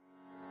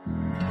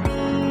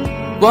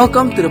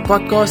Welcome to the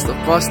podcast of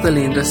Pastor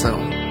Len Russell.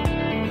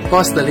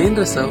 Pastor Len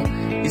Russell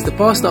is the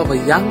pastor of a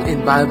young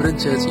and vibrant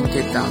church in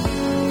Cape Town,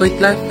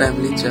 Faith Life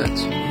Family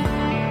Church.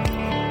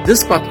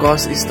 This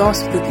podcast is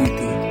tasked with the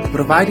duty to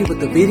provide you with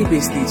the very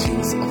best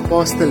teachings of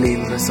Pastor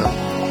Len Russell.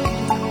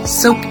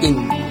 Soak in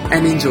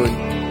and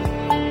enjoy.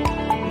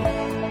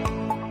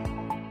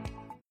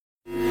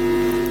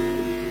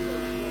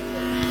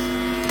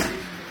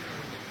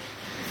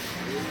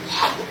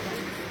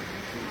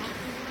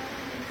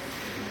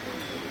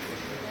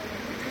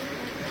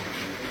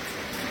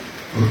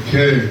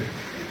 Okay.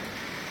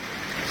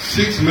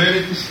 6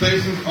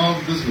 manifestations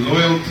of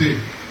disloyalty.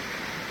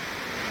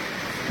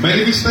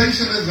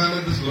 Manifestation is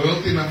wanneer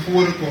disloyalty na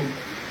vore kom.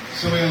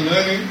 So we are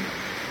learning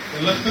the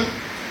lichter.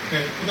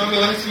 Okay, put on the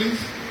lights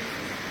please.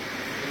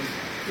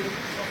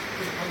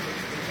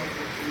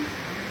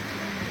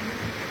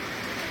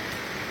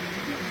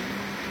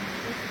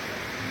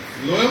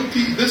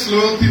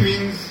 Disloyalty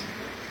means,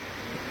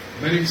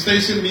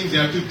 manifestation means you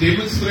have to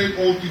demonstrate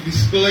or to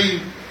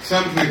display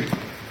something.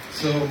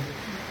 So,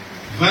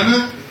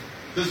 wanneer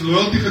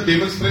disloyalty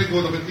gedemonstreer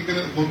word, dat beteken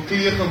dit word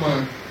clear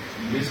gemaak.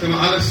 Mense kan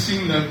alles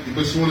sien dat die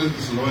persoon is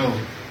disloyal.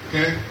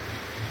 Okay?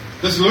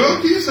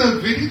 Disloyalty is a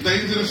very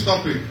dangerous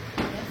topic.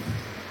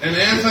 And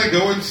as I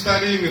go and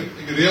studying,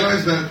 I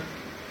realize that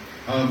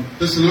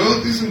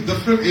disloyalty is in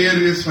different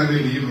areas van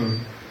die lewe.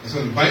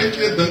 So, baie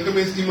keer dink 'n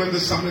mens iemand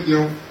is saam met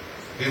jou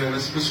en dan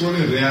is die persoon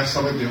nie reg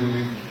saam met jou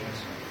nie.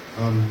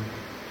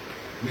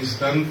 Mens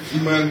dink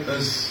iemand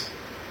is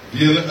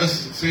die hulle is,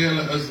 sê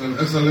hulle is, dan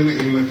is hulle nie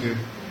eintlik.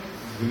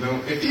 You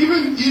know, and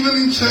even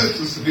in church,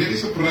 it's very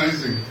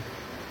surprising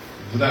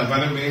that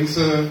wanneer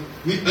mense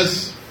nie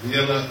is wie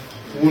hulle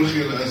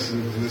voorgee hulle is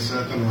in 'n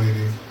certain way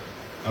nie.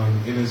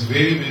 And it's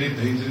very, very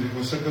dangerous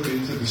because sulke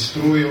mense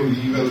destroy jou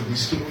lewe, hulle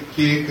destroy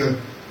kerke,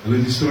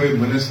 hulle destroy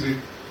ministry.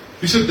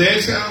 Bishop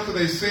Dale sê altyd,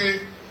 hy sê,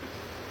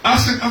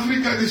 as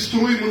Suid-Afrika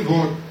destroy moet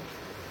word,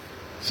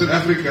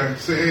 Suid-Afrika,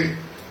 sê,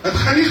 het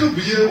gaan nie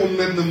gebeur om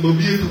net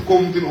Namibië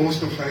gekom teen ons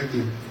te fight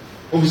nie,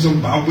 of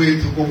Zimbabwe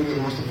het gekom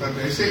teen ons te fight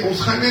nie. Hy sê, ons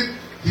gaan net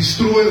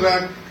destroy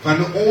raak,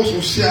 wanneer ons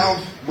onsself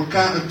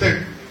mekaar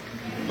attack,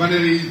 wanneer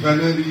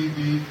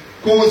die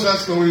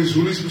Khoisas nou in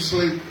Zulus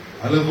besluit,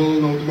 hulle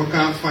wil nou te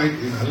mekaar fight,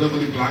 en hulle wil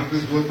die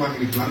blankes doodmaak, en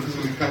die blankes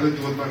wil die kalle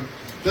doodmaak.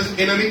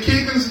 En dan die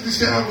kerk is dit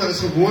dieselfde, is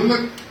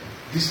gewoonlik,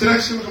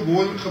 distraction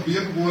gebeur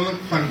gewoonlik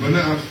van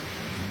binne af.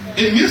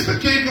 En meeste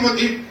kerke wat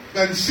ek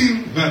kan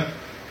sien, wat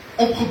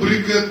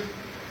opgebreek het,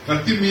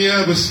 wat nie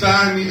meer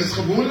bestaan nie, is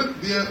gewoonlik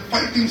die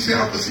fighting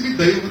self, is nie die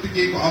duivel wat die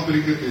kerk wil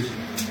afbreek het is.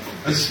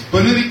 Is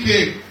binne die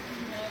kerk.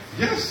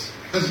 Yes,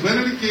 is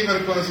binne die kerk waar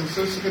die plaas of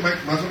soos ek maak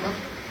mas af.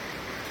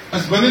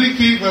 Is binne die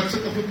kerk wat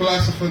sulke goed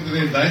plaas vind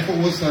en die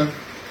veroorsaak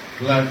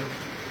laat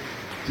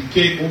die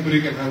kerk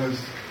opbreek en alles.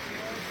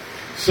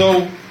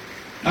 So,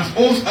 as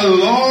ons 'n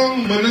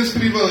long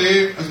ministry wil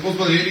hê, as ons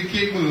wil hê die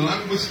kerk moet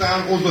lang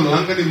bestaan, ons wil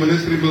lang in die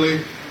ministry wil hê,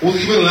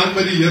 ons wil lang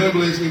by die Here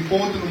wil hê, is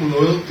important om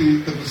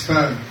loyalty te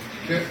bestaan.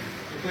 Okay?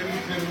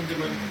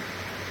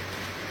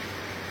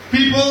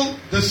 People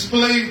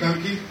display,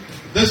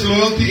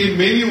 disloyalty in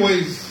many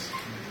ways.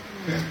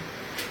 Okay?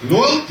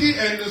 Loyalty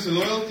and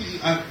disloyalty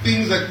are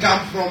things that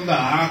come from the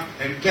heart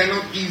and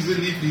cannot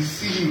easily be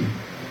seen.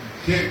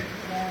 Okay?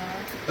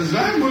 Is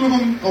baie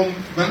moeilik om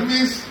wanneer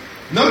mens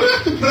nou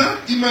reg te praat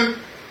iemand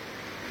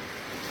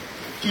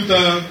to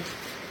the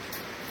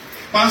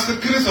Pastor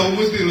Chris, how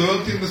was the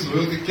loyalty and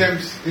disloyalty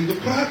camps, en toe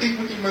praat ek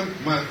met iemand,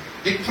 maar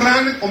ek vra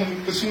net om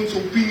persoon se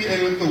opinie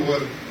eintlik te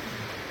hoor.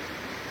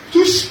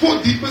 Toe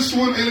spot die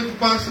persoon eintlik vir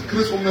Pastor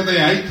Chris omdat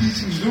hy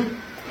teachings doen.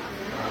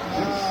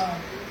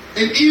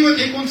 En iemand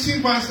ek kon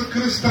sien Pastor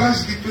Chris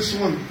trust die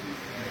persoon.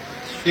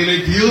 En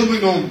hy deel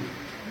met hom.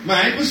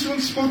 Maar hy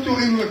persoon spot jou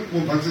eintlik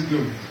op wat sy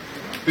doen.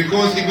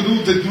 Because ek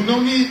bedoel, dit doen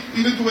nou nie,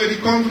 even toe hy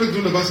die conference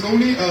doen, dit was nou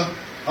nie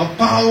a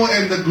power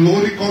and the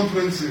glory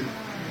conference.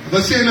 Het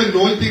was nie een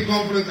anointing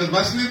conference, het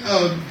was nie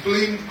a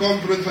plain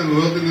conference van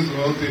loyalty en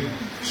disloyalty.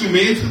 So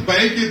mense,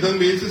 baie keer ding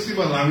mense is nie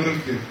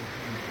belangrik nie.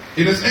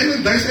 En dis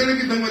eintlik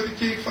die ding wat die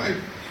kerk fight.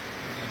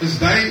 Is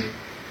die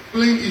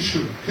plain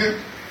issue, okay?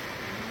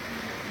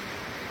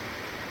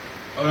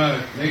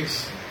 Alright,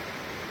 next.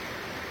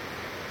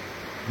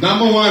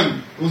 Number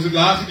 1, ons het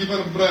laatste keer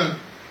van gepraat.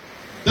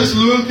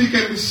 Disloyalty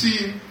can be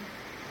seen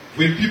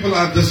when people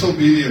are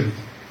disobedient.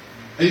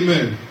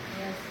 Amen.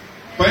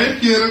 Baie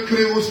kere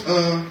kry ons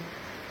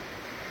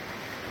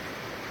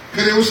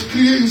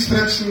clear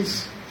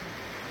instructions,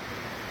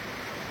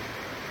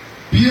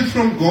 be it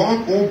from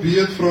God or be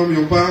it from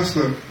your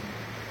pastor.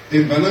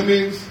 En wanneer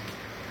mens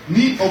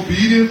nie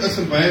obedient is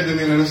in baie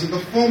dinge, dan is dit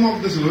 'n form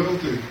of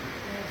disloyalty.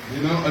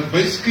 You know, het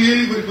wys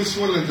clearly vir die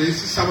persoon dat hy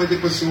is saam met die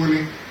persoon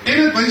nie.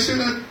 En het wys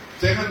dat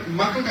sy gaan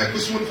maklik die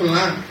persoon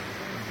verlaat.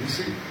 You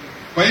see,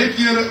 baie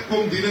kere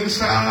kom die ding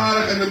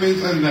stadig in die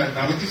mens aan,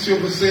 dan wat iets jou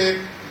gesê,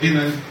 en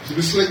dan sy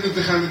besluit net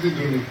te gaan dit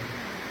doen nie.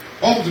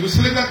 Of sy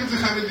besluit dat sy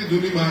gaan dit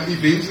doen nie, maar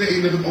eventually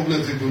eindig het op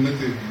dat sy doen dit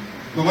nie.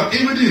 Maar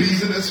whatever the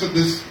reason is for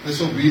this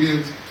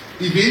disobedience,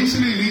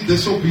 eventually lead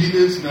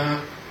disobedience na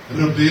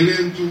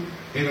rebellion toe,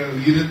 En dan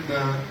lead dit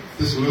na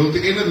disloyalty.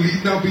 En dan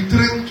lead na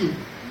betrayal toe.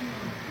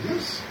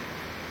 Yes.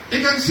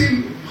 Ek kan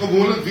sien,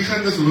 gewoonlik, wie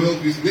gaan disloyal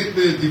wees? Net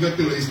die wat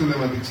die luister na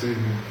wat ek sê.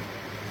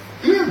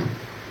 Ja.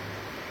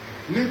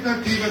 Net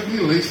dat die wat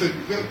nie luister.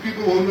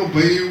 People won't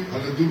obey you.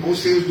 Hulle doen, ons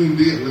sê ons doen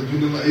die, hulle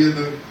doen hulle eie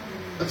ding.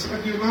 That's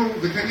what you know.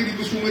 Dan kan jy die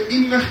persoon met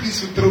inlichting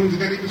vertrouwen. Dan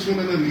kan die persoon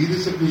in een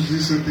leadership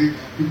positie zitten.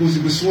 Because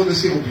die persoon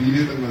is nie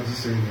obedient en wat ze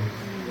sê.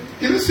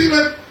 En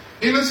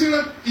dan sê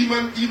dat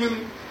iemand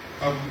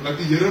dat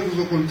die Here ons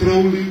wil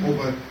controle nie,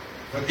 of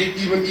dat ek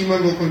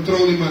iemand wil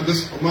controle nie,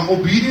 maar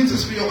obedience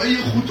is vir jou eie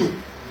goed ook.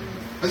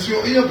 Is vir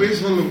jou eie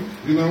best wil ook,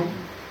 you know.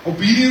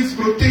 Obedience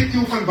protect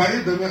jou van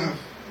baie dinge af.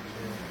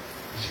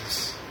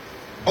 Yes.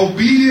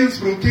 Obedience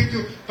protect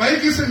jou. Baie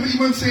keer sê vir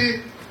iemand sê,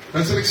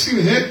 dan sal ek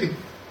sien, hey,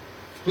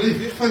 bly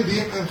weg van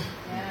die af.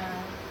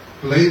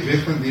 Bly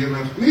weg van die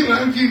af. Nie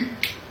lankie,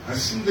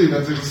 as sien die,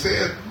 dat sy gesê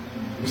het,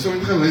 moes hy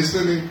nie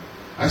geluister nie.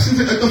 As sien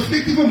sy, het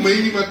affect nie van my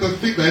nie, maar het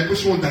affect die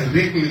persoon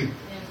directly.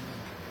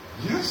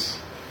 Yes.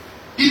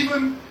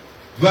 Even,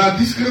 waar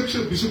die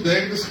scripture, Bishop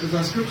Dagger, is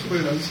daar scripture by,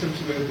 dat is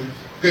scripture by het.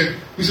 Okay,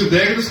 Bishop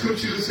Dagger die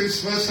scripture gesê,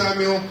 1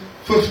 Samuel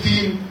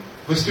 15,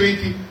 vers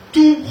 20,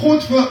 toe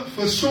God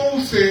vir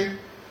Saul sê,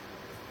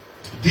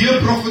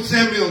 dear prophet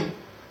Samuel,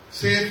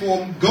 sê vir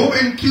hom, go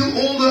and kill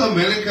all the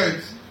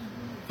Amalekites.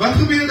 Wat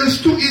gebeur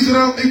is, toe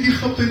Israel uit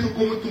Egypte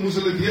gekom het, toe moes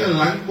hulle die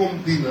land kom,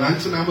 die land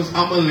sy naam is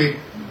Amalek.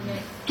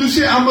 Toe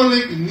sê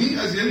Amalek, nie,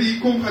 as julle hier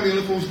kom, gaan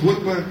julle vir ons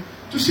doodmaak.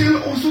 Toe sê hulle,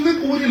 ons wil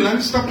net oor die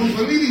land stap, ons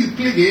wil nie die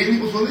plek heen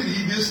nie, ons wil net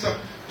hier stap.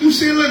 Toe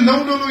sê hulle, no,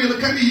 julle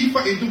kan nie hier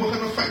van, en toe begin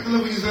hulle fight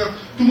hulle vir Israel.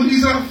 Toe moet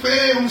Israel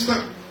ver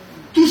omstap.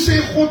 Toe sê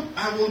God,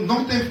 I will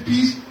not have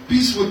peace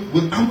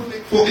with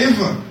Amalek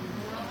forever.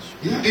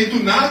 Ja, en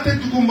toe na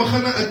tyd, toe kom begin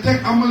hulle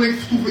attack Amalek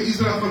toe vir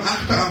Israel van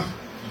agteraf.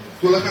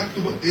 Toe hulle gaan,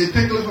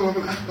 attack hulle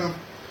van agteraf.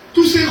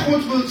 Toe sê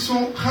God,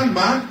 so gaan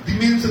maak die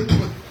mense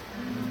dood.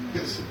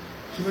 Yes.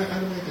 Toe my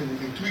aanmaak en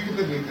ek twee keer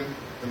denken,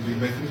 en die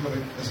bed nie van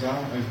ek is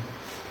daar,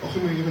 och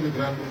jy my hier van die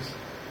draad was.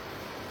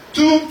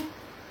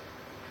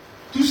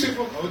 Toe sê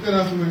God, houd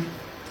daar vir my.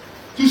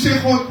 Toe sê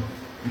God,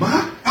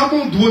 maak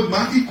allemaal dood,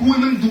 maak die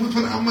koning dood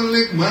van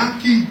Amalek,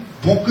 maak die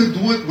bokke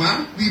dood,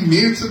 maak die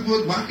mense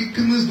dood, maak die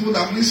kinders dood,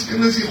 Amalek's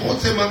kinders, die God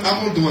sê, maak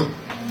allemaal dood.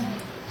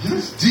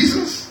 Yes,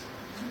 Jesus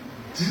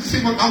sê,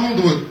 maak allemaal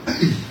dood.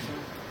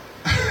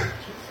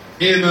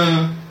 En,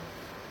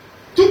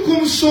 toe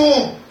kom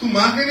Saul, toe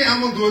maak hy nie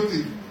allemaal dood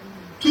nie.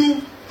 Toe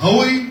hou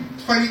hy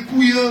van die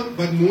koeie,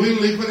 wat mooi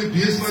lyk, van die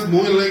beest wat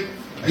mooi lyk.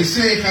 Hy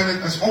sê, hy gaan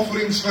het as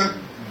offerings van,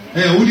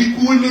 hy hou die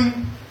koning,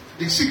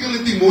 ek sê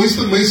hulle die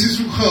mooiste meisies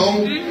ook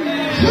gehou.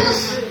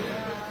 Yes.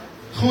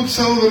 God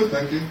sauwer,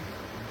 dankie.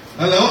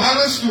 Hulle hou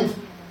alles toe.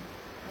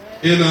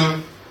 En,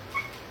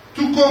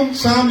 toe kom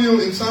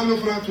Samuel, en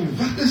Samuel vraag toe,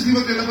 wat is die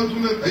wat hy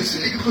gedoen het? Hy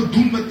sê, ek het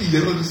gedoen wat die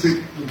Here gesê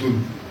moet doen.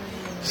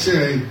 Sê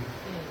hy.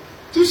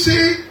 Toe sê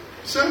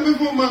Samuel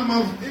vir my,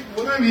 maar ek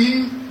word dan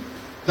hier,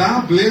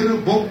 daar bleer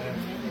een bok,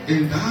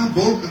 en daar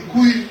bok een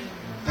koei,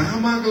 daar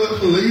maak hulle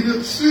geleide.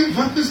 Sê,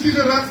 wat is die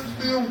geraad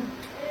vir jou?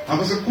 Daar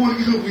was een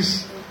koning gewees.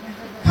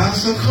 Daar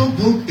is een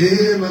gebok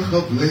en een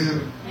gebleer.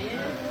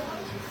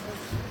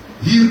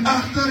 Hier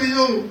achter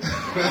jou,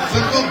 daar is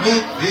een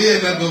gebok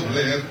en een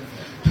gebleer.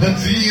 Dat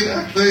is hier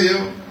achter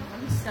jou.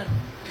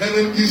 En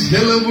het is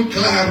helemaal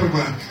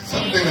klaarmaak.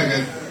 Something like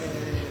that.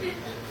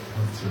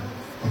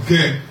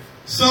 Okay.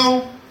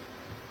 So,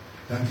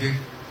 dankie.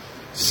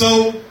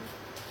 So,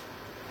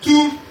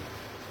 toe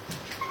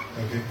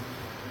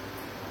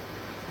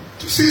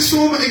sê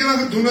so, maar ek het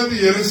gedoen wat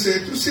die Here sê.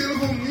 Toe sê hulle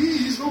van, nee,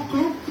 hier is nog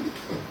klop.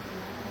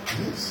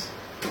 Yes.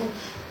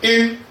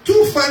 En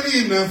toe funny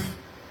enough,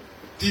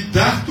 die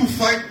dag toe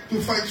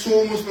fight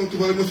Saul toe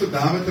hulle moes vir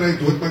David ry,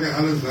 doodmaak en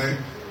alles ry.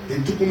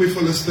 En toe kom die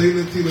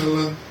Filistyne teen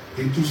hulle,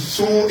 en toe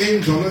Saul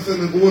en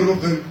Jonathan in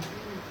oorlog in.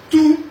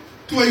 Toe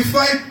hy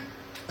fight,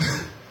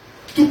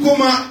 toe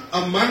kom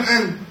 'n man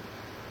in,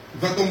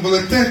 wat hom wil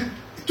attack.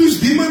 Toe's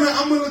die man 'n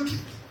Amalekiet.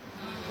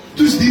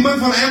 Toe's die man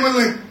van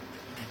Amalek.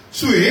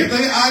 So het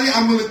hy al die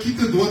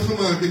Amalekiete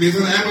doodgemaak, die mense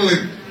van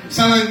Amalek.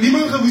 Sal hy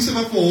niemand gewees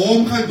wat vir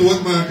hom gaan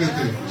doodmaak het.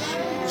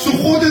 So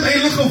God het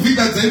eintlik geweet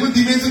dat hy moet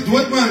die mense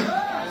doodmaak,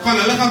 van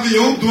hulle gaan vir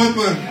jou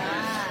doodmaak.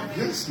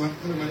 Yes, maar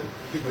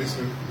ek wys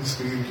my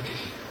screen.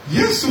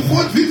 Yes, so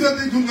God weet wat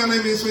hy doen, kan hy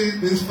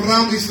mense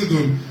vra om iets te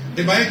doen.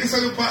 En baie keer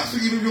sal jou pastor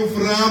hier jou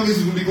vra om iets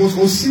te doen, because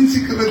ons sien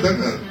sekere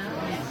dinge.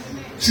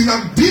 Sien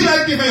dan die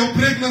lyk jy van jou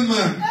pregnant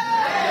man.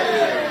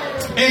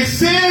 Ek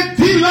sê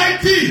die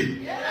lyk die.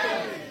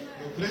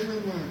 Jou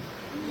pregnant man.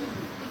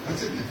 Ek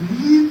sê,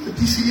 nee,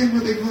 dit is die een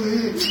wat ek wil hê.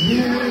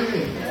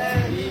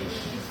 Nee.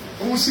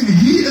 Ons sien,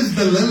 hier is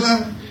Delilah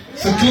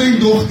sy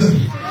kleindochter.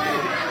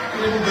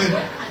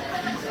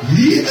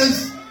 Hier is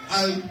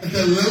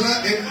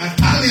Delilah en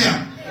Atalia.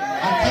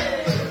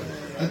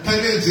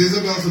 Atalia is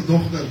Jezebel sy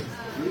dochter.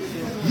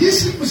 Hier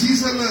sê ons, hier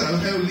is hulle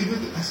gaan jou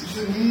liefde, as ek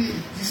sê, nee,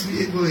 dit is wie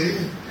ek wil hê.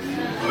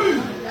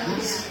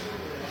 Yes.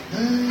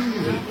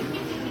 Hey.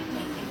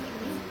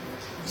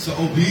 So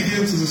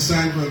obedience is a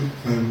sign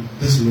van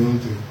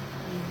disloyalty.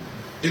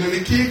 En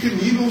dan kyk ek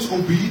nie ons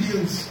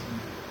obedience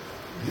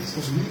Yes,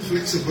 ons need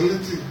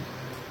flexibility.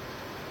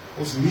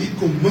 Ons need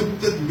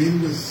committed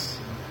members.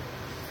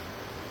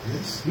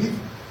 Yes, niet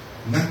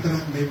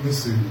netwerk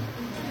members.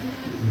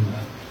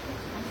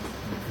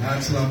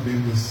 Heartslap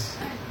members.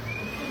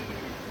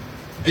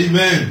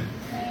 Amen.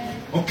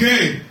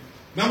 Okay.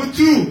 Number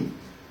 2.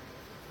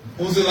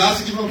 Onze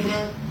laatste van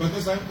vraag. Wat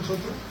is dat?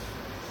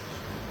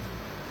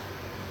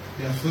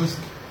 Yeah, first.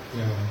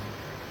 Yeah.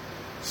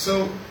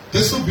 So,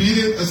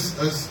 disobedient is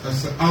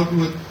an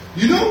outward.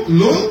 You know,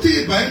 loyalty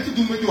heeft bijna te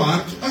doen met je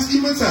hart. Als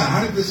iemand zijn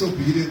hart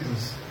disobedient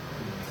is,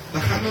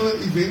 dan gaan we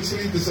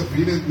eventually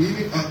disobedient.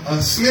 Meaning,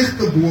 een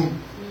slechte boom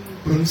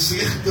brengt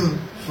slechte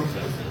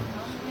vruchten.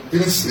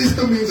 En een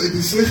slechte mens uit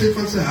die slechtheid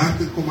van zijn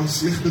hart komt een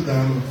slechte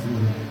daden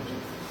voeren.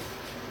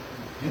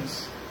 Yes.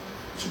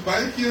 So,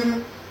 bijna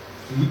keren,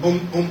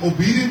 om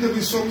obedient te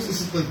zijn, soms is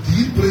het een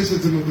dierprijs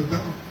dat ze moet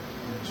betalen.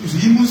 Dus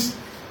hier moest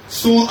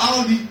zo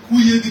al die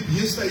koeien, die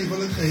beesten, je wil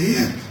het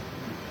geheerd.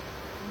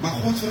 Maar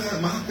God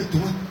maakt het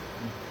dood.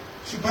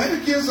 So baie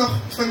keer zag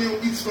van jou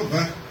iets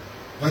verwag,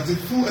 wat je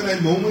voelt in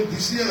een moment, die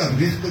zie je een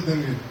rechte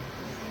ding in.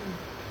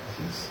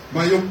 Yes.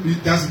 Maar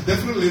there's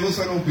different levels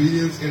van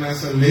obedience, en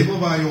als een level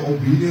waar je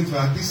obedience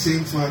maakt, die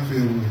sens maakt voor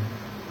jou.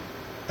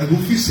 Het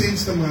hoeft je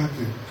sens te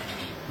maken.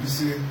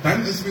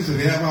 Dan is het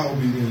reële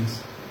obedience.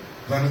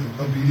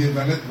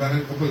 Wanneer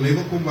het op een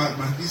level komt,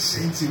 maakt die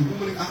sens. Hoe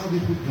moet ik al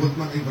die goed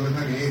doodmaken, ik wil het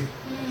dan niet.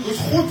 Dus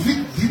God weet,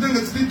 die ding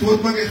dat ze niet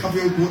doodmaken, ik ga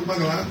jou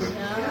doodmaken later.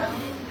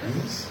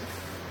 Yes.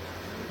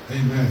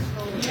 Amen.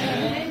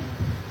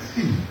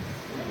 Hey,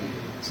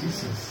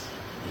 Jesus.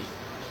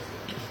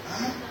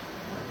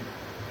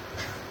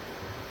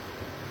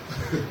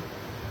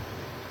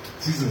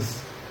 Jesus.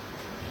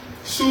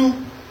 So,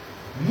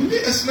 moet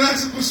je een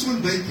snaakse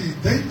persoon daten.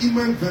 Date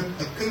iemand wat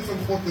een kind van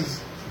God is.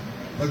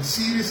 Wat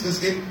serieus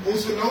is. En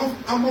ons nou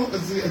allemaal,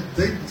 als je een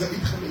date, dat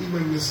ik ga met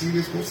iemand met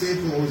serieus, God zegt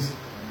voor ons.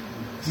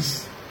 Het is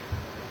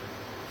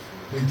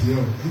met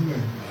jou.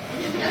 Amen.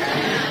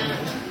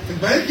 En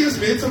baie keer is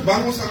mensen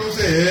bang ons aan ons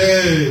sê,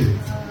 hey,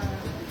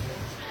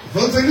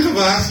 wat zijn die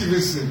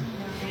gewaarschuwd?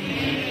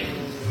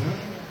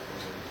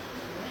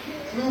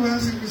 Nou,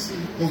 waarschuwd.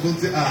 Of wil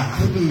ze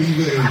harde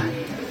liefde in?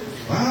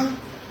 Wat?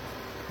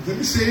 Dat is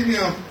niet zeggen,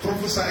 ja,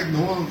 professor ik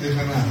nou al, die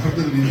gaan een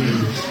harde liefde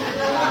in.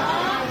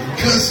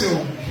 Kus,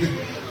 joh.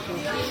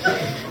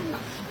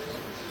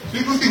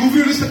 Because ik hoef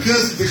jullie te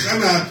kussen, die gaan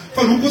naar,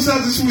 van hoeveel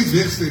zal ze zoiets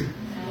wegsteken?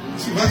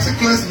 Wat zijn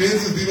klas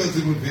mensen die wat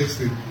ze moet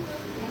wegsteken?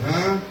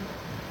 Ja?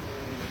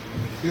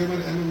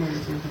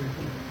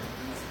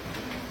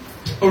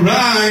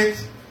 Alright.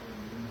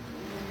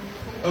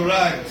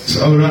 That's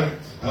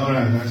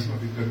what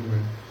we can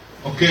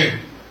do. Okay,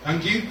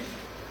 thank you.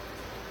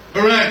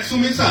 Alright, so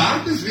mensen,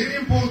 heart is very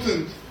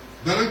important.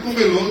 Dan kom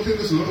je lood in,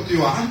 dus lood, je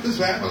hart is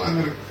wel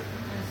belangrijk.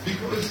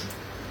 Because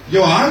je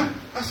hart,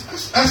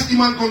 als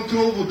iemand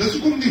controle wordt, dat is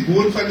ook om die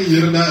woord van de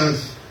Heer daar is.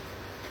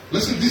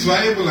 Listen, dit is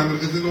wel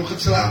belangrijk, het is nog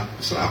het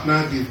slaap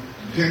na die.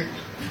 Kijk,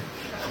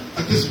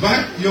 het is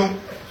bij jou.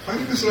 Ga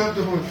niet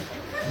slapen gewoon.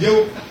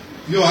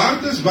 Jouw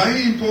hart is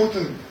baie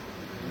important.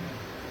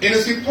 En het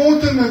is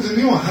important dat je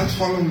niet je hart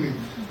vallen niet.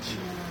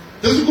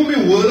 Dat is ook om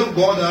je word of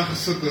God daar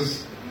gezet is.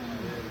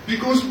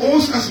 Because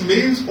ons als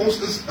mens, ons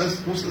is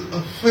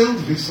een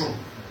veldwissel.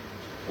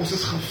 Ons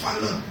is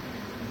gevallen.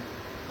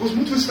 Ons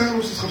moet verstaan,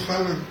 ons is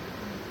gevallen.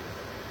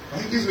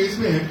 Baie keer is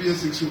mensen niet happy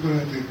als ik zoek naar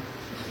het.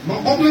 Maar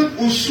omdat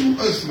ons zo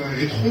is,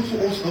 heeft God voor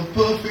ons een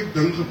perfect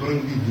ding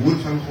gebracht, die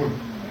woord van God.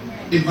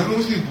 En wanneer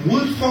ons die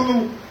woord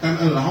follow, dan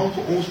allow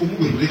voor ons om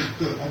recht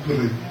te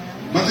opereren.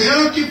 Maar als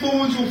elke keer voor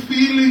ons your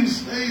feelings,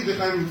 hey, die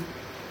gaan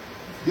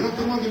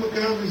heeltemal in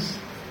elkaar is.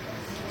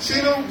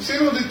 Sê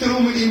nou die trouw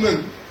met iemand.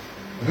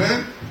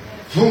 Ren,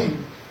 boom.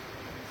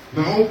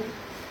 Nou,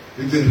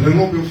 het een ring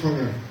op je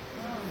vinger.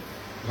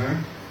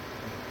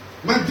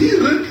 Maar die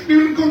ring kan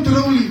je niet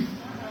controleren.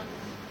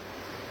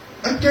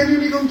 Het kan je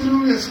niet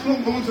controleren. Het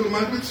klopt, want we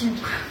maken het zo.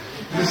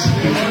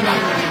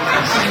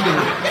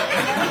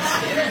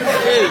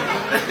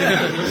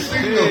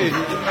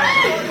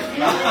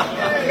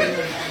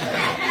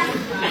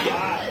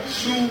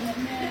 So,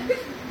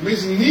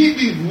 mens nie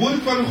die woord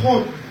van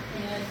God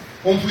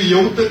om vir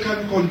jou te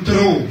kan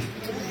controle.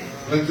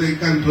 Dat jy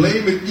kan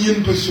bly met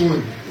een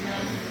persoon.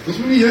 Ons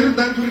moet die hele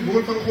dag vir die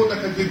woord van God,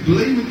 dat jy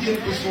bly met een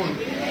persoon.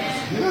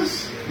 Yes,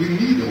 we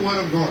need the word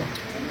of God.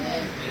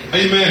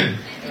 Amen.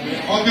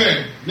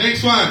 Okay,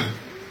 next one.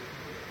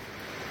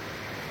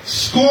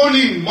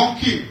 Scorning,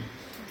 mocking.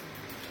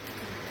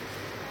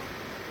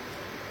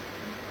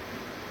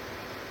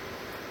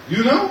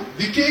 You know,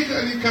 die keken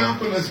in die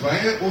kampen is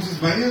baie, ons is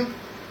baie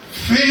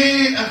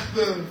ver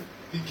achter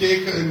die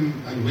keken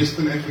in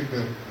Western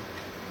Africa.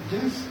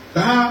 Yes,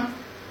 daar.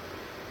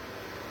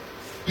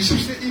 Bishop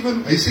sê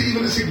even, hy sê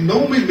even, as ek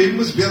nou my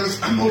members bel, is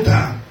allemaal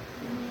daar.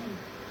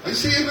 Hy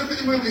sê dat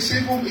iemand, hy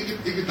sê vir hom,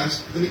 ek het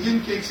as, in die een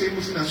keek sê,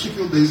 moes hy na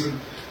soveel duizend.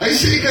 Hy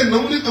sê, ek kan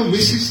nou net een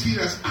missie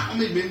stuur, as al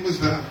my members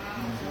daar.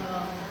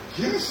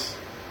 Yes.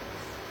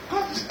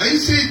 Hy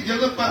sê,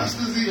 julle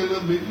pastors die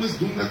julle members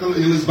doen dat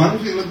julle is bang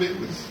vir julle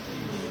members.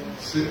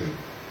 Sê,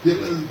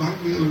 julle is bang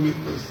vir julle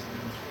members.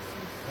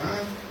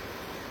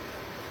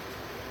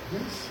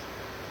 Yes.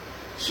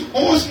 So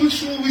ons moet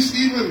so wees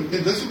even.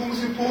 En dis hoekom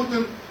is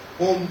important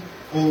om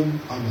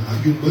 'n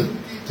argument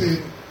te hê.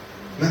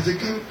 Dat jy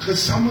kan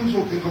gesamen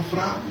word en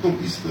gevra word om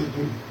iets te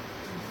doen.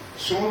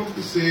 Sonder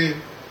te sê,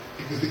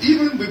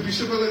 even by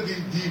Bishop hulle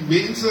die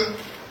mense,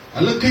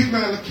 hulle kyk na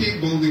hulle cake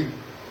building.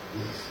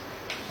 Yes.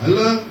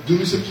 Hulle doen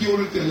die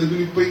security, hulle doen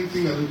die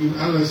painting, hulle doen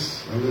alles.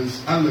 Hulle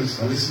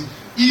is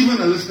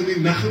in die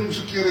nagroom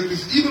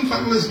securities, even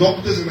van hulle is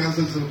doctors en as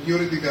hulle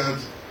security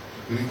guards.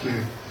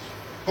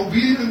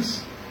 Obedience.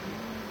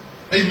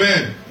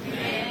 Amen.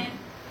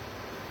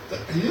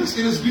 Yes,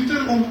 en het is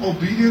beter om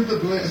obedient te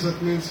bly as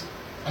dat mens,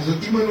 as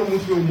dat iemand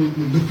moet jou moet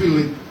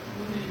manipulate.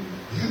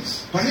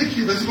 Yes, baie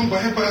keer, dat is van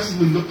baie pastors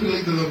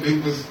manipulate hulle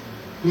members,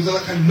 hoe hulle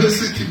gaan mis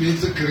het die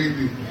mense kry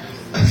nie.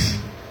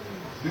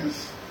 Yes.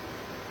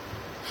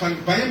 Van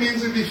baie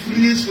mense die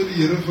vrees vir die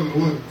Here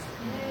verloor.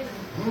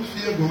 Don't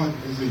fear God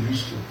as they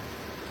used to.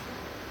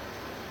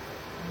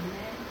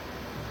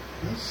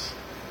 Yes.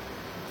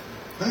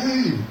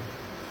 Hey,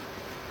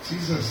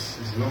 Jesus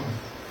is Lord.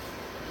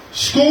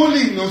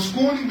 Skoling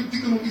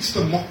beteken om iets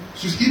te mok.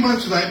 Soos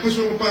iemand, soos hy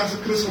persoon op as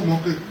 'n Christus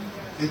gemok het,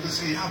 en te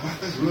sê, ja,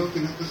 wat is wil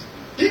en wat is...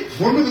 Ek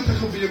wonder wat er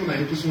gebeur met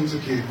hy persoon se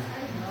kerk.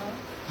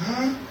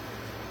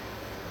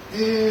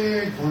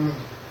 Ek wonder.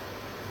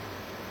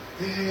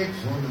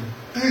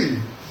 Hey.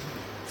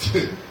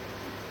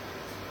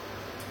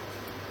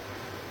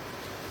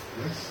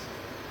 Yes.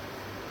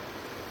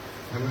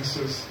 En as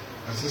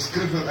 'n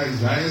skrif van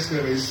Isaiah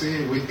skryf, hy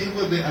sê,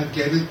 wherever they are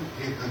gathered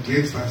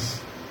against us,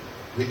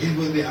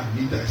 wherever they are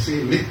meet, I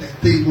say, let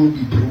that table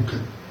be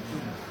broken.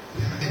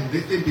 Yeah, and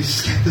let them be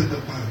scattered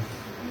apart.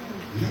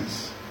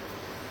 Yes.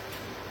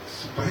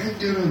 So baie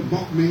keer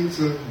mok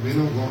mense men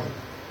of God.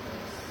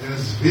 And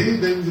it's very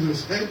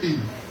dangerous. Hey.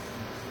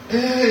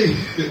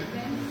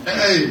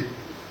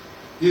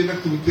 Jy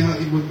net toe tel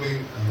iemand by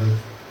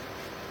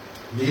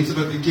mense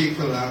wat die kerk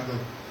verlaat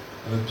het,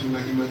 hulle toe na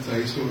iemand se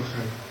huis toe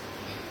gegaan.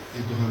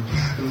 En toe gaan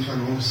praat hulle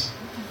van ons.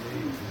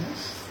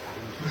 Yes.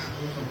 Praat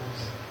hulle van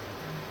ons.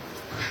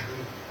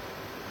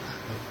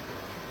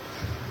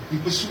 Die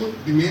persoon,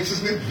 die mense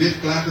is net weg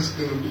klaar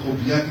geskil om te gaan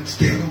ja, it's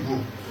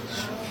terrible.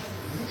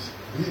 Yes.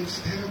 It's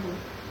terrible.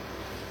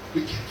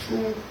 Be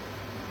careful.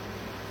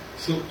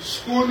 So,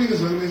 schooling is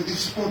wanneer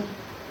iets spot.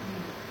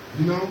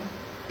 You know?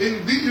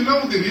 En die, you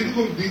know, die rede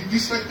kom, die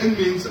stak in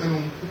mense en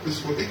om op te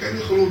spot. Ek kan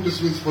nie geloof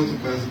tussen met spot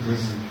op as 'n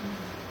Christen.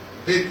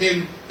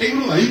 En ek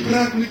bedoel, hy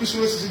praat met die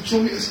persoon as hy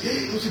chommy is,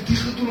 hey, ons het die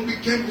gedoen op die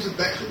camp, ons het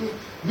die gedoen.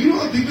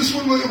 Meanwhile, die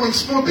persoon wil jou aan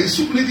spot, hy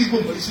soek net die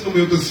komplisie om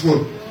jou te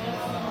spot.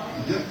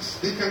 Yes,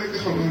 ek kan net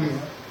geloof nie.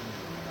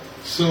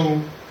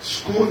 So,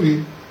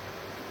 schooling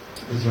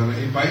is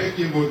wanneer en baie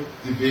keer word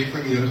die weg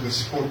van die Here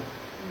gespot.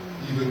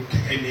 Even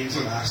kyk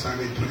mense daar staan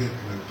met preek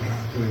en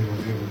praat en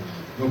whatever.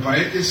 Maar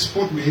baie keer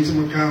spot mense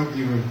mekaar op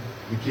die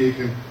kerk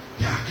en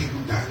ja, kyk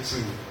hoe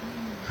dansen.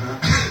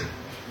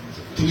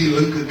 Twee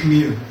linker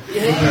knieën.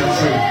 Hoe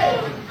dansen.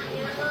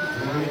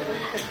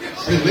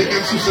 Sy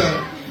lekker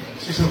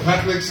soos 'n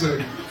watlik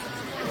sy.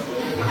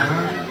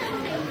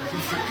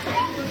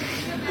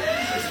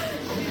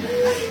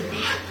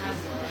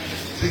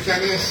 Sy kan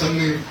nie sing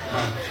nie.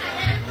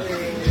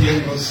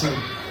 Die wil sing.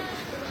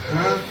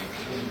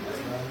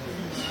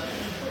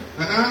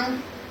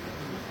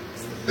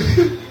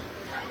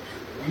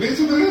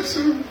 Mense bereik so.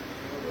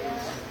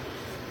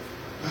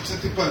 Ek sê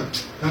die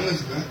pad, dan is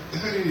dat.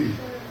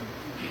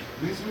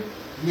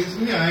 Mense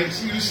nie, hy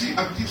sê, jy sê,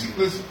 actief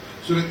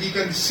so dat jy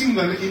kan sien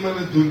wat iemand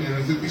het doen en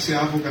as dit nie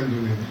self ook kan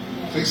doen.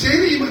 So ek sê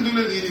nie iemand doen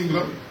het hier in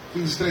bro,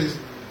 van stress.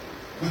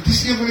 Maar die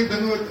is een van die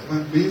dinge wat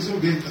mense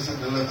ook weet, is dat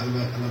hulle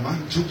maak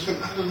jokes van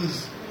alles.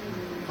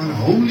 Van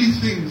holy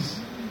things.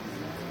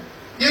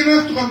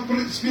 Eendag toe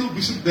gaan speel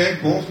Bishop Dag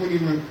golf met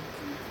iemand.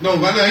 Nou,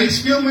 wanneer hy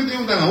speel met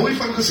jou, dan hou hy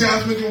van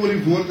gesels met jou oor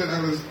die woord en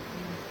alles.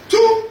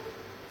 Toe,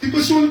 die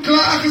persoon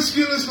klaar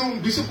gespeel is, nou,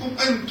 Bishop kom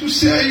in, toe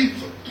sê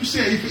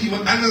hy vir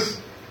iemand anders,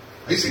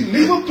 hy sê,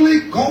 never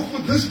play golf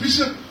with this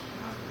Bishop.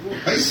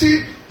 Hy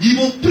sê, he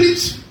will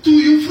preach to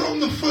you from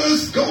the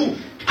first go,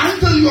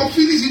 until you are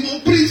finished, he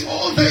will preach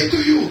all day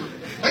to you.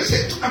 Hy sê,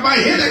 in my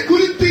head, I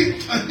couldn't think.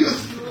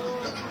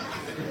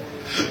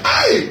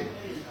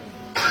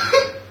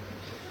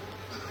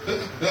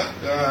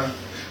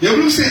 Jy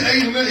moet sê,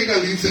 ek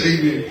alleen sê,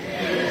 nie.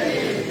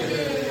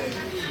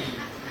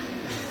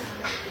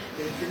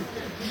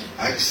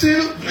 Hy sê,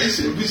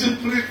 Bishop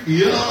preek,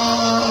 ja,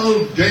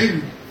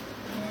 game.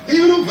 En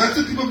jy weet wat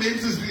die type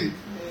mens is die?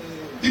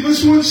 Die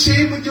persoon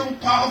sê met jou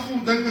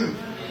powerful dinge.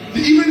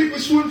 Die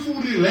persoon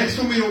voel relaxed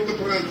om met jou te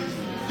praat.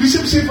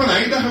 Bishop sê van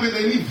hy dag het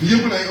hy nie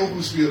weer met hy ook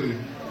gespeel nie.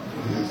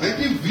 Hy het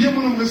nie weer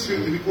met hom gespeel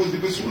nie, because die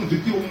persoon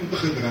weet nie om te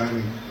gedra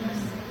nie.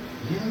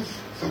 Yes,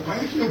 so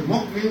baie keer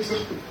mok mense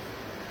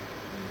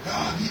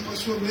ja, die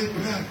persoon net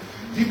praat.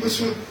 Die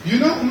persoon, you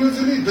know, omdat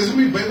sy nie, dis om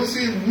die Bybel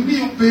sê, moet nie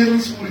jou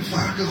parents voor die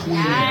varken gooi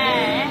nie.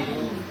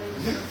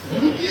 Ja,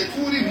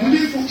 moet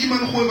nie voor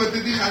iemand gooi wat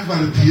dit nie gaan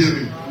waardeer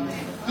nie.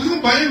 Dis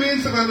om baie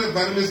mense, wanneer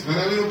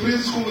hulle op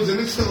preses kom, is dit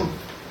net stil.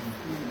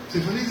 Sy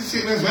van nie sê,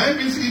 as baie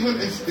mense even,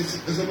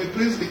 is my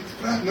prins, ek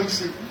praat niks,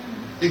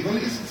 Ek wil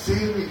eens iets sê,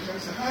 ek gaan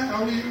sê, hi,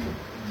 how are you?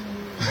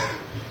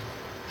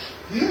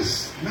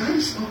 Yes,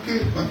 nice,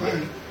 okay,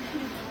 bye-bye.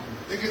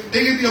 Ek het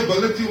die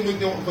ability om met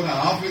jou op 'n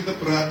halfuur te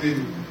praat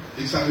en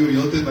ek sal jou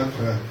heel tyd wat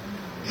vraag.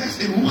 Yes,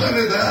 en hoe gaan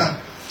dit daar?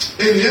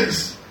 En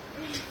yes.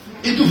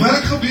 En toe wat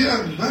het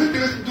gebeur? Wat het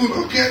jy gedoen?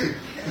 Okay.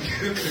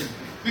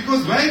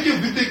 Because baie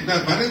keer weet ek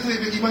dat wanneer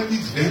jy iemand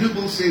iets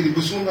valuable sê, die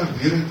persoon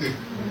waardeer dit.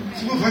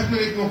 So wat moet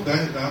ek nog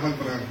daarvan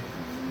praat?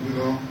 You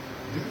know?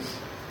 Yes.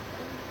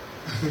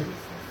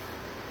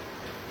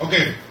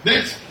 Okay,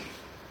 next.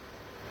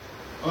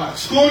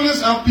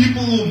 Scorners are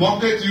people who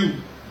mock at you.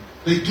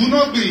 They do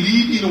not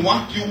believe in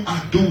what you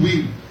are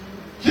doing.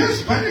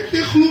 Yes, baie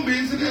keer glo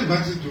mense nie in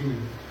wat ze doen.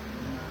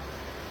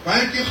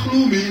 Baie keer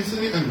glo mense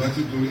nie in wat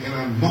ze doen en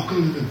dan mock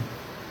hulle dit.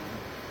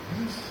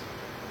 Yes.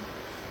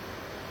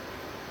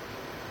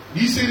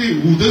 Wie sê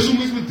die, hoe dis hoe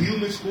mens moet deal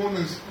met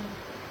scorners?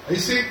 Hy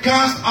sê,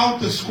 cast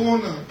out the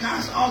scorner.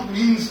 Cast out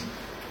means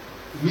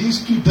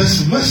to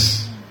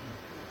dismiss,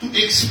 to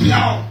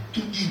expel,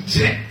 to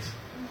eject,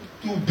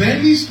 to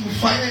banish, to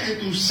fire, and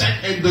to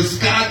sack, and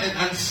discard, and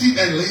unseat,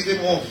 and lay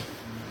them off.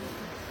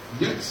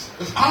 Yes.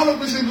 Dat is al wat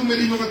we doen met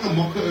iemand wat een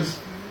mokker is.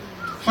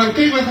 Van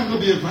kijk wat gaan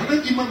gebeuren.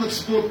 Wanneer iemand het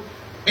sport,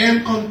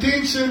 and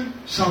contention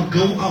shall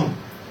go out.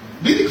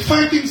 Weet ik,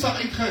 fighting zal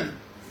uitgaan.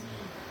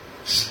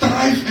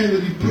 Strife and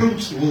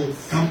reproach will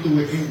come to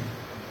an end.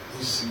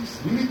 Precies.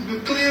 Je niet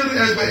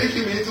bekleden als bij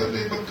echte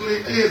mensen wat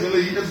bekleed is.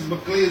 Hulle hier is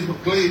bekleed.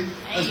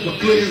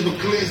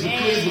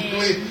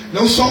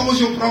 Nou soms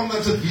jou problem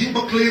dat ze weer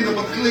bekleed.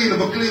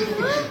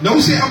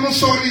 Nou sê allemaal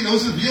sorry, nou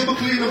ze weer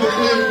bekleed.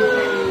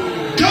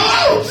 Go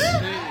out!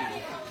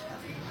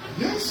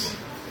 Yes.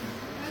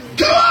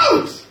 Go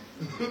out!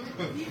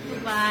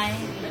 Bye.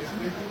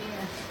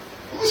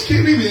 Ons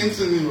ken die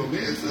mense nie, maar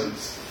mense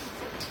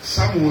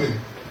somewhere.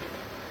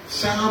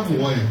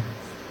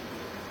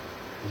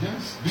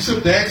 Yes.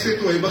 Bishop Dag sê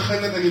toe hy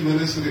begin het in die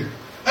ministry.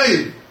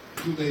 Hey,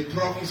 toe hy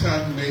problems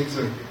gehad met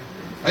mense.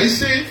 Hy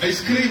sê,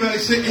 elke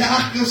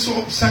keer so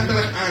op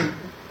Saterdag aan.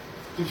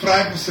 Toe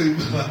vraag hy vir sy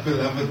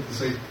beloved,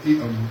 sy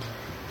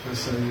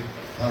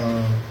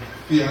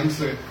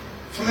fiancé.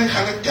 Vraag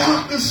gaan het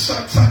elke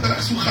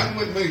Saterdag so gaan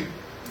met my.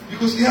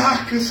 Because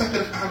elke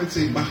Saterdag aan het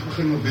sy mag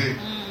begin met werk.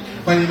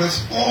 Want hy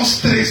was all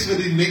stress met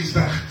die next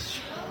dag.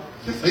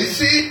 Hy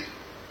sê,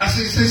 as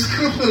hy sy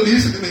skrif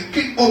gelees het en hy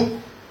kyk op,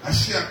 hy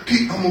sê,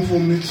 kyk allemaal vir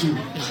hom net so.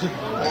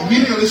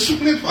 Hulle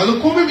soek net, hulle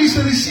kom nie wie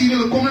sy receive,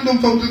 hulle kom net om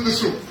foute te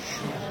soek.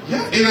 Ja,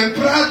 en dan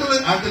praat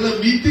hulle, had hulle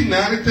meeting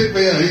na die tyd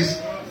by hy huis.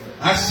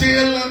 Hy sê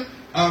hulle,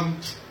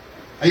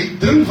 hy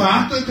drink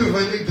water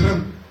terwyl hy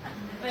drink.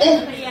 Of,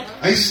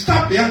 hy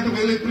stap,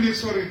 terwyl hy preek,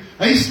 sorry.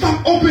 Hy stap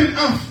op en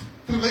af,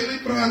 terwyl hy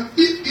praat.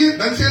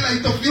 Dan sê hulle, hy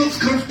te veel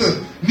skrifte.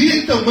 Nie,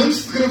 hy te min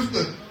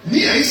skrifte.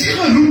 Nie, hy sê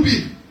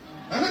geroepie.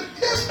 Hulle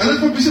het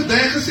van Bishop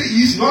Dag gesê,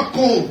 he's not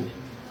called.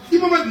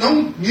 Iemand wat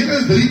nou meer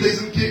as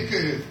 3000 kerke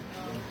het,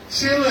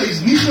 sê hulle, hy is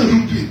nie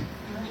geroepie.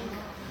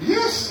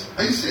 Yes,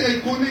 hy sê, hy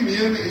kon nie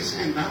meer nie, hy sê,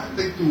 na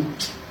tyd toe,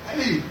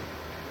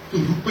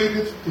 toe roep hy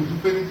net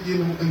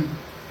een in,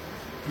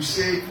 toe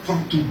sê, from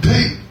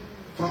today,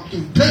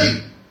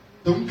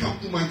 don't come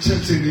to my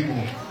church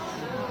anymore.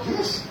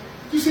 Yes,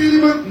 toe sê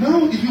iemand, no,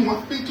 if you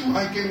want me to,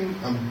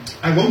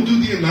 I won't do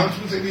the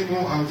announcements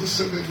anymore, I'll just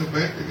sit at the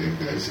back, en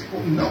hy sê,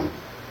 oh no,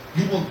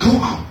 you will go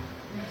out,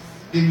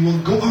 and you will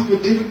go out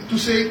with everything, toe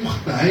sê,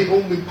 hy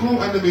met klomp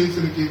ander mense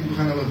in die kerk, toe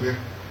gaan hulle weg.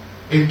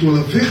 En toe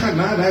hulle weggaan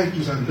na die,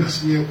 toe is daar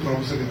niks meer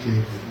problems in die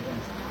kerk.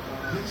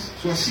 Yes.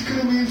 So as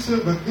sekere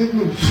mense wat net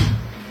noem.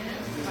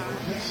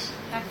 Yes.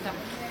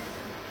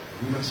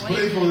 We must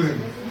pray for them.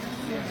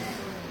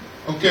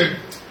 Okay.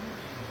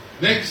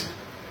 Next.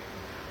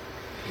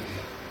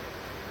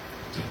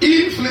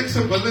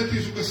 Inflexibility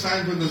is ook 'n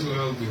sign van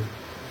disloyalty.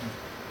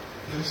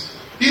 Yes.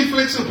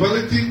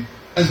 Inflexibility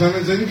is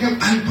wanneer jy nie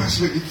kan aanpas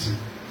by iets.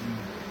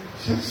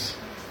 Yes.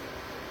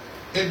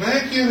 En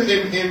baie keer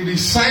in die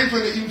sign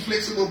van die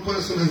inflexible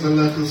person is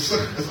hulle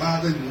gesig is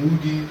altyd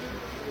moody,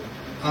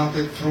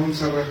 altyd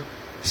fronserig.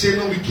 Sê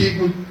nou die kerk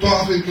moet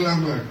 12 uur klaar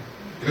maak.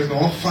 Er is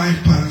nog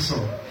 5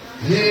 parasol.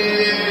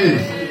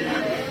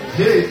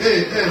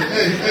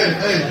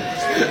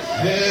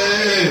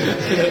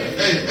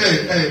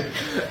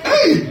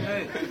 Hey!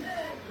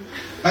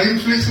 An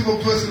inflexible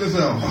person is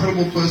a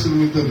horrible person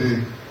with the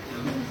leg.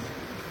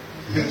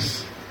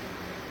 Yes.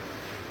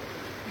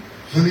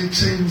 Very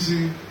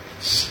changing.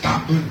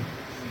 Stubborn.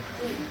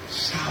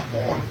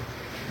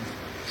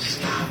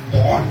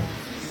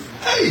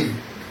 Hey!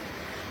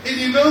 And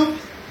you know,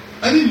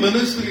 in die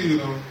ministry, you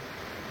know,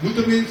 moet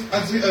een mens,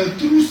 as jy een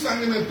true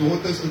son en een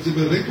daughter is, as jy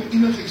bereid om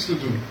enige iets te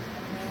doen.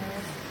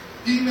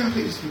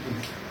 Enige iets te doen.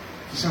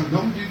 Jy sal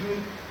nou die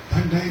doen,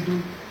 dan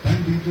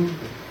die doen.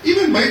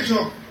 Even my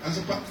job,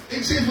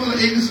 ek sê vir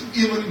hulle, ek is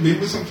een van die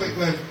members van Faith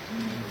Life.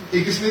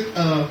 Ek is net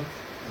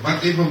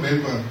whatever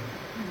member.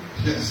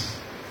 Yes.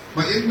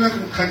 Maar eendag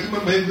gaan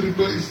iemand my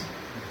replace.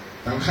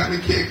 Dan gaan die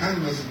kerk aan,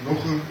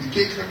 die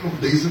kerk gaat nog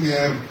 1000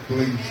 jaar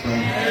blijven staan.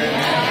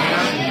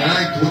 Na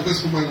die dood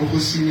is, kom maar nog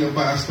een senior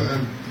pastor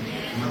in.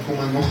 En dan kom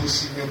maar nog een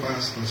senior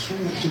pastor. So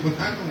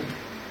behandel.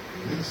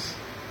 Yes.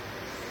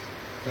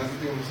 Dat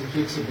is onze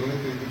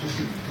flexibility.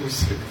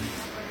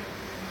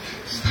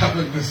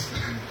 Stubbornness.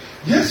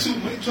 Yes,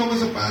 my job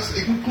as a pastor,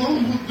 ik moet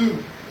klomp goed doen.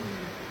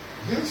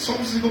 Ja,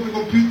 soms zit ik op de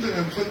computer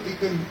en vind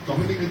ik een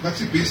Dominic, wat is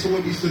het beste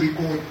om iets te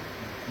record?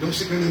 Nou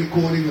zit ik in de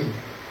recordingen.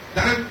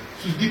 Dan,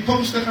 soos die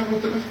poster gaan we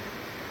terug.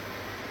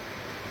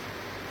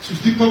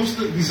 Soos die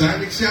poster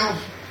design ik zelf.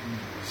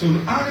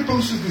 Zo'n al die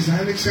posters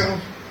design ik zelf.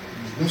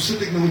 Nou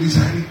zit ik nou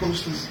design die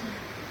posters.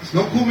 Dus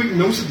nou kom ik,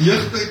 nou zit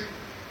jeugdtijd.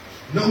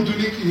 Nou doe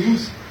ik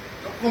nieuws.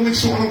 Nou kom ik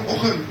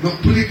zondagochtend. Nou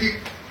preek ik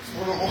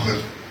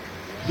zondagochtend.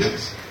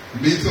 Yes,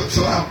 mensen wat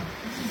slaap.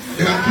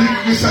 En dan preek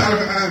ik weer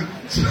zaterdag aan.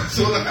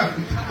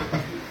 Zondagavond.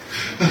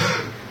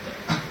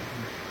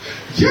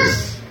 Yes,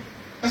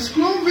 het is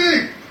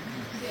kloonwerk.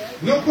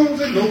 Nou komt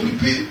het, nou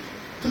prepare.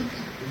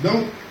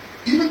 Nou,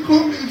 iemand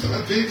komt in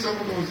zo'n week samen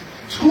met ons.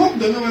 Het is gewoon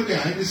dingen wat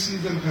behind the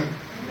scenes aan gaan.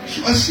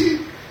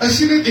 Als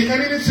je net, ik kan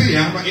niet zeggen,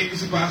 ja, maar ik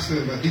is een pastor,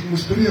 ik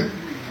moest preken.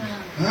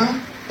 Huh?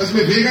 Als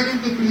mijn weg aan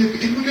om te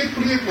preken, ik moet niet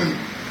preken, man.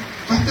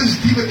 Wat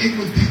is die wat ik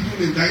moet dit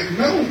doen en dat?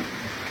 Nou,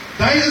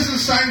 dat is een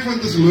sign van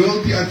dus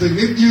loyalty als hij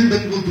niet je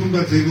ding wil doen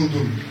wat hij wil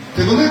doen.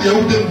 Hij wil niet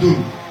jouw ding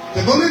doen.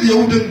 Hij wil niet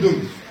jouw ding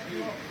doen.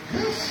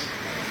 Yes.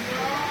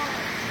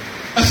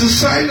 As a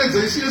sign dat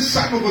hij ziet een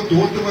sign op een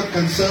dochter wat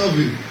kan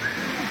serven.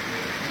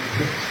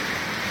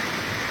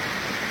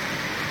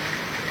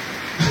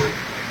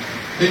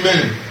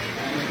 Amen.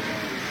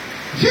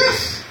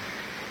 Yes.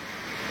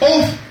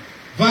 Of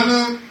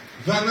wanneer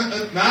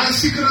het na een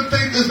zekere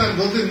tijd is, dan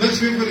wil hij niks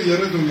meer voor de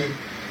Here doen.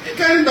 Ik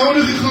kan het nou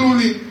nog niet geloven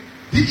nie.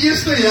 Die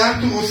eerste jaar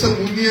toen ons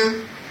Samonia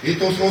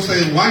het ons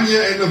 1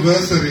 year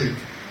anniversary.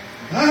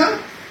 Huh?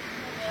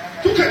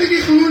 Toen kan ik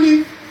niet geloven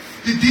nie.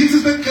 Die dienst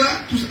is dan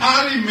klaar, toen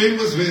al die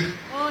members weg.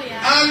 Oh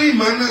ja. Al die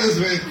mannen is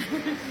weg.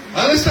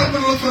 Alles staat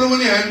met hulle vrouwen in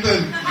die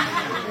handen.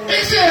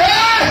 Ik zeg,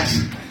 hé!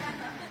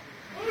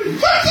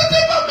 Wat is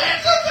dit voor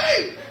mensen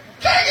zijn?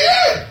 Kijk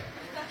hier!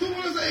 Toen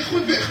willen ze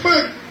goed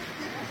wegmaak.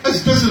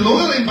 Het is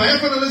loyal en baie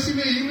van hulle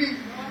sien hier nie.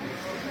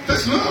 Het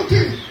is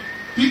loyalty.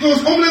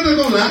 Because omdat het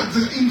nou laat, het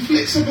is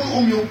inflexible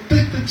om jou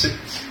plek te check.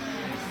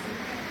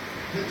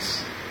 Yes.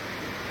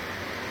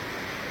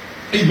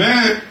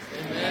 Amen.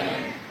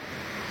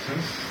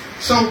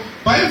 So,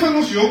 baie van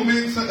ons jong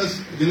mense is,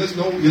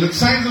 julle het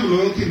signs of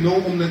loyalty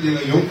nou omdat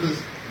julle jong is.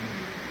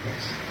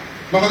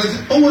 Maar wanneer ze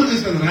ouder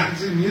is, dan raak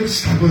ze meer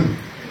stubborn.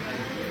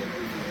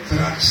 Ze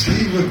raak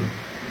stijver.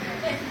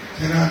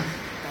 Ze raak...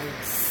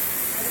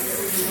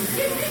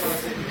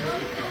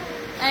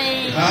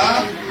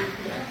 Ha?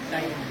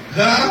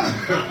 Ha?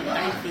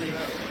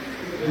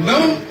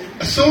 Nou,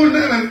 zo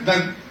dan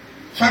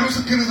van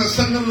onze kinderen dan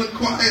zingen hulle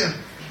choir.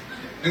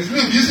 En ze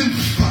niet wezen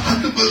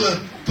vader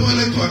willen, toe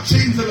hulle toe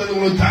change hulle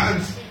hulle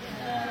dans.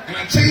 En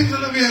dan change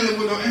hulle weer hulle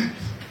moet nou echt.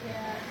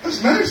 Dat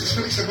is nice, it's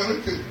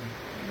flexibility.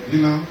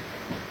 You know.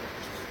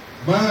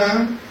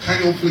 Maar, ga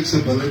je op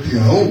flexibility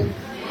houden?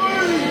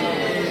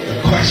 The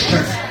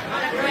question.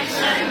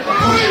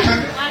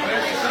 Question.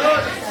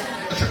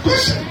 It's a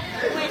question.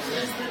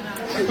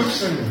 It's a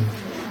question.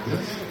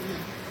 Yes.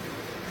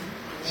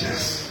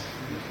 Yes.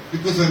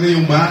 Because wanneer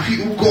je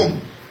magie ook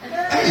komt.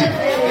 Hey.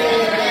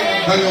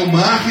 Wanneer je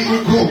magie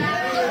ook komt.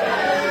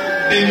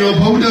 En je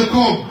ophouden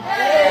komt.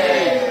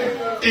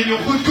 En je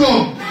goed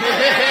komt.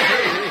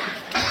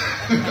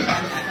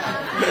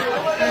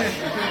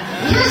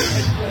 Yes.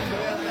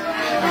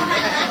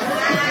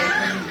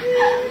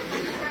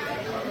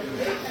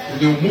 En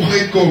je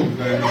moegheid komt.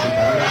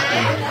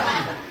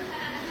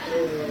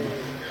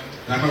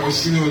 Dan gaan we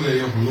zien hoe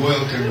je loyal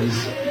kan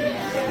wezen.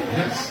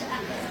 Yes.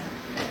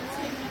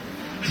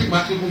 Het is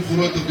makkelijk om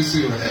vooruit te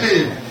vissen.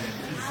 Hey,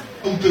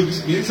 om te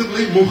vissen. Mensen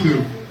blijven mogen,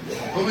 joh.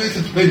 Oh,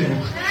 mensen blijven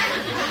mogen.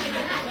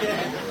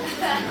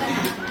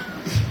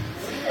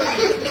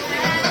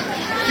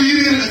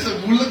 Hier is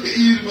een moeilijke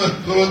uur, maar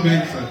gewoon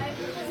mensen.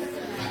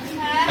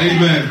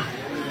 Amen.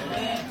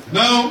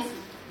 Now,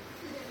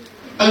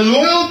 a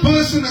loyal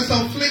person is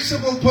a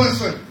flexible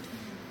person.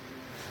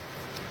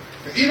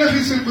 Enige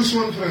iets een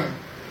persoon vraagt.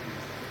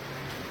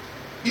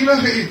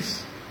 Enige iets.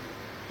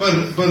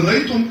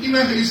 Bereid om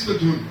enige iets te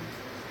doen.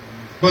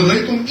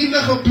 Bereid om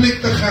enige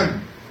plek te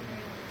gaan.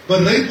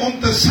 Bereid om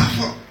te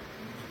suffer.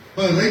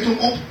 Bereid om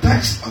op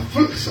tekst. A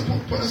flexible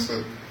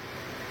person.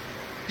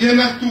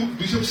 Eendag toe,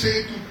 Bishop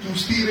sê, toe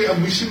stuur hy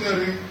 'n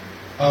missionary.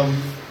 Een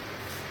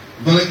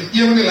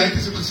van die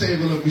leiders het gesê, hy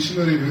wil 'n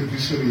missionary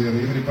visioneer,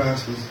 een van die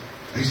pastors.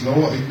 Hy's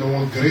nou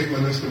 'n great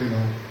minister in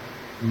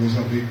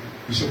Mozambique,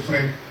 Bishop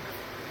Frank.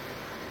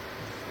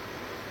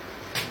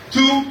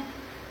 Toe,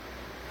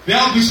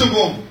 bel Bishop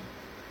om.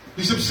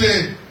 Bishop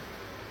sê,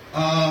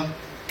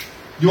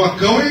 you are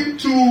going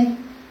to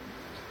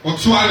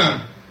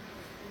Botswana.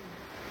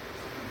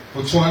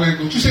 Botswana.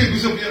 Toe sê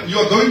Bishop, you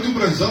are going to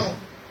Brazil.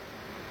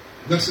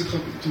 That's it,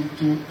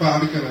 to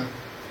Parikana.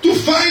 To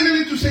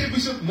finally to say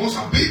Bishop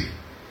Mozambique.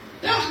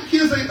 Elke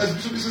keer zei als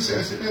Bishop is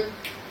gezegd,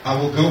 I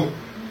will go.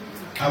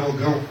 I will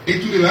go. En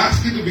toen de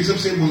laatste keer de Bishop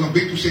zei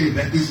Mozambique, toen zei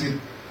that is it.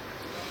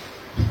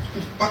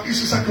 Toen pak je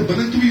zijn zakken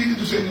binnen,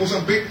 toen zei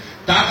Mozambique,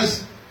 daar is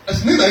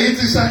niet dat je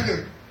zijn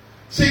zakken.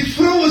 Sy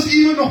vrou is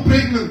even nog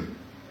pregnant.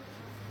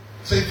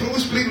 Sy vrou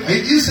is pregnant. Hy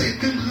het eers sy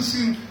kind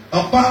gesien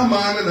 'n paar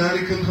maande na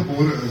die kind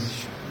gebore is.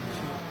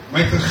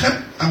 Maar hy vergif,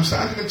 I'm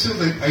starting to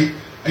tell,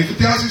 hy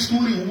vertel sy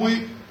storie hoe hy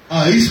 'n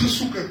huis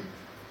gesoek het.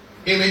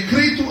 En hy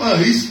kry toe 'n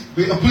huis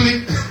by 'n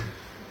plek.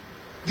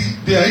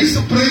 Die huis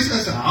se prys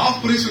is 'n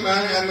half prys van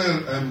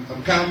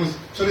aan kamers.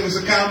 Sorry, was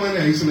 'n kamer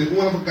en hy is in 'n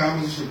oor van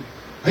kamers so.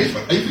 Hy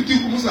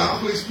vertel kom ons na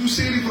aflees. Toe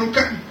sê die vrou,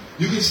 "Kyk,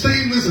 you can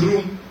stay in this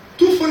room."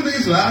 Toe van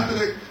days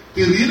later,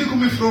 die rede kom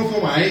die vrou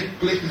vir my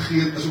plek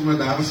gegee is omdat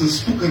daar was 'n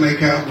spook in my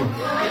kamer.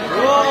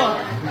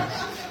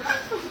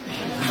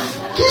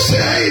 Toe sê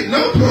hy,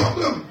 "No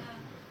problem."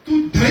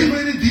 Toe dryf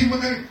hy die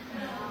demon uit.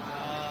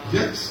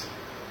 Yes.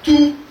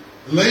 Toe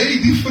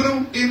lei die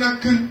vrou en haar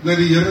kind na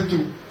die Here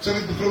toe. Sy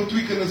het die vrou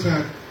 2 kinders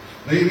gehad.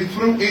 Lei die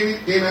vrou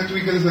en haar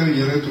 2 kinders na die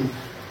Here toe.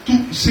 Toe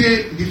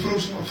sê die vrou,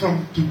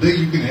 "From today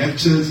you can have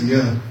church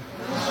here."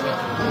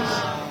 Yes.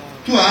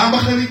 Toe haar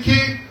begin die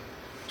kerk.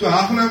 Toe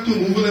haar vanaf toe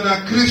move hulle na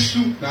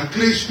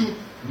Christus,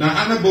 na 'n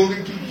ander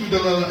building toe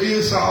hulle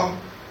eie saal,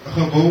 'n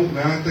gebou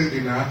na tyd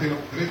en na tyd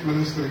op great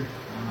ministry.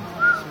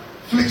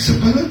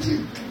 Flexibility.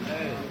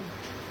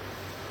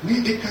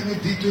 Nee, ek kan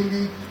niet dit doen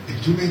nie,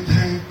 ek doe niet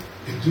dit,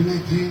 ek doe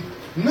niet dit.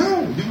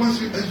 No, you must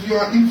be, if you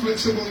are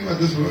inflexible in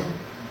this world.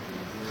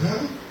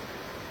 Huh?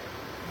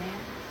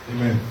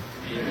 Amen.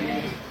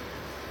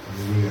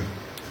 Hallelujah.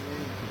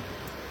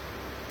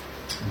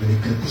 Ben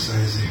ik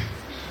criticize you.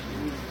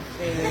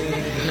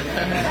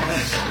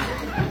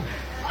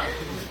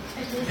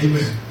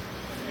 Amen.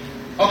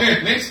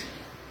 Okay, next.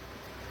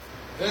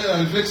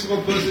 A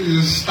flexible person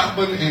is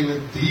stubborn and a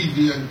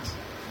deviant.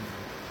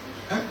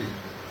 Happy.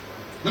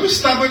 Nou,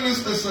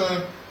 stubbornness is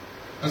a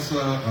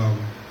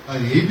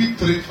heavy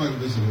trait van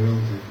this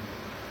world.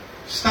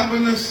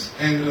 Stubbornness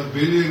and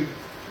rebellion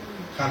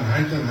gaan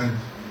hand in hand.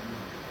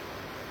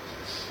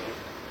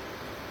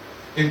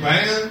 En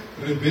baie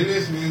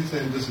rebellious mense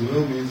in this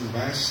world mense is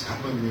baie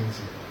stubborn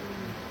mense.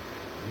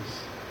 Yes.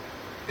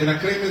 En dan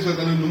kry mense wat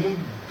hulle noem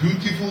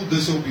beautiful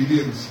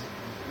disobedience.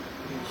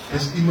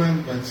 Is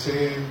iemand wat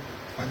sê,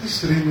 wat is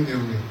streng met jou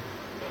nie?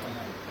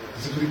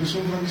 As ek vir die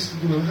persoon vraag iets te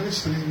doen, hulle gaan nie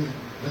streng nie.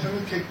 Hulle gaan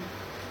nie kyk.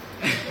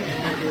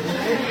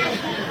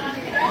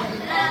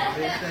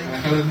 Hulle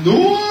gaan het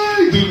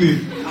nooit doen nie.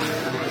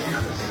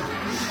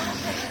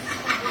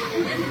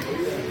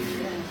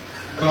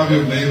 Vraag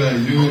jou neighbor,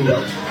 you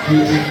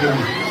beautiful.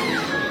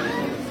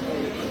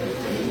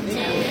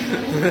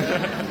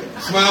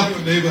 Smile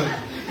for neighbor.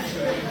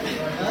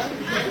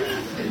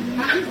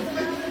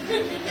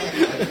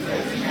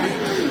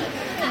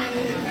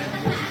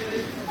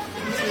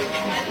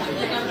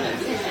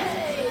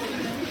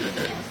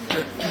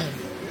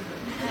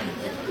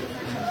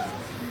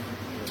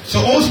 So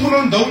ons moet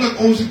onthou dat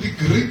ons het die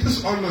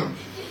greatest honor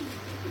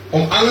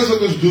om alles wat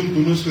ons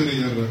doen ons vir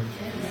die Here.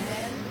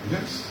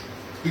 Yes.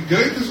 Die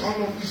greatest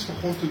honor om iets vir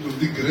God te doen,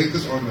 die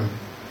greatest honor.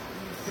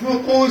 En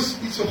maar ons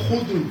iets vir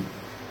God doen.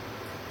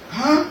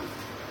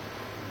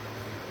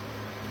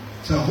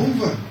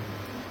 Jehovah.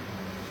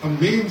 'n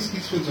Mens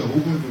iets vir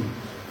Jehovah doen.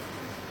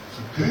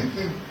 So great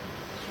thing.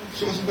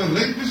 So ons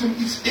bereid is om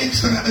iets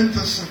extra in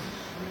te sit.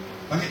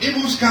 Wanneer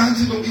ons kans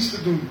het om iets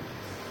te doen.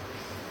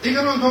 Ik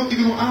heb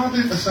nog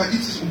altijd, als er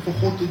iets is om voor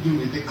God te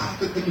doen, ik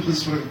altijd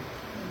ingespring.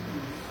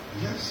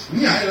 Yes.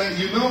 Nee,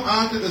 you know,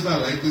 altijd als dat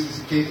lijkt is,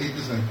 ik kijk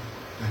eten zijn.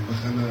 Dan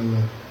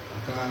beginnen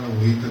elkaar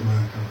weten te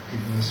maken.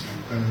 Kijk, mensen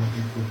elkaar nog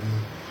niet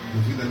proberen. Je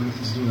hoeft dan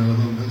iets doen, en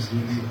dan niks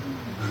doen niet.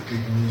 Dan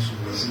kijk je niet zo,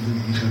 dan zit je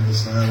niet gaan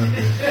staan.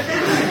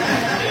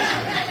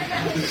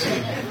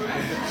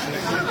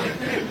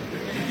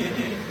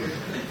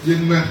 You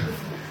know,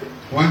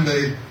 one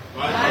day,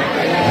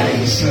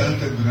 a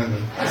certain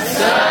brother.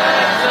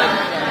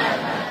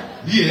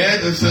 He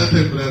had a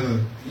certain brother.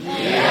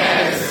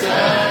 Yes, sir.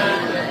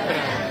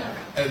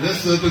 And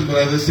this certain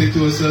brother said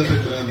to a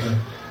certain brother,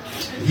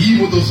 he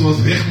moet ons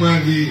was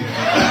wegmaken hier.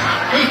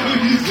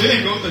 He's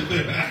saying all the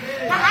time.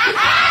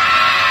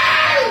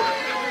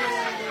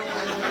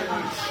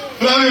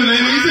 From your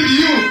name, he said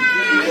you.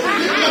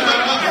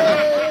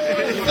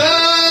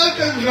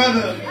 Certain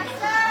brother.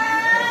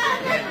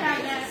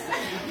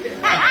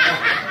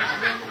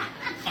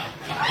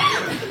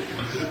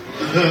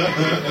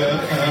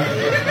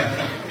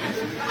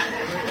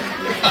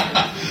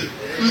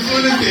 So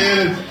is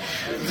it.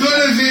 So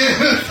is it.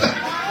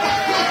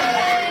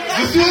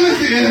 So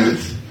is it.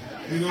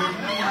 You know?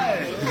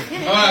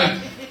 Alright.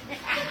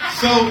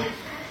 So,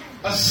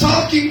 a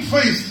sulking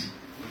face.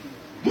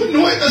 Moet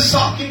nooit a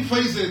sulking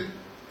face het.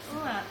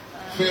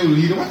 Veel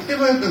lieden.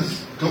 Whatever it is.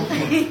 Go for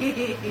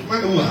it.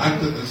 Maar hoe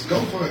hard het is.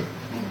 Go for it.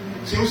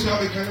 Sê ons ja,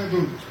 ek kan het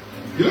doen.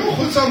 You know,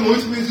 God sal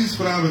nooit mense iets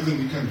vraag wat hy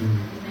nie kan doen.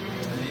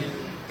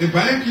 En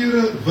baie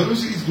kere wil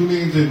ons iets doen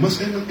en jy mis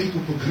eindelijk uit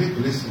op 'n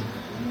great blessing.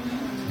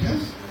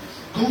 Yes?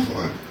 Go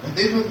for it.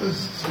 Whatever it is,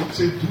 God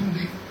sê doen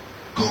die.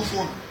 Go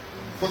for it.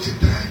 God sê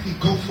draai die,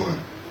 go for it.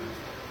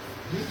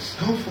 Yes,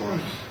 go for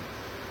it.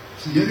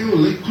 Sê jy jou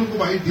lyk klop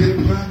op hy deur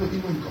en praat met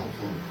iemand, go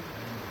for it.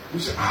 Jy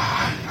sê,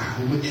 ja,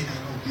 hoe moet ek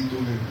nou die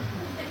doen?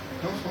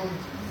 Go for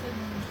it.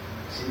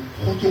 Sê,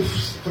 God hoef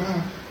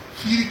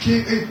 4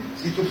 keer uit.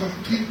 Ek het van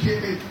 4 keer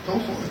uit. Hou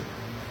voor het.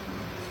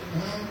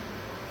 Ja,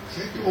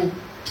 zeg je ook.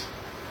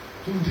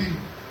 Toen die.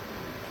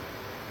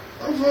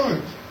 Hou voor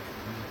het.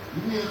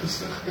 Doe me een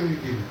gezicht kan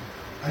ik in.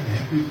 I'm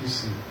happy to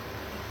see.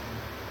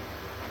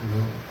 You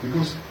know,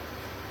 because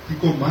the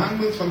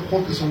commandment van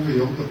God is om vir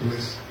jou te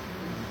bless.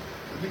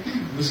 Weet jy,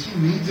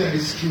 miskien need jy 'n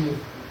skill.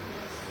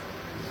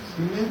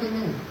 You never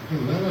know. You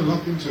can learn a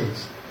lot in church.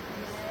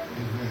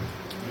 Amen.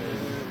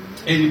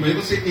 En die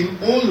Bijbel sê, in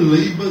all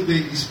labor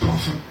there is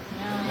profit.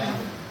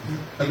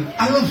 En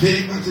alle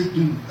werk wat jy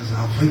doen, is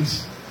daar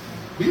winst.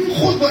 Weet jy,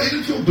 God wil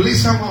eintlik vir jou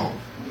bless allemaal.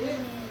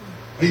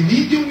 Hy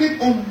need jou net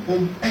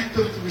om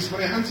active te wees, maar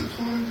hy hand sit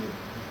voor in jou.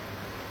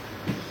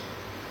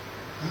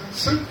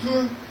 Sit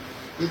voor,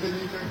 dit en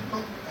jy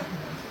kan.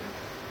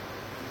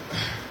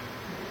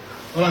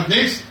 Alright,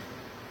 next.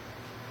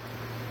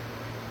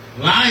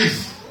 Lies.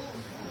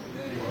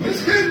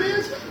 Mensen,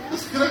 dat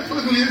is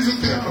schrikkelijk leren zo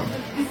te gaan.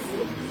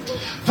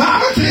 Waar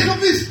het reden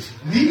op is?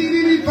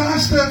 Nee,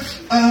 pastor.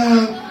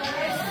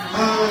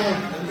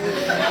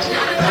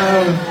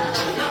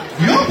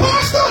 Ja,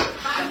 pastor.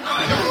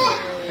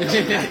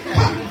 Ja.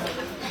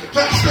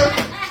 Pastor.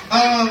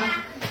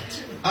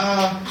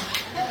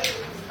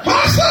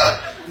 Pastor.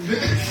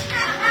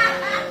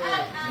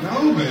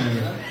 Nou, man.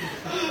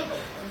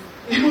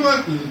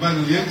 Iemand wat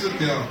leert zo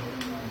te gaan.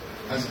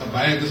 As a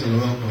buyer is a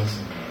loyal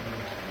person.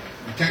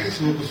 Kyk eens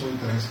hoe persoon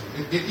terecht.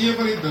 En een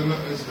van die dinge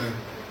is dat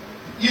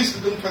die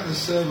eerste ding van 'n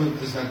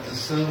servant is dat 'n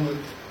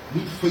servant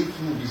moet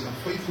faithful wees. A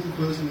faithful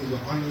person is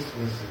an honest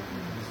person.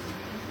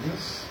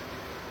 Yes.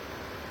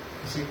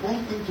 It's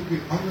important to be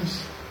honest.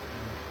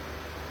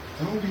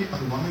 Don't be a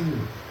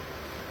liar.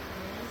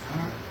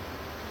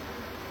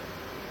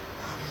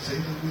 Wat sê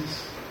dat is?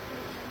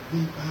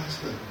 Nee,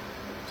 pastor.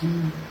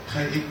 Toen ga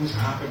ik moest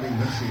hapen met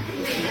niggie.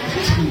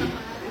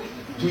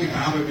 Toen ik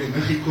hapen met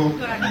niggie kom.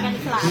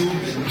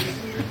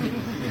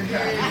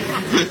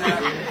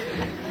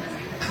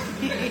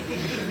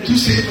 Toen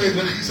zei mijn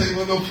niggie, zei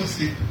me nog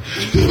verstaan.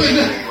 Toen mijn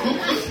niggie nog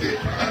verstaan.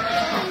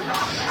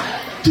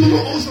 Toen we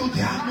ons nog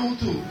diagno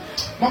toe.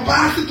 Maar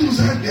pastor toen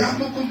zei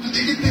diagno komt, toen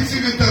ik het niet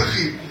zien met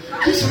niggie.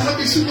 Toen slaap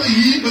ik zo maar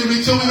hier, maar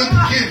met zo met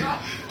het kind.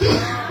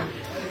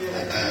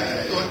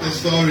 What a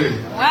story.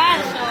 What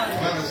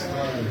a story.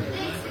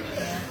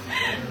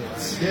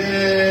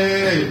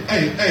 Hey.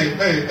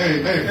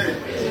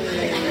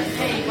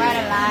 What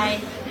a lie.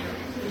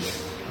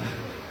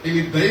 In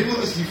die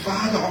Bijbel is die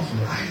vader of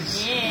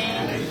lies. Yeah.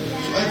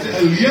 So als je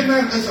een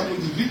leenaar is, dan moet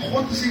je weten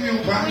God is in je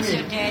baan.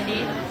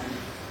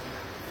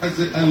 Als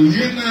je een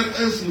leenaar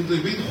is, moet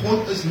je weten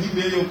God is niet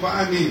meer je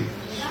baan.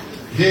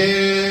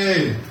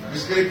 Hey,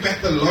 we krijgen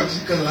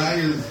pathological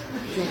liars.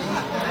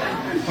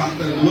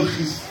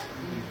 Pathologisch.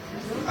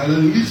 Alle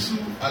liefde,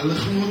 alle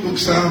genoeg ook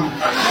samen.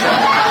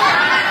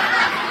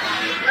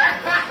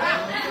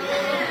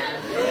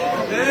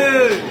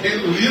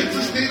 En leert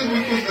te steden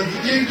moet je, als je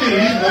één keer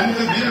leert, dan moet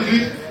je weer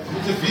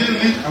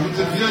leert, dan moet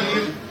je weer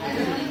leert.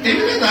 En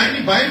je weet daar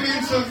niet bij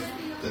mensen,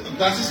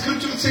 dat is de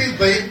scripture dat zegt,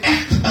 dat je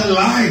echt een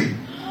lie.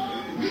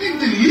 Meaning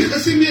de lieg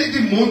is niet meer in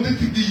die mond, dat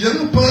die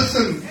young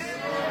person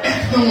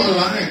echt nou een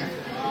lie.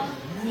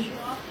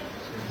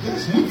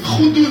 Dus je moet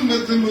goed doen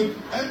met ze moet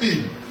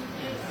hebben.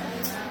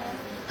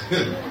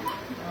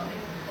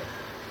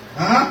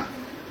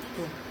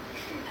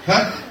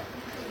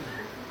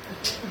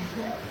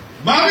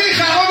 Mami,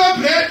 gaan we naar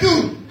bread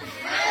toe?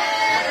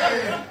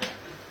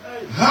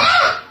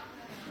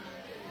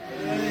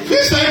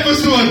 Wie zijn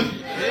persoon?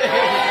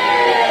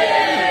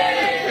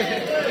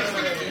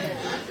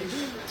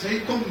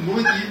 Zij komt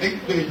nooit hier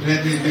echt bij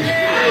bread in. De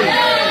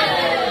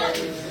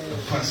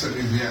passer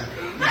is ja.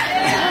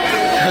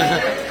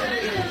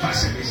 De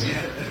passer is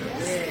ja.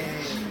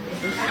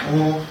 Oh,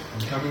 I'm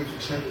coming to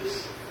church.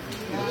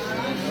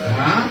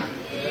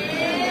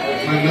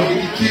 Maar nou,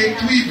 ik kijk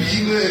 2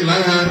 bienen en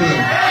lang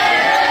haren.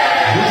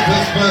 Who's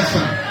this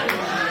person?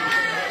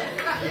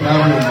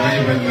 Bravo,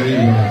 neighbor.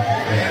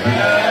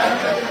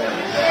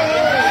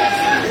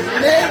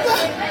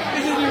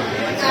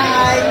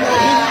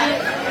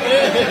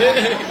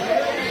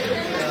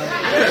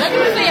 Laat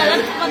me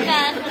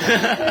makan.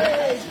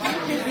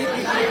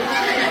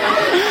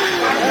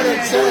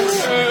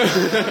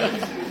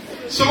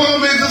 Sommige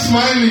mensen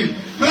smilen.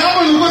 Bravo,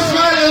 hoe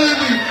smilen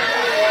jullie?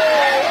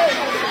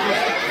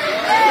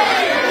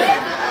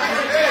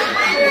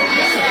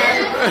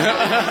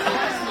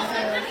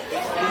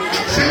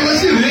 Zeg,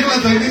 als je regelt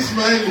dat hij niet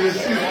smilen.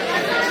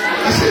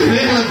 Als je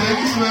regelt dat hij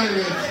niet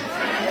smilen.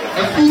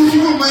 Het voelt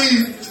voor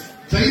mij.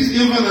 Zij is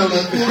heel van alle.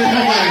 Het voelt voor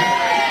mij.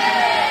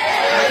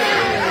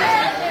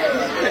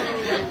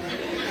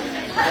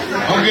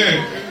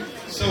 Okay.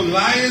 So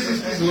liars is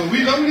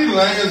we don't need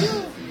liars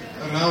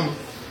around.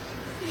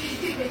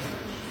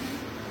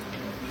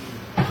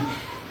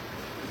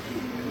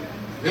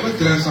 Never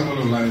trust someone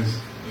who lies.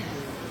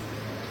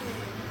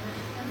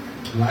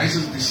 Lies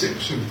is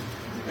deception.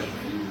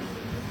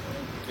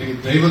 And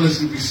the devil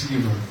is a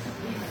deceiver.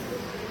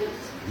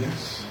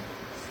 Yes.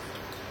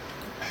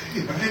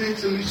 Hey, bijna niet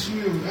zo lief zo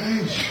je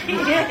wijs.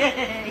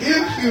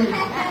 Echt veel.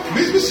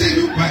 Mensen sê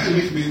jy baie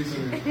lief mense.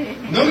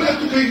 Nou dat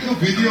toe kyk ek 'n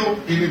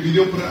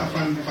video praat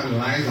van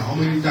lies, how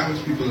many times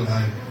people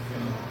lie.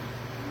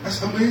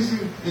 That's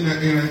amazing. En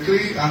ek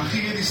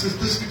gee jy die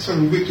statistics van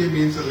hoeveel keer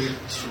mense lieg.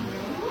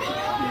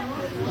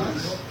 Wat?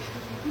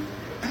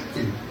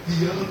 Die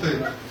hele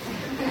tyd.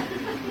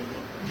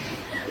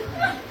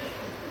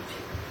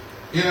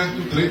 En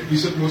toe dryf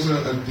Bishop mos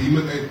 'n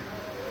demon uit.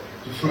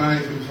 Toe vra hy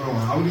vir die vrou,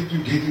 how did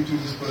you get into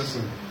this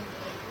person?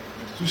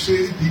 Toe sê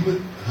die demon,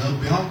 her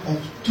belt of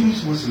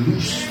truth was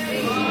loose.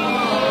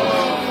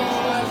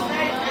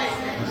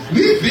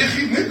 Nee, weg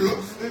nie, net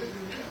los.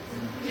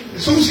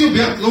 Soms jou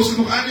belt los het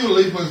nog aan jou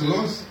lyf was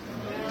los.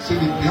 Sê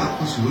die belt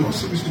was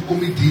los, dus toe kom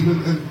die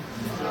demon in.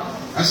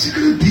 As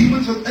sekere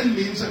demons wat in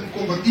mense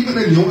inkom, wat iemand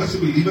in jou as 'n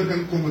believer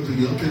kan kom, wat die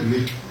hele tyd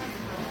weg.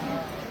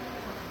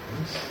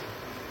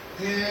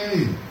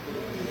 Hey,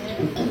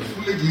 hoe kom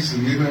voel ek hier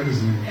nie meer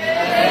is nie?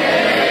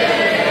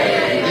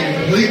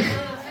 Ek blik.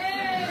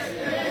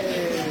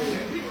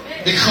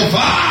 Ek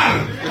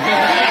gevaar!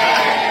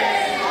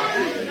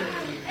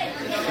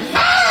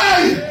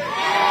 Hey!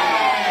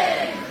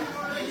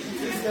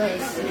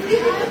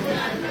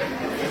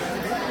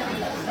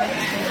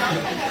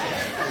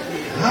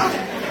 Huh?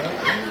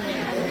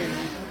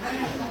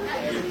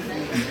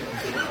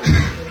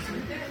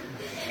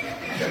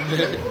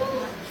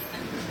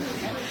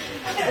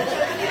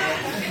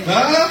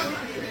 Huh?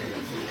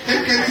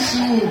 Ek kan nie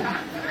so.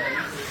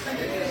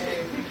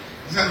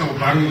 Is dat nou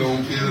bang nou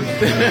om verder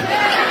te doen?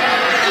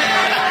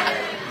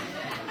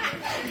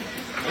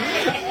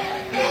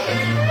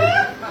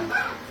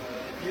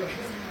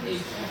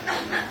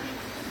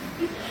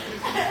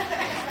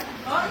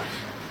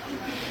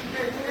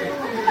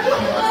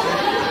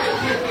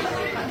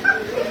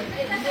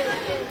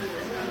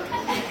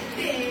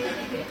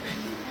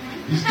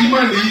 Is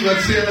iemand hier wat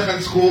sê hulle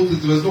gaan skool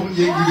toe, was nog een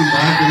die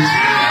maak is.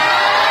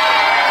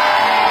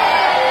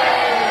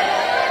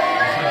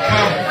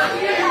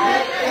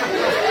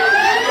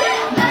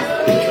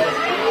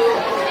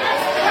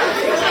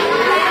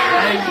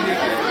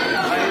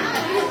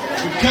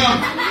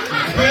 Come.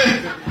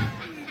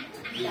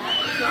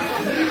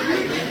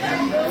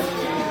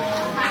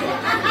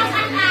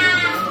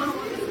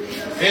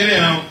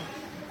 Anyhow,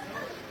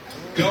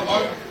 go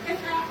on.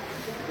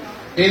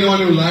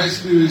 Anyone who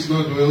lies to you is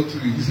not loyal to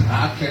you. His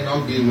heart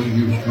cannot be with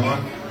you. Come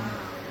on.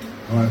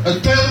 A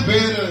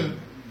talebearer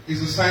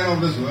is a sign of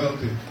this world.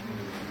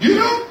 You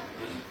know,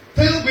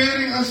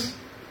 talebearing us.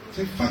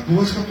 Say, fuck,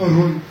 boodskap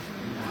rond.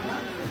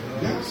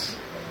 Yes.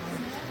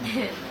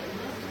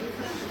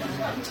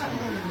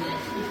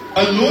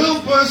 A loyal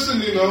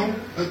person, you know,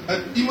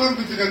 iemand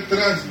wat jy kan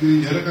trust,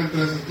 die Here kan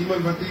trust, is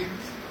iemand wat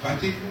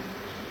jy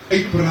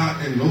uitpraat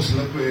en los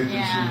lippe het.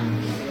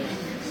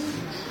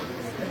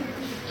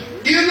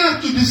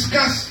 Eendag to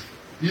discuss,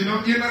 you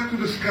know,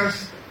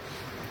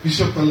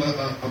 Bishop,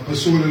 'n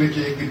persoon in die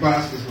kerk, die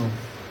pastors nou.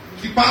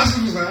 Die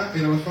pastors is daar, en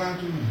hulle vraag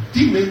toe,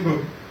 die member,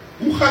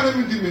 hoe gaan het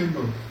met die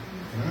member?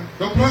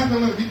 Nou praat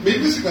hulle, die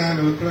members sit daar en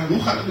hulle praat,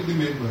 hoe gaan het met die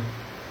member?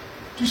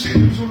 Toe sê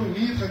die persoon,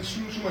 nee, het gaat so,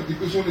 maar die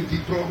persoon het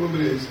die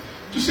probleem is.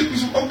 Toe sê die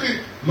persoon, oké,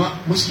 maar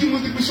miskien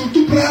moet die persoon,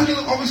 toe praat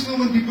hulle obviously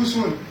met die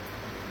persoon.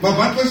 Maar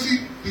wat was die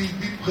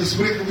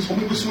gesprek om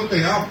die persoon te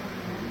help?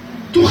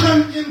 Toe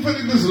gaan een van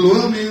die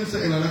disloyal mense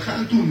en hulle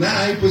gaan toe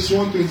na die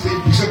persoon toe en sê,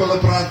 Bishop, hulle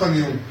praat van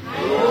jou.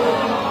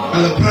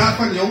 Hulle praat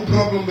van jou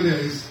probleem by die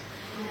huis.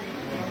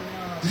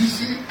 You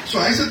see? So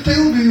hy is 'n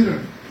talebearer.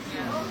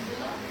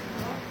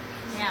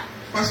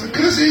 Pastor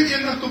Chris het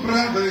eendag toe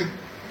praat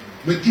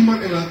met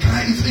iemand en hulle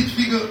kry iets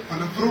uitfigure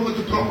van 'n vrou wat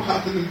 'n probleem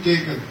gehad in die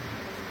kerk.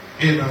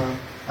 En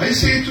hy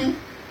sê toe,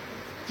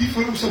 die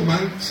vrou se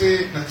man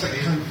sê dat sy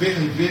gaan weg,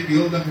 hy werk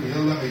heel dag,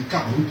 hy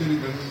kap hout en die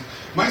dinge.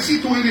 Maar hy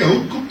sê toe hy die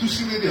hout koop, toe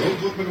sien hy die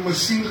hout word met 'n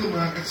masjien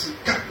gemaak, het sy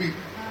kap nie.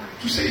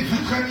 Toe sê hy,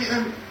 wat gaan nie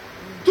in?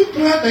 Toe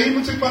praat hy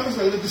met sy paas,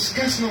 hulle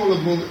discuss nou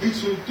hulle wil, en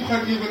so, toe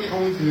gaan een van die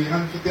ouens, hy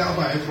gaan vertel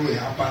by hy vrou,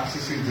 ja paas, hy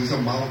sê, dit is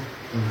 'n mal,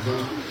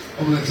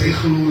 omdat sy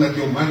geloof dat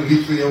jou man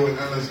lief vir jou en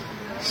alles.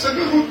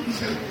 Sulke goed,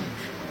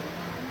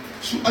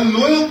 so a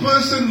loyal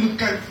person moet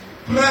kan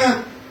praat,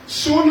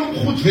 sonder om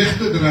goed weg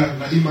te dra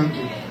na iemand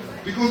toe.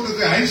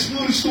 Because as hy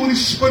snoor die story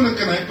spinne,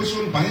 kan hy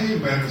persoon baie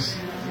embarrass.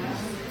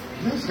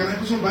 Yes, kan hy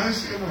persoon baie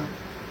sê, man.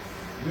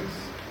 Yes.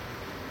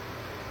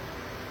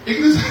 Ek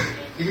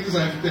het dus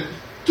vertel.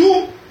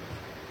 Toe,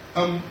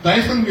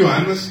 die van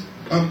Johannes,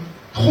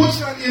 God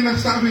staan eendag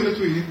saam met julle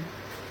twee.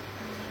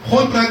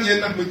 God praat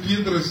eendag met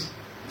Petrus,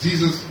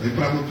 Jesus, hy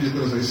praat met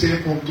Petrus, hy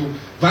sê kom toe,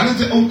 wanneer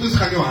sy oud is,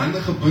 gaan jou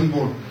hande gebind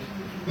word.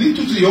 Nie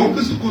toe sy jong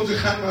is, toe kon sy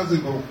gaan waar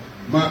sy wou.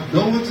 Maar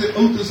nou wat sy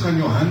oud is, gaan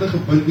jou hande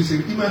gebind wees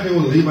en iemand gaan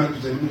jou lewe aan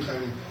toe sy moet gaan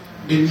nie.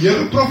 En die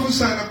Here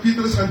profeseer dat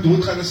Petrus gaan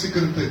doodgaan in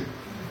sekere tyd.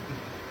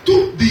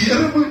 Toe die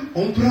Here wil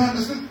hom praat,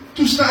 is dit,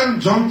 toe staan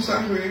John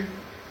saamwee.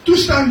 Toe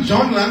staan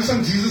John langs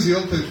aan Jesus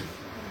heel tyd.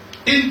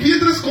 En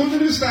Petrus kon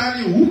nie staan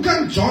nie, hoe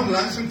kan John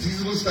langs aan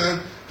Jesus wil staan,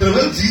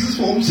 terwyl Jesus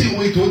vir hom sê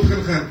hoe hy dood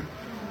gaan gaan?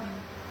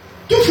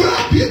 Toe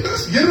vraag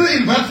Petrus, Here,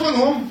 en wat van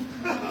hom?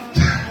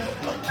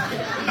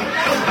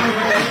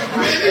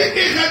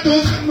 Ek gaan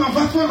doodgaan, maar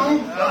wat van hom?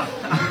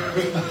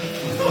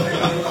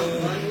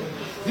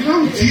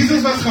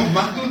 Jesus was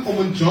gemakkelijk om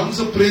in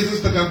John's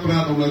presence te gaan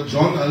praten, omdat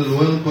John a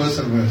loyal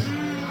person was.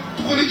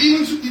 Toen kon ik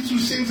even iets zo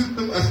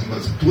sensitive als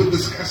iemand zich dood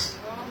discuss.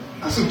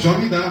 Als een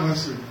John niet daar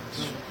was.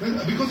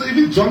 Because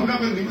even John gaat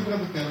met niemand gaan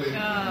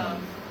vertellen.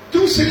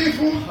 Toen zei hij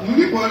voor, moet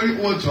niet worry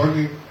over John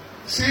nie.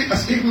 Sê,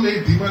 as ek wil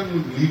hê die man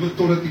moet lewe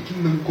totdat die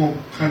kingdom kom,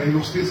 gaan hy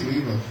nog steeds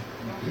lewe.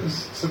 Yes,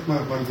 sit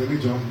maar nie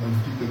John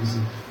dan Peter is.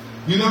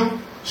 You know,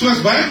 so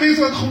as baie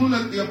mense wat glo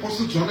dat die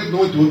apostel John het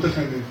nooit dood te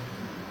gaan nie.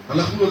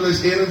 Hulle glo hulle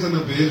is ergens in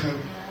 'n berg.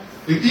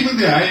 En even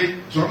die hy,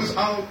 John is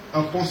al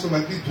apostel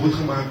wat nie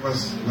doodgemaak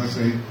was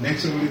hy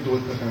niks om nie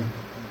dood te gaan.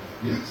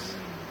 Yes.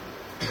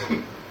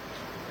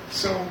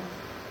 So,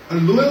 a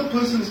loyal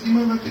person is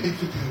iemand wat jy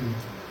uitvertel.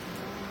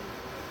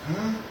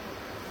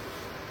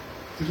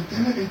 Te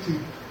vertel uit jy.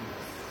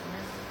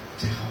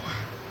 Zeg gewoon.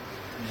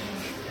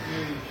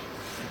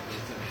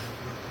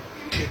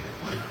 Kijk.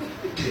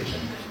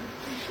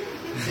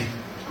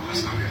 Wat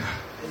is nou weer?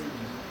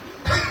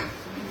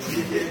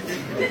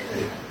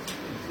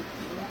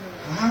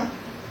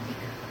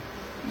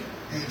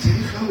 En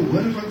zeg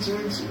gewoon van zo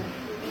en zo.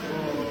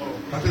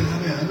 Wat is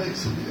nou weer aan mij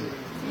zo leren?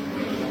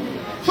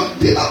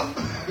 Vertel!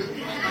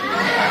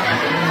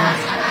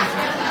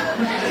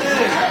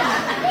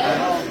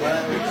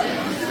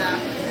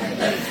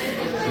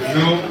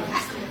 No.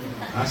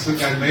 As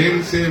ek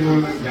alleen sê,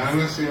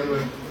 Jana sê,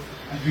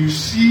 if you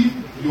see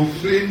your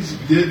friend's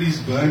beard is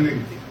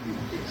burning,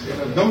 say,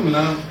 don't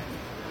laugh.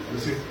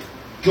 Say,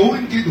 go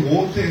and get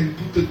water and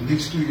put it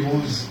next to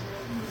yours,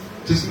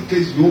 just in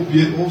case your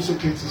beard also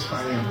catches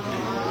fire.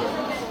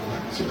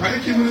 So baie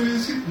keer wanneer jy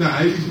sê, na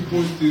hy is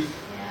positief.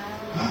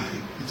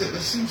 Jy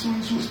sê, so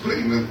en so is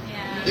pregnant.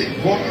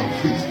 Ek word aan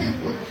vlees nie.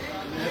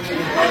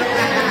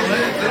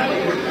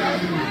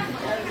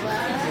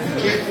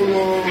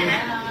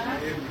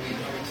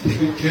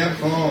 Be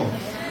careful.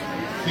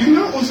 You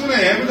know, ons moet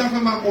hebben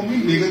daarvan maar om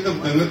nie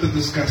negative dinge te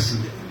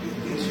discussen.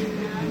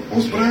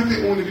 Ons praat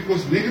nie oor nie,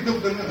 because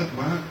negative dinge het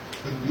maak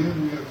het meer.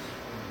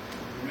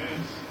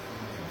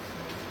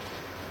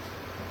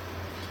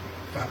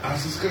 Maar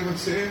as die skrif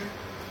wat sê,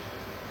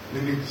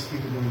 let me just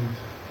think about it.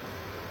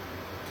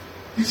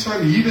 Iets van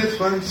he that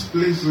finds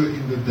pleasure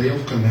in the day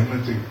of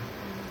calamity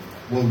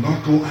will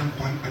not go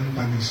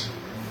unpunished.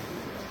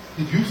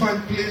 If you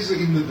find pleasure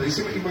in the day,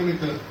 sê maar iemand het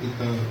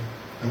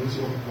dan is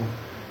oorgekom.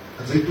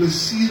 As hy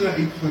plesier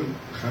uit van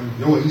gaan,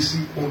 jou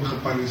huisie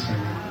ongepanis gaan.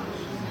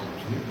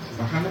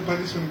 Waar gaan die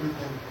panis van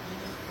kom?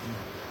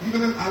 Nie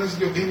dat alles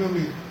jou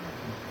enemy.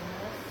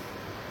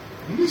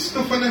 Nie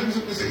stof van ek om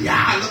te sê, ja,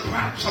 hulle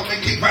praat, sal my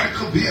kyk wat ek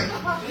gebeur.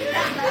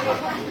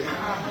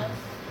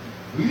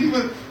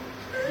 Liewe,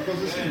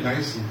 because it's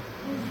nice.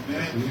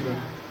 Liewe.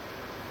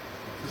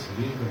 It's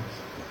liewe.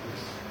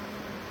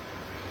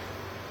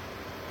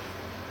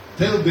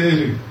 Tell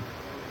Barry.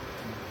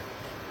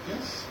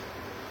 Yes.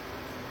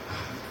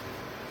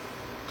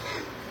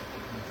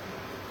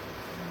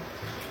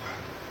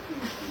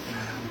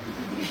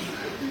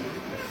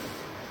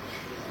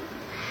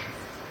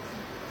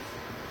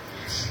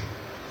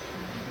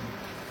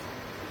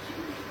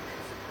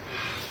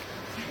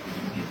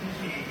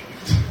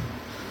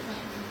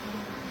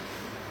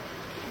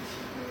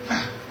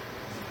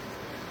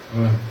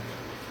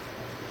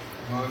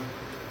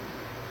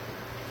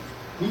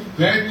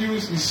 Bad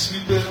news is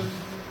sweeter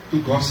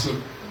to gossip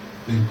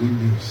than good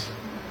news.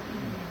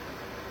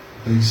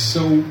 They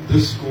sow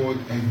discord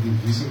and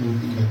division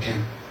in the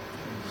camp.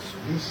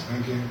 Yes,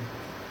 again.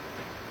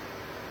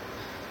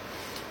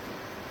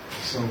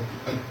 So,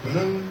 het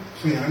bring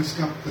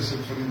vijandskap tussen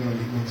vrienden en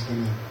iemands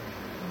kinderen.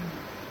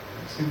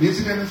 En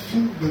mensen gaan het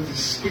voelen dat die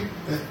spik,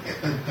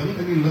 een ding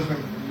in die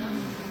lichaam.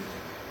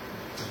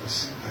 Dat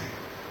is hij.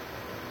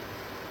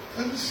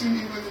 En we zien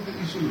iemand dat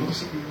hij zo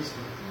los op je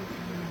staat.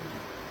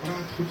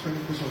 Praat goed van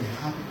die persoon,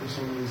 ja, die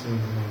persoon is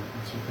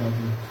zo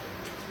praten.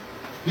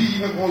 Wie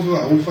iemand ons wil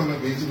houden van de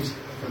mensen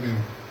van hem?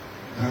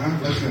 Ja,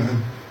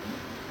 weggaan.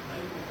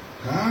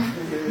 Ja?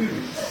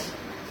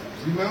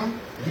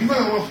 Niemand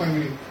houdt van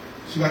mij.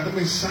 Zo gaat het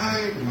mij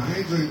saai,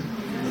 mij zijn.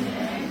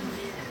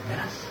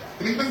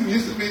 En ik denk de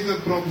meeste mensen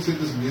dat problemen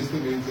zitten, is de meeste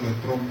mensen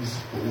dat problemen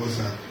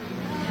veroorzaken.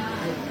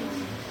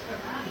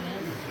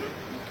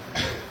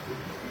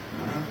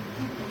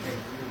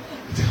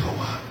 Ik zeg, oh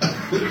wat.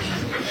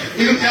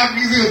 Ik heb elke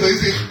keer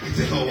gezegd, ik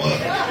zeg, oh wat.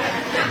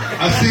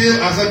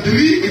 Als er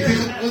 3, ik zeg,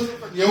 het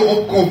jou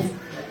opkomt.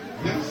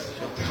 Ja? Ik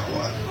zeg, oh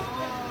wat.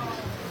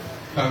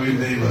 Ga weer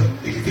nemen.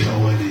 Ik zeg,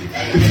 oh wat niet.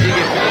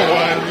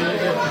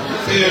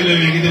 Zeg je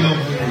nee, ik zeg, oh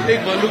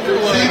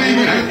wat.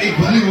 Ik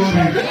wil niet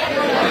worden.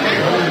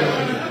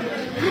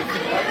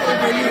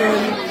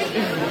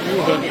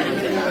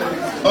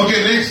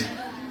 Okay, next.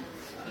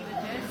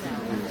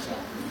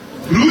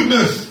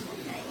 Rudeness.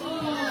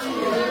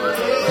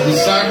 The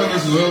sign of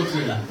this world too.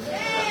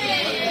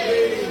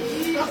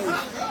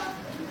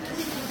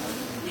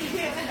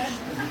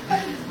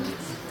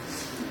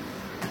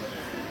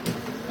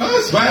 Dat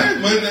is waar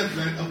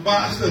een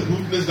pastor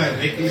rudeness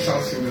direct niet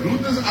zal zien.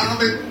 Rudeness is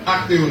altijd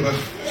achter je rug.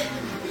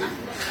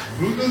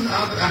 Rudeness is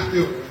altijd achter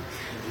je.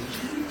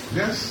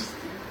 Yes.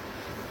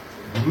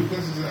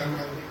 Rudeness is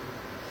altijd.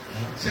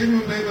 Sê my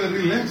neighbor,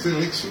 relax, en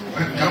like so,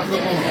 en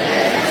comfortable.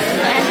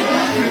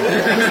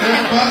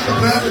 Pas te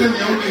praat met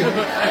jou nie.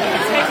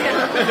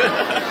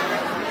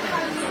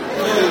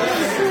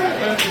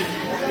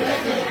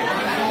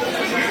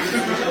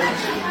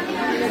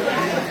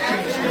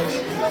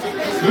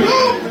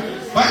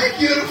 Baie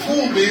keer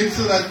voel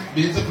mense dat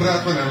mense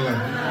praat van hulle.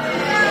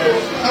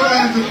 Hulle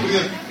aan te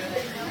preek.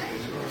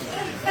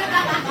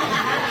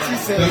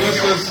 Dit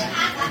was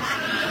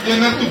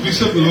net toe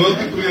Bishop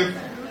loyalty preek.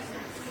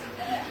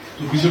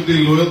 Toe Bishop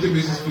die loyalty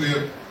message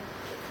preek.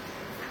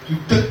 Toe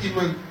dit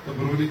iemand, een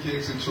broodje,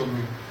 ek sê so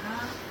mee.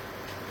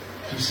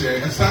 Toe sê,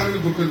 en staan in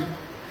die boeken,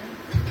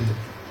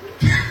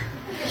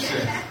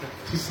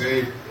 toe sê,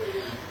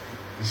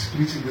 he's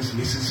preaching this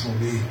message for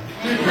me.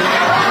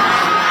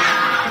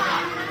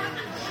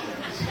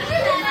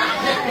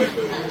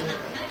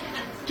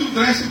 Toe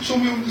draai sy so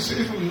mee om te sê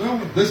van, no,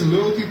 this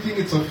loyalty thing,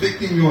 it's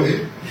affecting your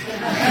head.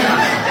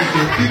 It's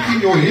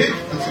affecting your head,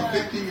 it's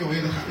affecting your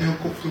head, dan gaan jou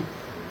kop toe.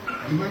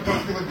 Iemand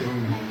praat nie wat jou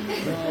nie.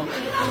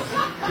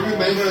 Sê my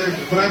neighbor,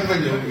 praat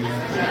wat jou nie.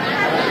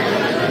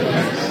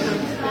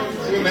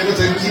 Sê my neighbor,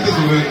 sy muziek is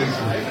loyalty.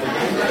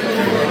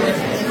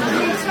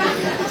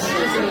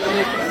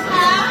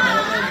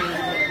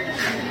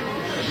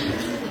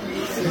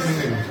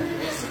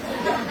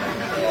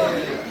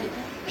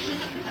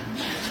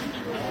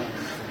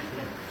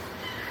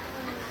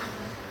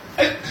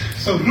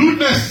 So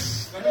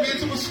rudeness, dan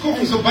mense moet skof,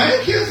 so baie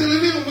keer is hulle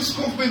nie om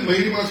skof met my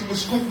nie, maar as om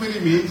skof met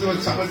die mense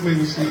wat saam met my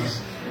miskien is.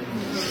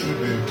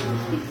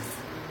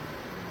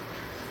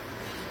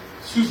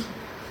 So,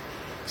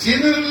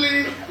 generally,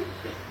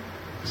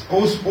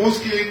 ons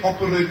keer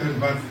operate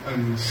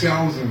in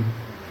cells,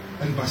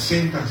 in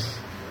basentas,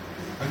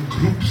 in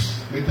groeps,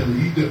 met een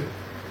leader.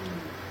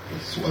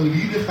 So een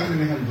leader gaan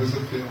en hy gaan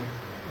visit veel,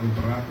 en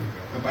praat met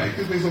hem. En baie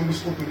keer is mense om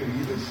skof met die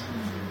leaders.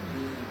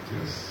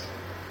 Yes.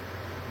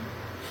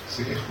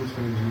 Sê echt goed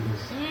van die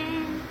leaders.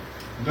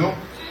 Nou,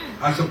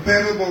 as een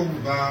parable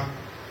waar,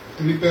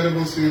 in die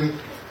parable sê dat,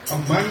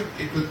 een man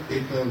het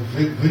een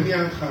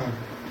vineyard gehad.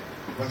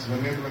 Wat is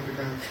vineyard in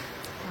Afrikaans?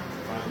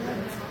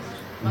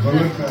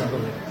 Vineyard gehad.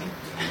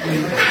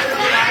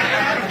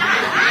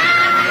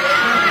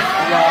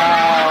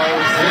 Wauw.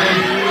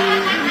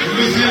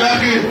 Jullie zien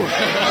lachen.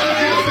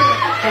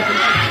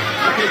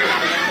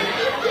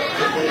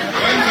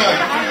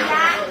 Vineyard.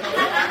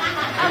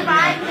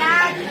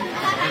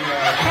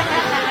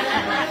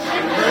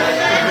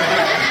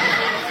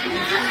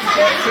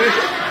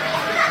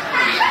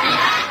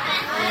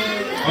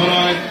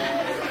 Alright.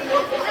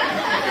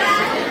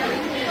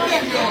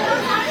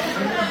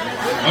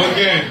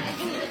 Okay.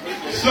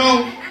 So,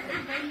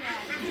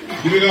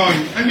 moving on.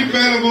 In die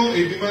parable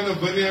het die man 'n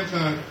vineyard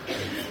gehad.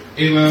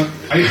 En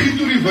hy gee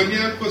toe die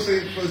vineyard vir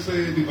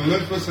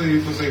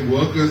sy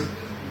workers.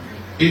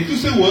 En toe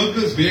sy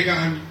workers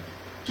weggaan,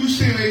 toe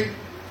sê hy,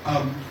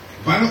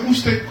 wanneer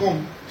oestyd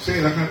kom, sê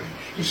hy,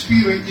 toe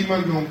stuur hy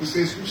iemand na hom te sê,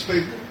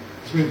 oestyd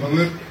is my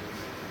vineyard,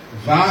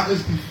 waar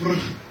is die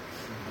vrug?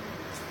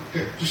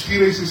 Okay, toe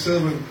stuur hy sy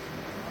servant.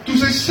 Toe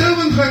sy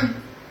servant gaan,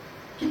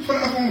 toe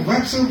vraag hom,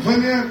 wat sy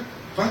vineyard,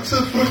 wat sy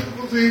vrug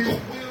wil sy het, of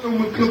moet jy nou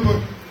my klippe,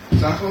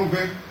 sag hom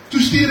weg.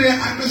 Toe stuur hy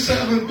 'n ander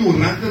servant toe,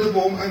 rand hulle by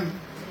hom aan.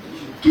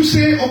 Toe sê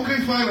hy, okay,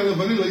 fine, hulle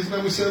wil nie luister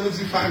na my servant,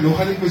 sê, fine, nou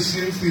gaan ek my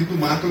seun stuur, toe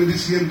maak hulle die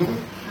seun dood.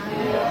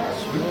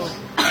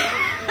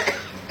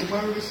 Toe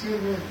maak hulle die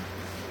seun dood.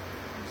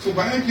 So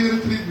baie kere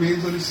treat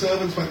mense aan die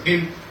servants van,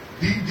 en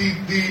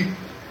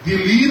die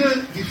leader,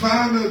 die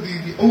vader,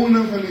 die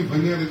owner van die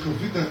vineyard het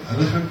gevoed dat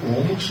hulle gaan vir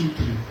hom ook so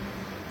treat.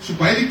 So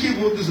baie keer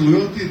word dus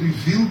loyalty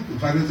revealed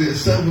wanneer sy 'n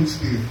servant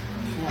stuur.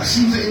 As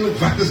sien sy eintlik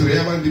wat is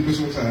reg aan die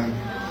persoon se hand.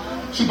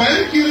 So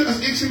baie keer as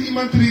ek sien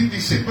iemand treat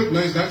die separate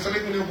nice, dan sal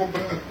ek met hom kom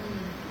praat.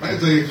 Maar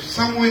as hy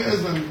somewhere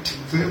is dan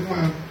sê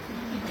maar.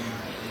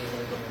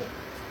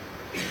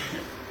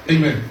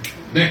 Amen.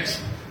 Next.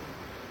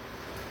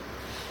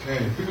 Okay,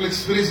 people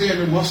express their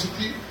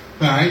animosity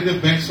behind the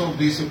backs of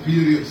their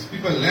superiors.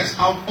 People lash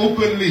out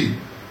openly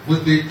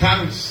with their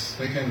tongues.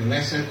 They can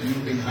lash at you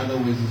in other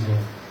ways as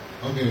well.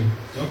 Okay,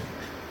 so.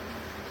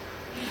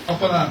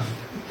 Opera.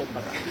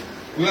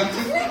 Hoe laat is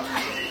het?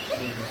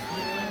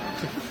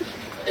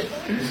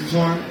 Is het zo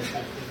aan?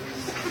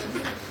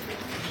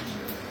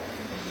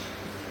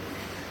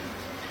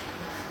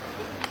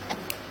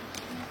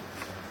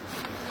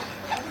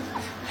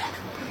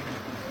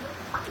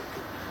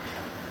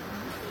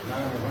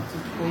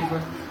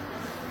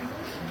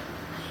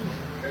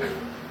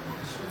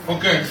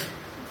 Okay,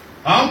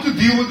 how to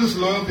deal with this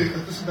loyalty?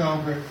 Dit is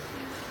nou weer.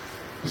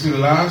 Dit is die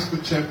laaste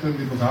chapter in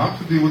die boek. How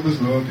to deal with this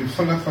loyalty?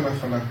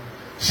 Vanaf.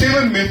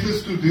 7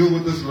 methods to deal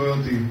with this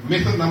loyalty.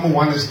 Method number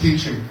 1 is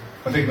teaching.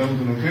 Wat ek nou moet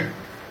doen, okay?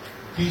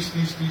 Teach.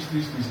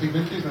 Ek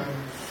weet jy nou.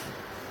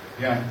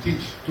 Ja,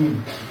 teach,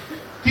 doen.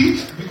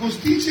 Teach, because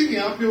teaching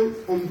help jou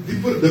om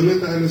dieper dinge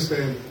te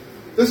understand.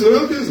 This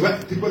loyalty is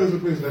wat dieper as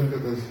wat mens dink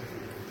dit is.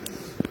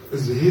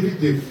 It's heavy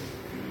deep.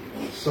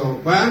 So,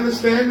 by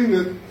understanding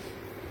it,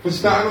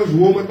 verstaan ons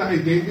hoe om het te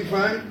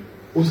identify,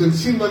 ons kan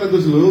sien wanneer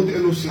dus loyalty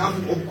in ons self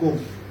opkom.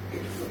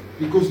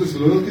 because dis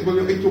loyalty van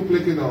jou uit jou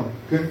plek en daar,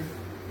 okay?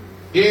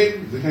 En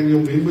jy kan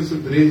jou members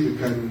address, jy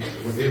kan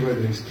whatever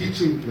it is,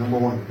 teaching, number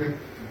 1, okay?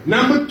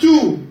 Number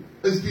 2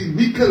 is die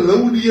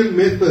Nickelodeon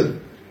method,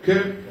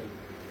 okay?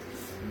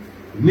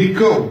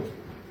 Nicolaton,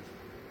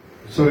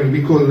 okay?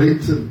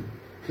 Nicolaton.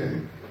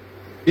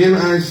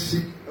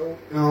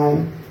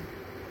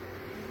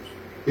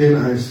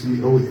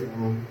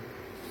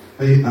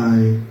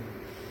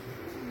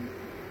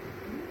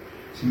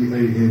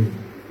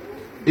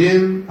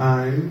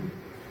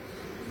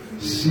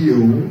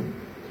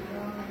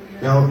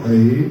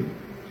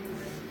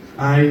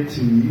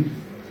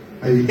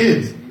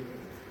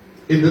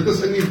 En dit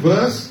is in die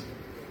vers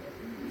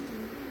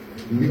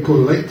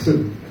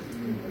Nicolaton.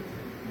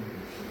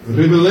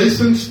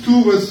 Revelations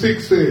 2 verse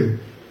 6 says,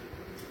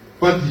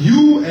 but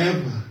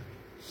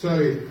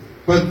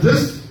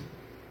this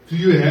do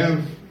you have,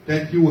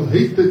 that you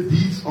hate the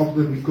deeds of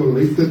the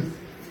Nicolaitans,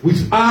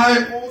 which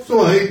I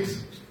also hate.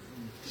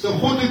 So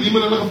God het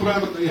iemand hulle gevra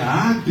dat hy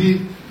haat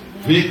die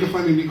weke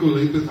van die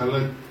Nicolaitans,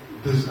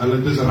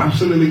 hulle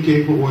disruption in die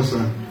kerk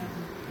veroorsaak.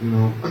 You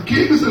know, 'n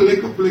kerk is 'n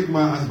lekker plek,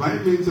 maar as baie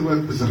mense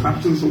wat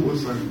disruption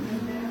veroorsaak.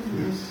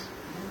 Yes.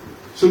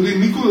 So die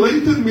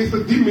Nicolaitan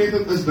method, die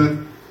method is dat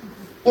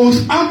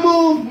ons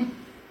almal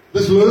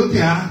dis loyalty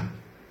ha.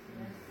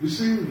 You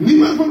see,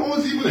 niemand van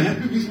ons hier moet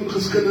happy wees met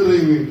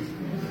geskildery nie.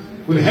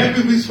 Moet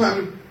happy wees van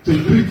te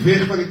breek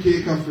weg van die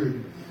kerk af.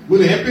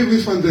 Moet happy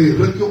wees van die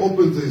rukkie op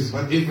en dis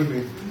wat even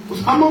net.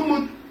 Ons almal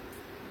moet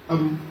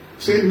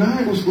sê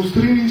nee, ons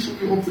tree nie so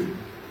op.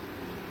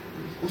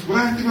 Ons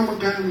praat nie met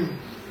mekaar nie.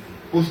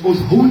 Ons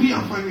hou nie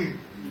af van nie.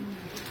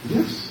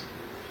 Yes.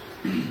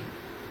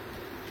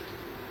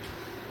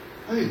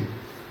 Hey.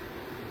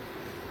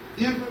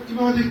 You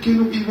know what, ek ken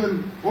ook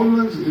even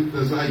onlangs,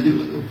 daar is een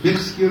hele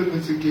wegskering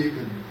in sy kerk.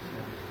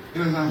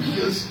 En daar is een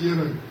hele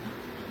skering.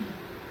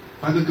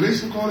 Maar de Grace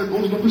van God het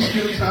ons nog een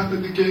skering gehad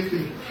in die kerk.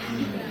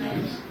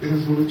 En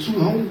ons moet het so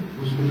hou.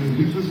 Ons moet het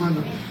liefdes van.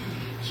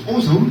 So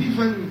ons hou nie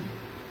van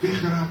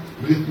weggeraap,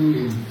 breekmoe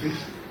en weg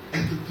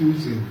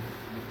attitudes en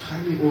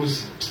gaan nie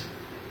ons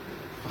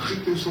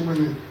vergiet jou sommer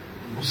net.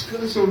 Ons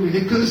kus jou nie.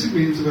 Ek kus die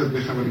mense wat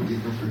weggaan met die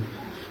kerk af.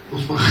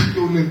 Ons vergiet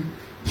jou net.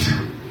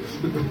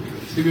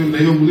 Sê jou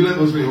nee, jou moeder laat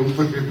ons by ons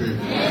vergiet he.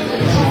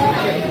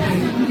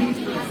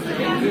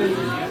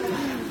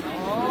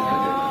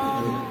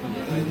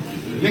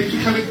 Next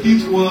week gaan ek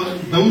teach oor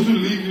those who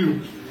leave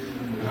you.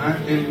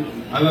 En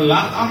hulle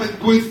laat altijd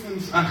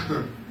questions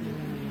achter.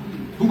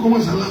 Hoe kom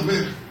ons hulle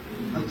weg?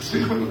 Dat is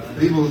weg van die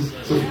duivels.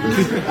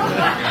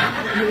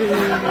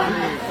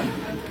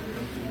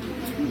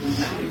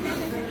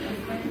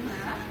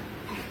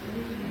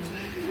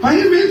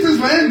 Baie mense is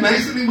baie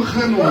nice in die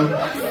begin hoor.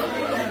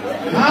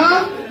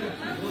 Ha?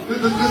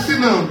 Dit is gesien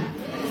nou.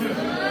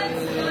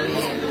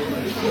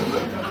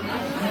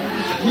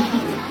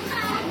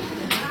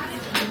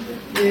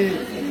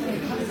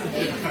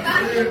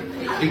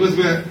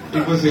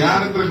 Ik was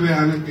jaren terug bij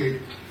aan het kijken.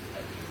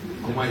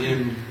 Kom maar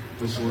één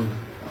persoon,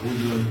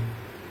 moeder.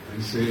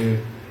 Hij zei,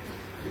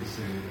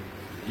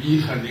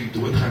 hier ga ik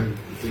doodgaan.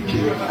 Ik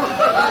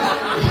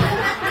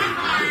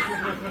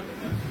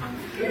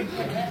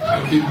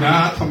heb die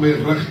naad van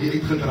mijn rug die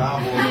ik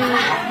gedragen word.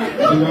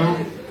 You know?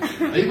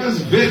 Hij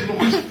was weg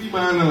nog eens 3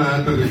 maanden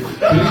later. 3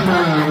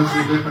 maanden was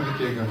hij weg van de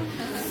kerk.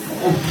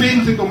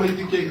 Offensief om uit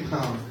die kerk te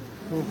gaan.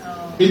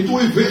 En toen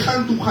hij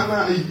weggaan, toen gaan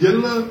naar een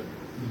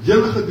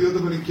hele gedeelte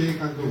van die kerk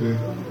aan toe weg.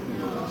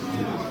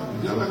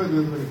 Hele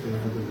gedeelte van die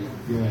kerk aan toe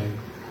weg. Ja.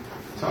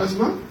 Zo is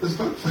dat? Is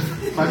dat?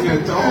 Van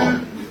je taal.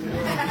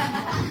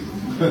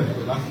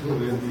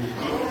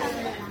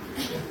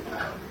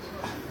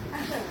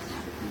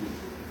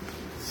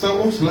 So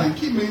ons like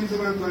die mense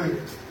wat like,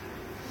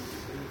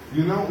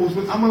 you know, ons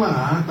moet allemaal een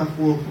haat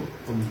daarvoor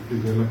om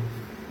te willen.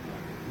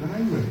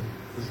 Nee, man.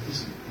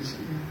 Dis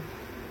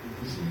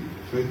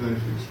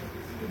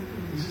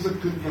This is a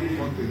good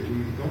content.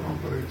 We don't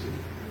operate it.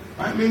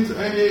 I mean,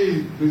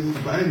 hey, this is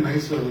very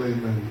nice for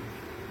layman.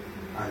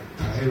 I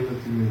try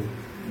with you.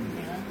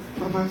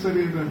 What is it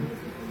then?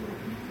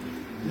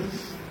 Yes.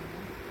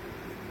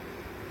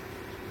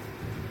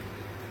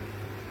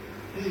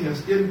 Hey, as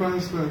een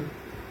pastor,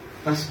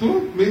 that's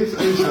two mensen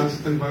uit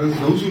en waar is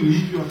nou zo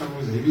lief, wat gaan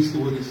we heavy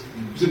stories.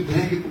 Ze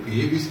denken ook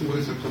heavy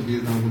stories wat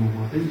gebeurt nou nog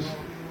maar eens.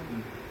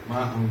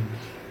 Maar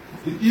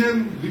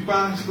die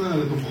pastor,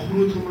 het heeft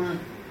groot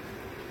gemaakt.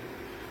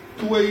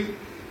 Toen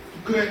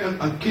kreeg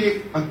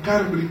een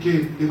kar bij de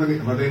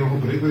kerk, wat hij nog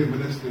op breed bij de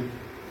minister.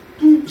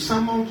 Toen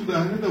somehow to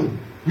the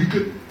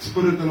wicked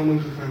spirit aan hem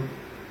gegaan.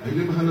 Hij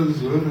heeft begonnen dat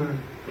is leuren.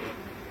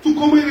 Toen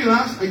kwam hij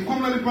helaas, hij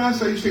kwam naar de paas,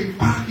 hij zei,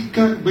 pak die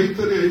kar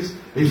buiten de huis.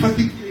 Hij vat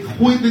die, hij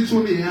gooit dit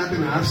zo in de hart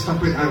en hij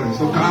stapt hij aan.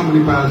 Zo kwam hij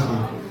die paas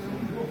dan.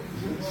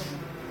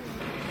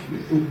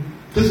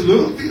 Het is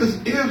leuk, het is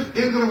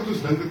eerder wat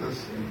ons denken het is.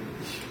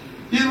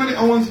 Een van die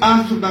ouwens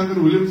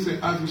aartsverdanker, William zei,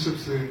 aartsbishop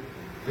zei,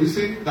 hij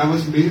zei, daar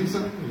was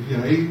mensen, wie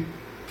hij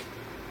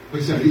by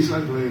sy huis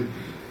laat bly.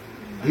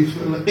 Hy het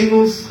vir hulle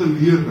Engels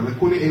geleer, hulle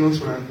kon nie Engels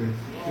praat nie.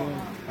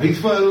 Hy het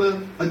vir hulle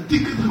 'n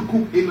ticket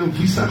gekoop en 'n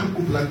visa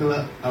gekoop, laat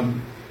hulle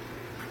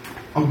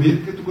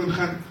Amerika toe kan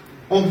gaan,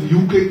 of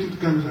UK toe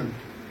kan gaan.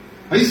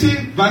 Hy sê,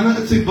 wanneer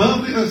het sy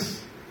birthday is,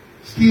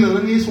 stuur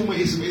hulle nie eens om my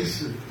SMS.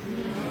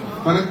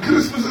 Wanneer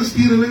Christmas is,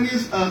 stuur hulle nie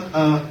eens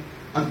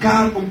een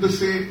kaart om te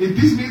sê, en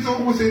dis mense ook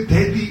om te sê,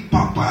 daddy,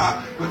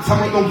 papa, wat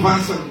samen nog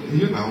was,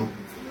 you know.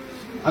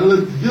 Hulle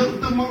het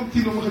heeltemal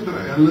teen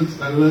omgedraai,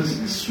 hulle is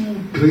nie so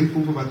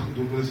grateful vir wat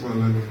gedoen is vir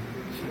hulle.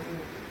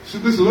 So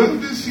this learn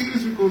this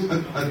serious because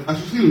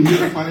as ons nie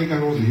leer van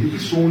kan ons hierdie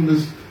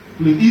sondes,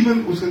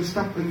 even ons kan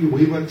stap in die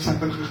way wat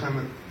Satan gegaan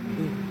het.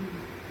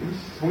 Yes,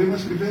 so we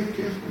must be very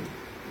careful.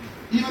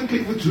 Even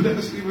kyk wat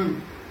Judas is even,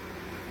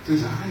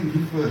 says, hy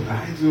lief vir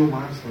right your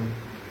master.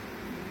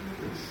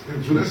 Yes.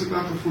 En Judas het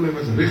daar gevoel, hy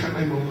was reg aan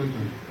my moment.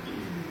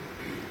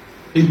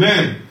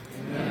 Amen.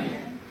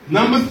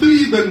 Number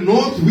 3, the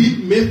north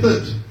wind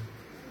method.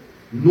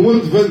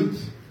 North wind.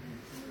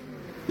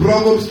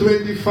 Proverbs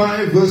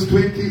 25 verse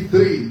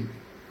 23.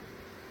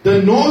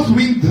 The north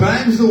wind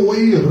drives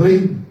away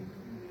rain.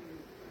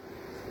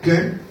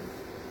 Okay?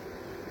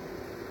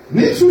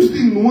 Net soos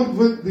die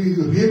noordwind, die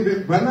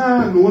reën,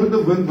 wanneer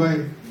noorde wind by,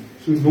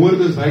 so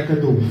noorde is duike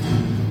toe.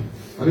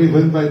 Wanneer die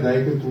wind by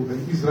duike toe,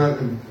 in Israel,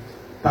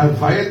 daar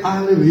waai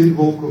alle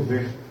reënwolke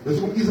weg.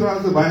 Dis om Israel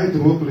se baie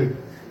droog plek,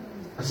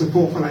 as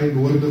gevolg van hy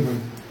noorde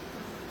wind.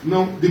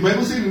 Nou, die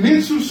Bybel sê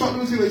net soos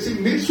Solomon sê, hy sê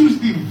net soos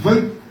die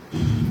wind,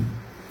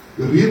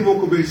 die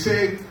reënwolke by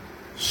sê,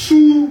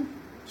 so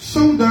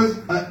does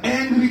an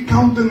angry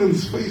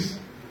countenance face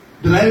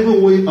drive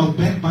away a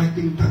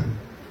backbiting tongue.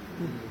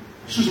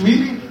 Soos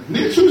meaning,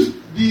 net soos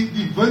die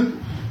wind,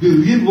 die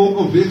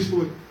reënwolke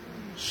wegstoot,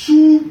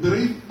 so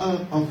dryf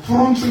 'n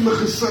fronsende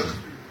gesig,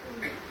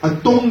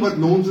 'n tong wat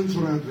nonsens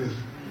praat weg.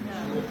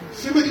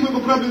 Sê maar iemand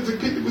gepraat met sy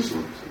kind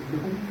besoek.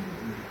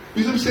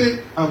 Wie sê,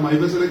 hy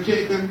was in 'n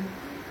kerk en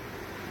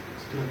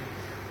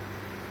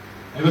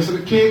hy was in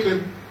 'n kerk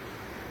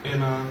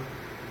en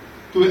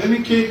toe in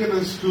die kerk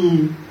is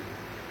toe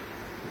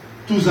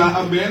sy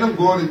 'n man of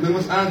God, en dit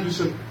was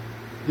Archbishop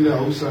in die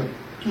huis,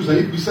 toe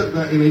sy besit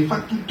daar en hy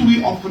vat toe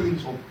 2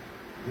 offerings op,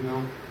 you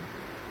know.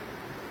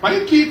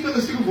 Baie kerke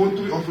is nie gewoon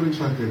 2 offerings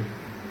vat het,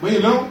 maar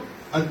you know,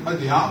 at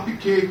die happy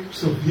kerk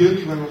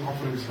severely wanneer ons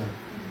offerings vat.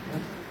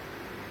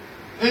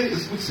 En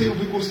ek moet sê,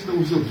 hoeveel kost het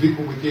hoeveel week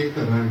om die kerk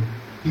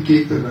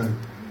te run.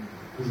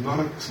 It's not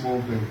a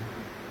small thing.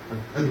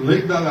 Het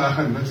lyk dat daar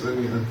gaan niks in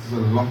nie, it's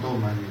a lot of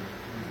money.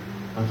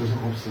 Dat is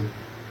een opzet.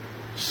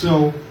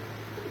 So,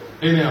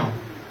 anyhow,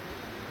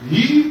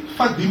 hier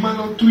vat die man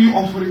nou 2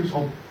 offerings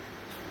op.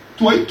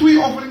 Toe hy 2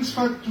 offerings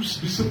vat, toe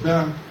Bishop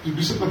daar, die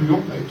Bishop op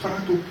Jok, hy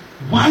vraag toe,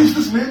 why is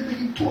this man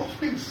taking 2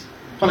 offerings?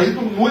 Van hy het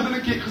nog nooit in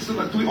die kerk gesit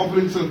dat 2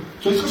 offerings so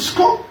hy is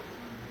geskok.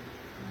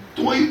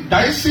 Toe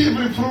hy sê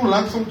vir die vrou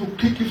langsom, toe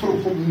kyk die vrou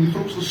vir die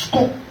vrou is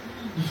geskok.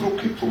 Die vrou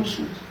kyk vir ons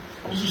so.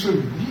 Ons so sê,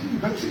 nee,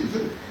 wat sê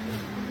jy?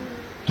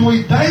 Toe hy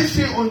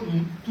sê,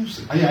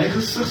 hy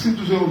gesig sien,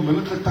 toe sy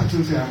onmiddellik getats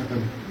in sy hart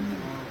in.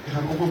 Hy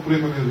gaan op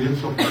preek met die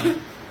reensop.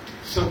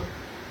 So,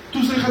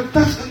 toe sy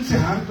getats in sy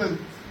hart in,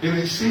 en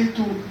hy sê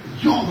toe,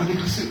 ja, wat ek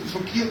gesê, is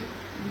verkeerd.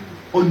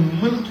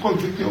 Onmiddellik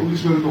konflikt die Holy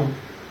Spirit om.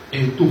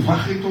 En toe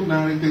wacht hy tot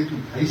na die tijd toe.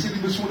 Hy sê die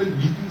persoon het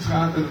meetings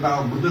gehad, en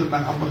daar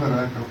moederdag amper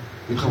geraakt nou.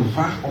 Hy het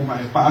gewacht om my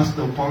pastor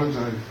te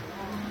apologize.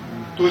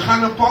 Toe hy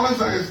gaan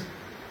apologize,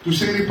 toe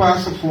sê die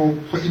pastor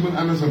vir iemand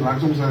anders en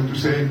langsom zijn, toe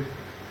sê,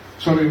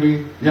 sorry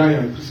nie, ja,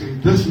 hy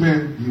sê, this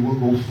man, he will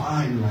go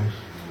far in life.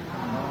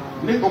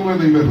 Net omdat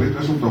hy bereid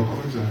is om te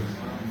apologize.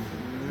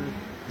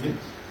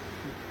 Net.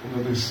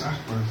 Omdat hy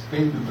sacht was,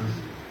 tender was.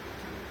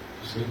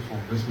 Toe sê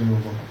van, this man will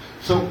go far.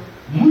 So,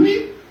 moet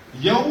nie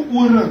jou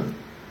oore,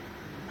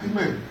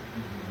 amen,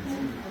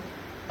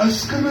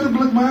 as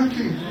kinderblik maak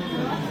jy.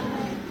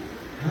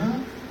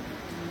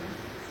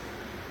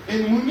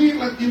 En moet nie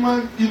laat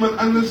iemand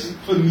anders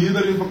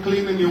verneder en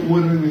verklein in jou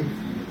oor nie.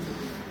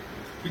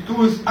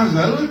 Because as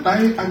hulle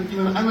die aan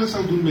iemand anders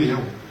sal doen by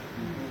jou,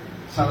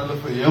 sal hulle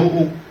vir jou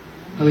ook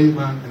klein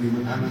maak in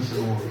iemand anders se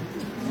oor.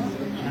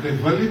 So jy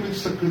wil nie met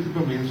sulke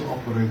tipe mense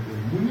operate.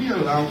 Moet nie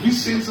allow, be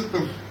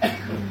sensitive.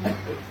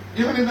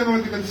 Even in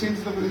wat ek kan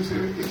sensitive is,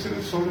 ek sê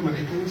net sorry, maar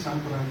ek kan nie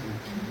saampraat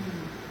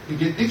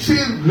nie. Ek sê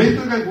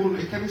letterlijk gewoon,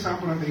 ek kan nie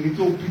saampraat nie, ek het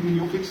jou opinie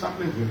nie, of ek stap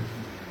net weer.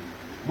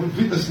 Want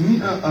weet, is nie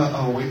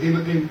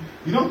en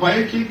you know,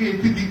 baie kerke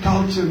het die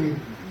culture nie,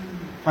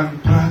 van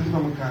praat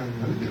van mekaar nie,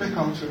 hulle het die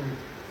culture nie.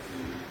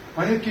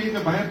 Baie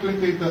kerke, baie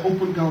plekke het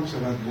open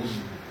culture wat ons.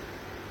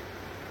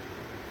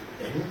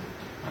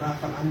 Praat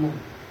van allemaal,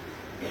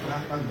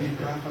 praat van die,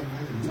 praat van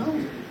my. No,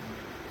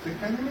 sy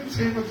kan nie net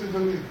sê wat sy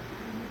wil nie.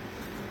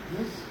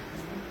 Yes.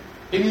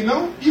 And you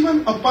know,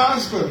 even a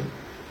pastor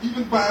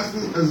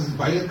is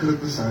baie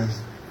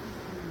criticized.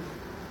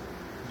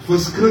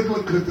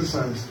 Verskriklik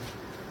criticized.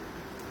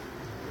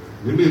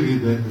 Let me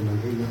read that in my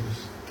Engels.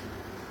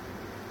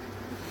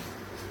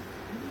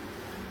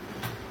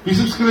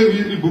 Bishop skryf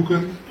hier in die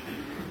boeken,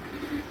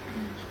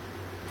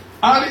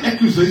 al die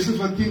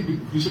accusations wat teen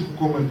Bishop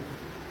gekom het.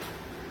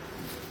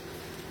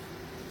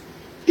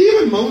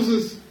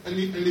 Moses in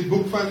die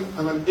boek van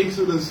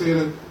Exodus sê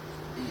dat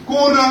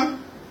Korah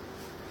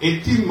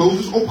het 10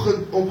 Moses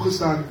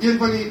opgestaan. Een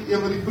van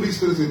die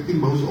priesters het 10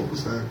 Moses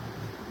opgestaan.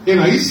 En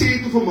hy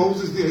sê toe vir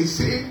Moses, hy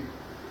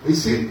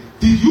sê,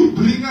 did you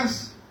bring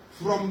us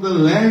from the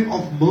land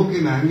of milk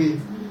and honey,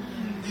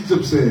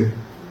 Egypt sê,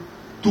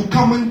 to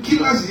come and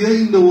kill us here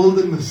in the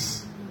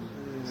wilderness?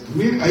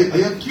 Meaning,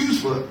 hy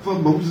accused vir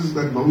Moses,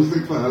 dat Moses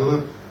het vir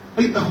hulle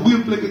uit 'n goeie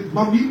plek het,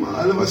 maar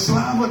hulle was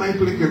slawe in hy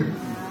plek het.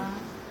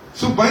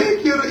 So baie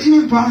kere,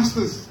 even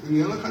pastors, en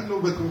julle gaan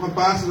nou met gaan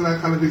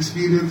pastors, gaan het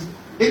experience,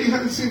 en die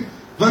gaan sê,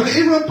 wanneer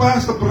even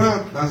pastor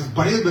praat, daar is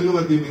baie dinge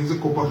wat die mense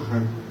koppe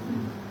gegaan.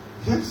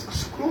 Yes,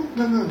 as klomp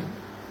dinge.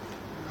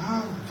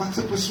 Wat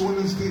se persoon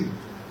is die?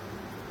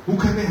 Hoe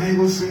kan hy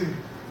wil sê?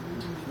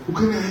 Hoe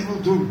kan hy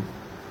wil doen?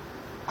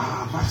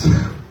 Wat se?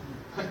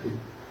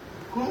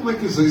 Klomp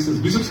accusations.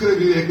 Bishop skryf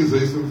hier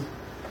accusations.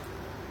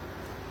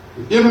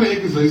 Een van die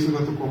accusations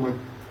wat kom het.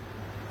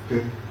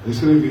 Okay, hy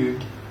skryf hier.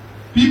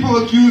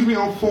 People accuse me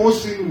of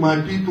forcing my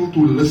people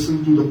to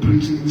listen to the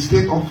preaching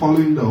instead of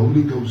following the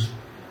Holy Ghost.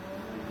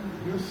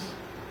 Yes.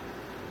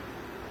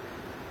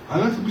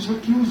 Hulle het bes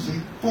accuse,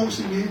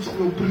 forcing mense om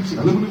jou preaching.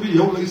 Hulle moet nie vir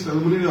jou luister,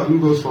 hulle moet nie die Holy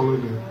Ghost follow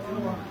nie.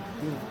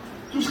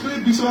 Toe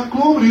skryf Bishop, wat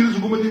klomp redes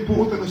hoekom het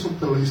important is om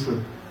te luister.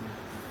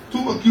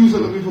 Toe accuse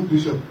hulle nie van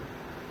Bishop.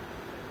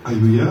 Are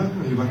you here?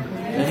 Are you back?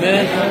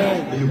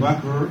 Amen. Are you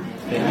back, her?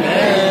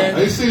 Amen.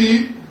 I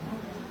say,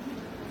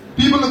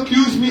 people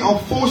accuse me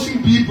of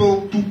forcing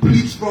people to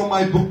preach from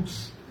my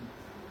books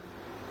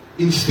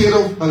instead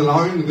of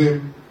allowing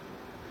them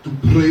to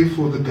pray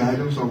for the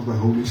guidance of the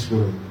Holy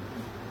Spirit.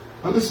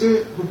 Hulle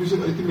sê,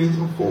 Bishop, uit die mense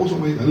gaan force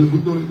om hulle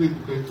moet nou net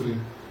pray.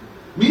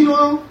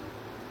 Meanwhile,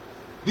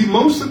 the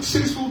most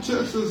successful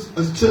churches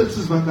is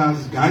churches wat daar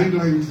is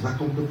guidelines wat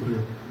om te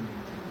pray.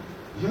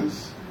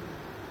 Yes.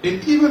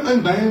 And even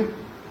in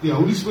die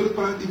Holy Spirit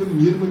praat even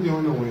meer met jou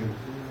in 'n way.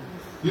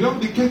 You know,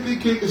 die Catholic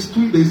Kerk is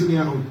 2000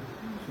 jaar oud.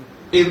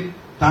 En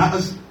daar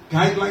is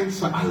guidelines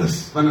vir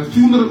alles. Wanneer 'n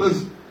funeral is,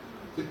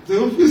 jy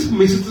hoef nie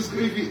messages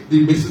skryf,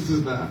 die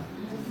messages daar.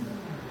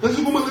 Dis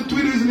hoekom hulle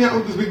 2000 jaar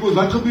oud is, because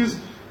wat gebeur is,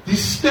 die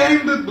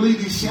standard bly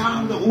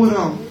dieselfde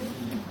oral.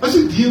 As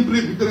dit die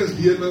preek Pieter is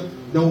leer,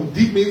 nou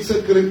die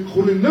mense kry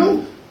gewoon nou,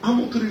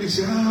 almal kry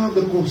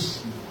dieselfde kos.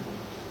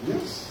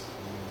 Yes.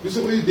 Dus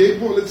op die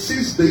depo, het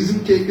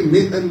 6000 kerke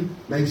net in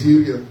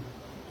Nigeria.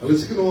 Hulle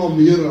is nou al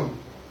meer.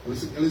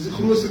 Hulle is die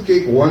grootste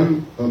kerk, one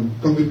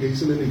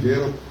congregation in die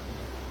wêreld.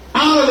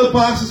 Al hulle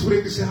pastors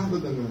spreek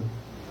dieselfde dinge.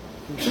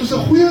 So is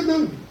 'n goeie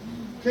ding.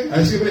 Okay?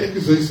 Hy sê vir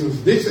accusations,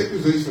 next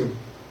accusation.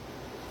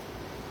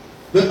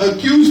 They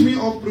accuse me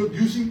of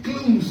producing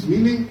clones,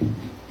 meaning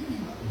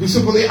dis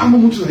op die almal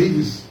moet so hy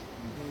wees.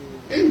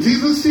 En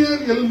Jesus sê,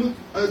 julle moet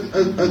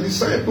a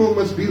disciple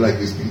must be like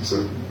his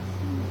teacher.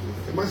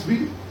 It must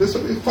be, this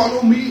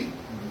follow me.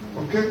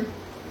 Okay?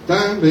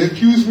 Then they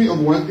accuse me of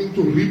wanting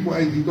to reap what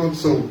I did not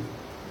sow.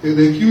 Okay?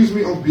 They accuse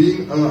me of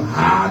being a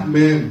hard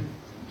man.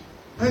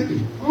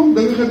 Waarom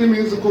dinge gaan die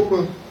mense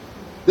koppe?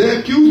 They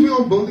accuse me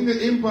of building an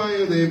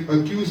empire. They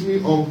accuse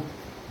me of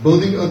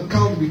building a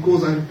cult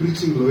because I'm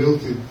preaching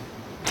loyalty.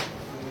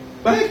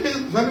 Baie keer,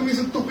 wanneer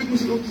mense topic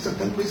misschien ook die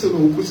satan mense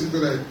nou hoe sit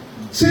eruit.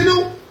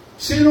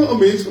 Sê nou 'n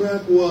mens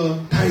praat oor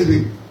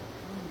tithing.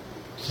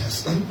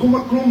 Yes, dan kom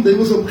 'n klomp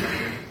dinge op.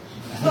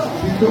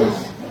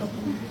 Because,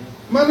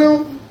 maar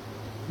nou,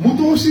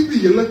 moet ons nie die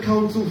hele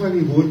counsel van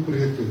die woord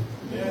preek.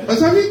 As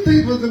daar nie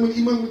tyd wat met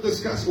iemand moet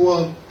discuss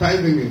oor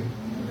tithing nie.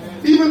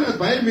 Even as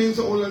baie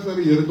mense onlangs na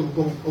die Here toe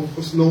kom, of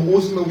ons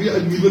nou weer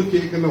 'n nuwe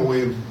kerk in 'n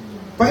hoër.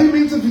 Baie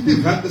mense weet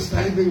nie wat is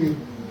tithing nie.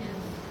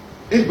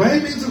 En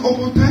baie mense op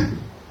hul tyd.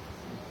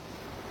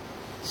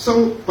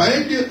 So,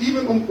 baie keer,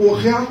 even om oor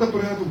geld te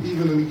praat, of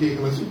even in die kerk,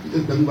 en dat is ook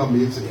 'n ding wat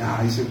mense, ja,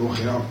 hy sê oor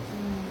geld.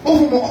 Of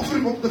om 'n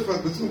offering op te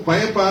vat. Dit is ook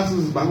baie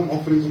pastors is bang om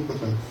offerings op te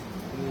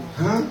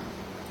vat.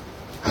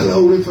 Hulle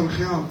hou net van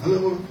geld.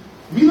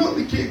 Wie nou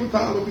die kerk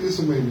betaal ook is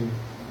om my nie.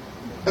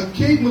 'n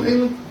kerk moet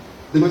eintlik,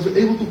 they must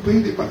be able to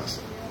pay the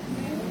pastor.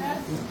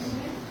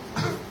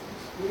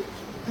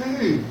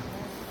 Hey.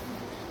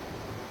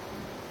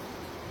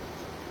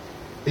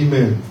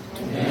 Amen.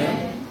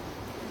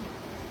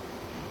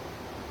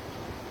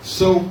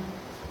 So,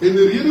 en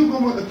die rede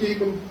hoekom 'n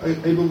kerk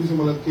hy wil dis om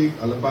hulle kerk,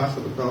 hulle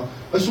pastor betaal,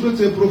 is sodat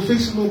sy 'n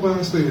professional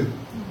pastor het.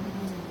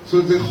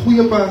 Sodat sy 'n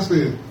goeie pastor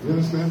het. You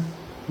understand?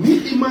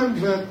 Nie iemand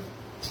wat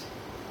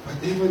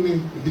even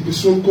nie, die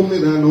persoon kom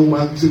net daar nou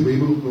maak sy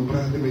Bybel op, nou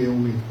praat hy met jou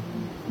nie.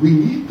 We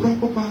need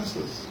proper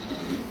pastors.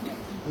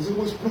 As it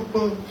was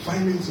proper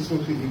finances for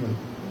given.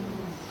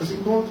 That's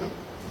important.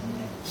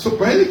 So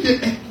baie keer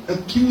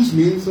accuse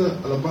mense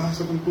hulle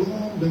pastor van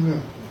klomp dinge.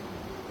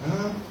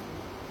 Ja.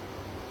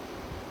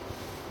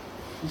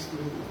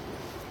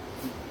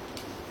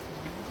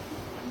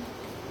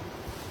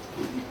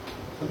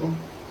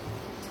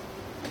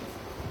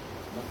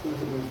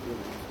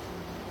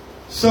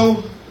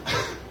 So,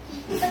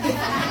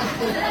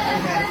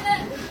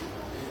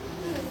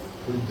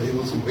 die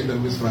duivel is op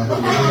dan misvraag.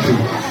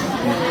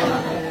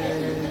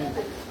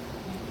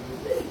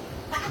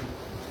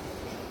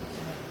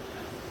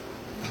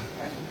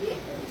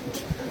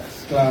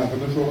 Klaar, voor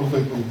de volgende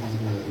punt.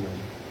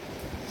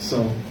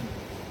 So,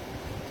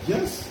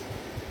 yes,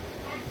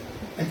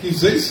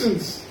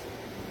 accusations.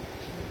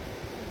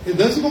 En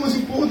dit is hoekom is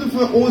important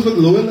vir ons wat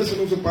loyal is in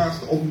onze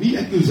pastor, om nie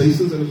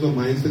accusations in onze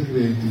minds te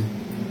create.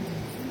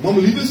 Maar om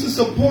liefdes te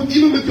support,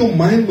 even met your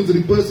mind moet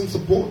die person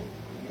support.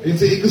 En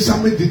sê, ek is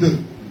saam met dit.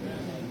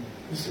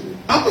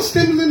 Alle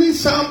stemmen er niet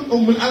saam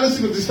om alles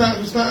te doen, we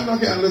staan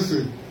nog geen alles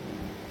in.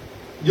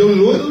 Your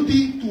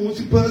loyalty towards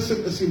the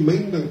person is in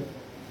main ding.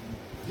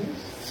 Yes.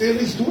 Sê,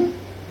 let's do it.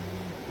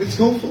 Let's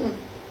go for it.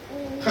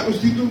 Gaan ons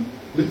dit doen?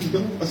 Let's do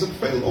it. As het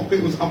fail, oké,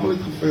 ons allemaal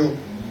het gefail.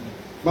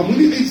 Maar moet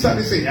nie iets staan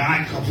en sê, ja,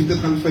 ek gaan dit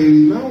gaan fail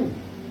nie. Nou.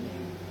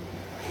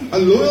 A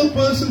loyal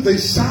person, sy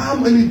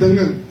saam in die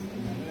dinge.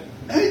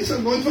 Hey, ek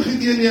sal nooit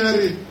vergeet 1 jaar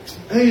nie.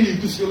 Hey,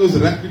 toe speel ons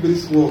rugby by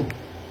die school.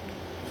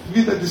 Ek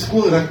weet dat die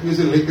school rugby is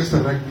die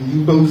lekkerste rugby.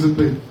 Hier bouw ons het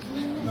by.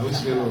 Nou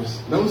speel ons.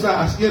 Nou is daar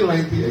as 1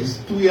 lijntje, hy is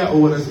 2 jaar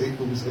ouder as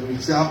ek, ons in die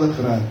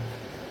graad.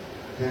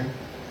 Okay.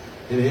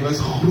 En hy was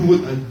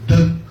groot, een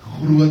dik,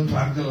 groot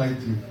planke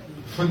lijntje.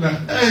 Vandaag,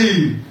 hey,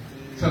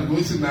 ek sal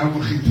nooit sy naam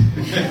vergeet.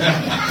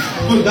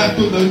 Vandaag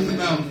tot nou sy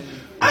naam.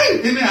 Hey,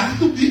 en hy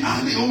hart op die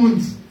aan die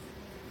ouwens.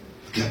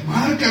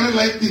 Maar kan het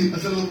lijntje,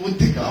 as hulle moet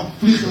tikken af,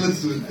 vlieg hulle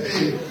so.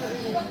 Hey.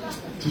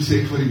 Toe sê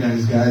ek vir die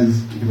guys, ek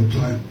heb een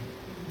plan.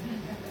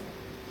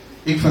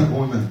 Ek van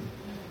onder.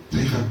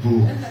 Sy van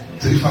bo,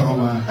 sy van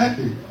oma,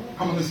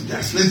 allemaal is,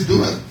 yes, let's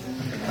do it.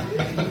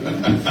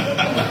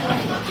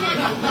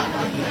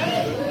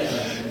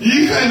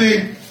 Hier gaan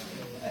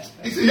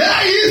ek sê, ja,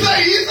 hier is hy.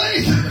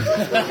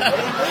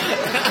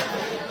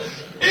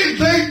 Ek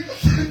denk,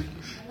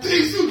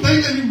 ek so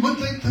denk in die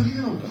mond, like, dan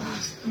hier nou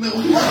blaas.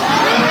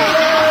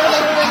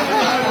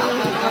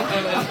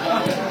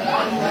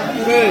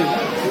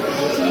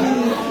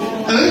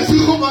 En ek so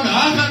kom aan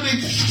haar gaan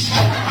ek,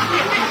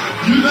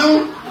 you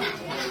know,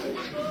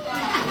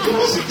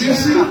 you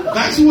see,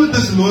 that's what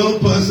this loyal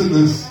person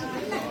is.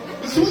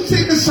 So wat sê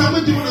ek is saam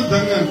met die van die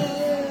dinge,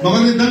 maar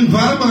wanneer die ding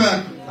warm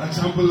raak, dan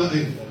samp hulle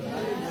in.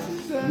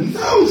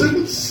 Nou, sy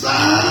moet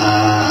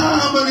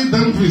saam met die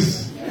ding vries.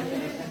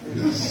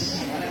 Yes.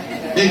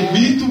 Ek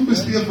meet toe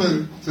vir Stefan,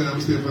 sy naam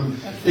is Stefan,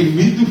 ek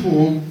meet toe vir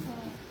hom,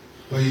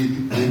 by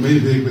my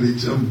werk by die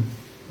gym.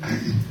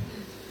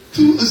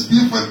 Toe is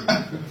Stefan,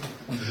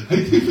 hy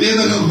het nie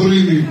verder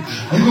gegroei nie,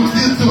 hy kom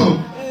steeds zo.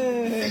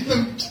 Ek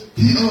dink,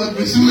 die ou het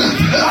my so laat.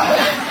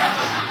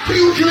 Kijk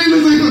hoe klein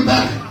is hy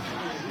vandag.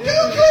 Kijk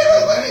hoe klein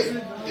is hy.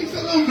 Ek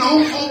sal nou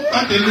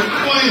opvat en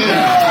gooi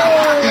hem.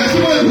 En as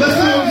jy maar lus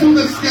om so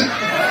te skit.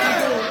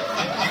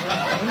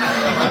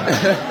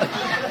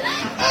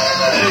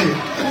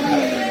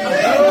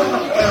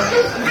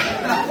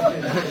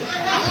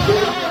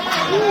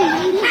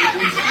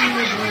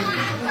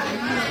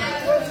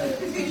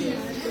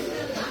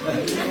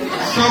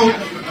 So,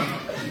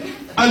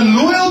 a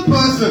loyal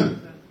person.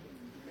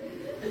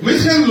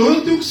 Mens gaan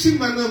loyalty ook sien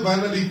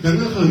wanneer die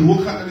dinge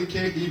gerook gaan in die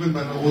kerk, even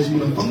wanneer ons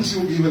moet een functie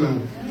ook even hou.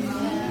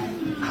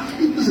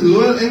 Dit is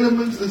loyal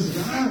elements is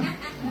daar.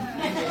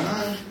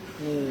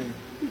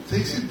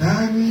 Sy sê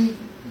daar nie,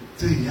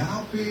 sy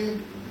help hê.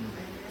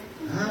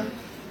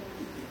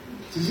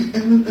 Sy sê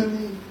in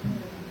nie.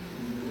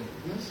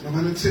 Maar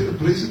wanneer het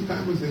celebration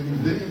time is, then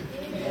you're there.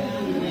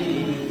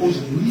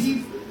 Ons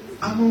nie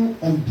allemaal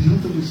om deel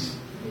te wees.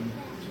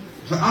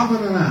 Veral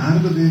wanneer een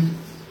harde week.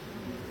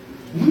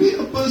 Moenie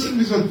een person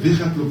wees wat weg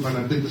gaat lopen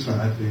van dit is wat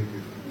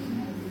uitdenken.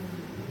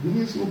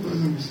 Moenie zo'n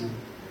person wees.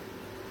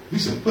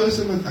 Wees een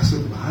person wat as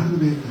het waarde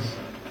weg is.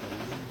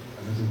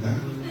 En as het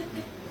daar.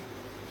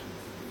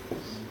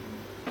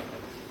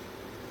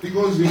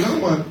 Because you know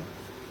what?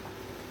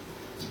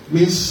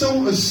 Mens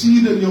sou een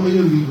seed in jou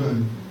eie lewe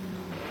in.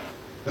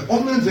 En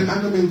omdat jy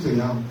ander mense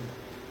help,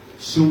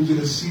 sou jy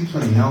een seed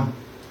van help,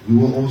 you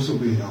will also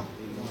be help.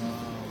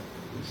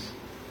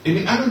 En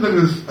die ander ding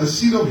is, a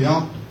seed of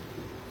help,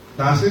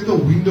 daar is net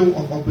een window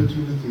of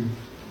opportunity.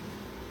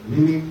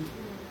 Meaning,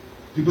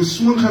 die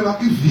persoon gaan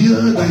ook nie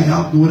weer die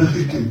help nodig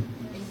het.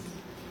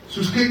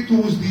 Soos kyk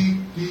toe ons die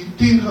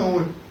tent gehou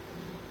het.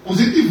 Ons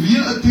het nie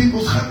weer een tent,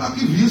 ons gaan ook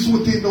nie weer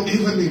so'n tent nou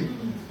even neem.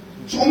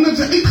 So omdat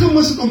sy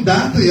uitgemis het om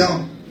daar te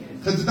help,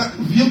 gaan sy dat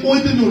weer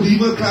ooit in jou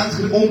liewe kans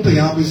krijg om te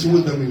help en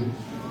so'n ding neem.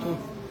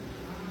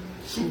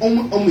 So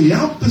om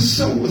help te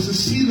sow, is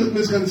een seed dat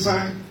mens gaan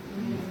saai.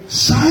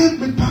 Saai het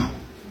met power.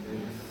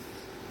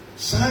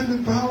 Saai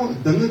met power,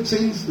 dinge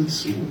change dit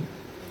so.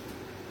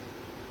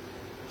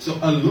 So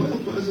a loyal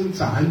person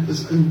sy hand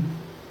is in.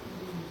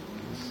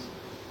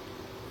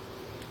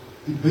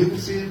 Die Bijbel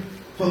sê,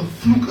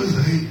 vervloek is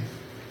hy,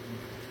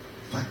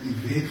 wat die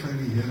weg van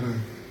die Here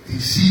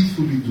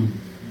deceitfully doen.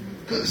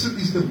 Cursed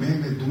is the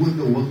man that doeth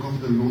the work of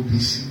the Lord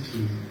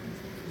deceitfully.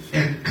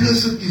 And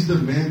cursed is the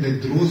man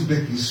that draws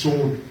back his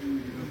sword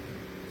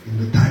in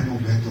the time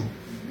of battle.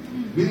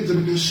 Meaning sy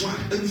met jou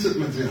swaard insit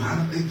met sy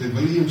hart uit, hy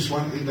wil nie jou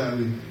swaard uitdaal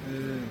nie.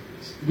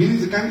 Meaning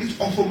sy kan iets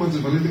offer, maar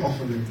sy wil nie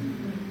offer nie.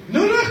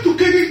 Nou reg, toe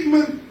kyk ek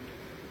man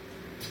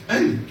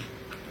in.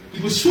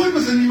 Die persoon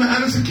was in iemand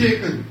anders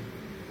gekyk in.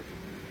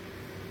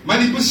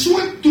 Maar die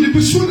persoon, toe die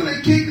persoon in hy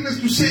kyk in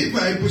is, toe sê ek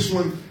vir hy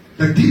persoon,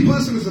 dat die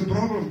person is a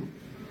problem.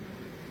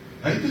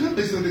 Hy het nie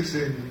geluister wat ek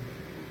sê nie.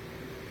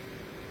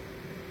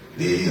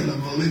 Nee, hulle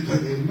wil net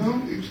van jou. Nou,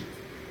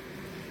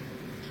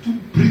 toe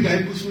breek hy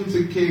persoon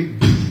sy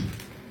cake.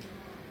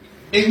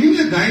 En nie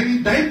net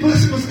die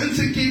persoon was in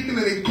sy cake en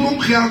hy klomp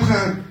geld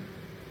gehad,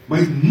 maar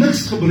hy het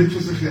niks gebruik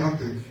vir sy geld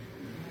uit.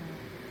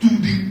 Toe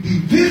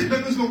die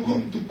wegding is nog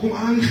toe kom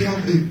al die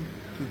geld uit.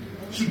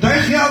 So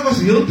die geld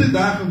was heel te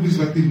dag gewees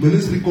wat die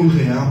ministerie kon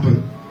gehelp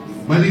het.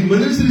 Maar die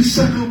ministerie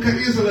sukkel kan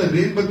eers hulle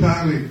rent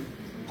betaal het.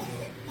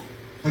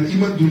 En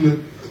iemand doen het.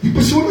 Die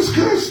persoon is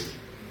Christ.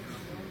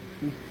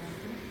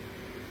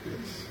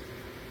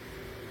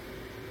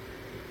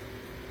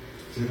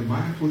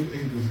 Jeremiah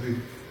 47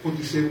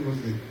 was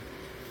 8.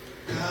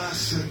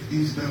 Cursed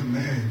is the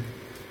man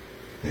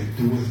that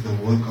doeth the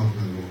work of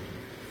the Lord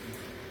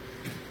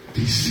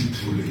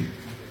deceitfully.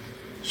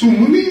 So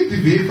moenie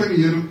die weg van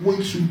die Here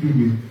ooit so doen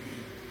nie.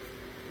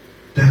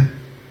 Dat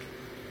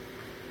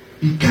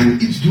jy kan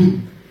iets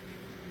doen.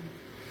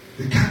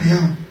 Jy kan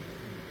help.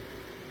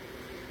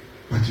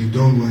 But you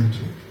don't want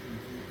to.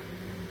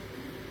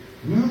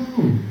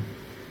 No.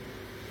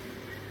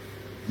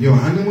 Jou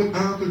hande moet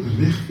altyd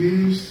reg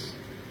wees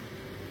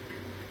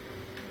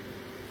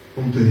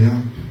om te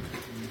help.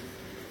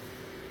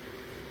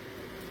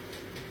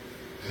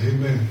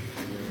 Amen.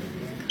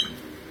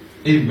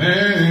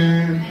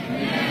 Amen.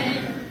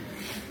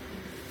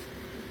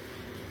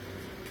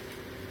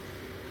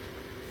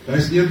 Dat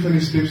is een van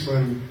die steps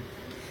van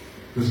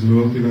dis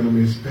loyalty wat een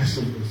mens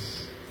special is.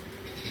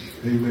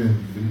 Amen.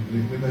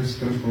 Net met die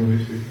skrif al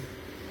weg.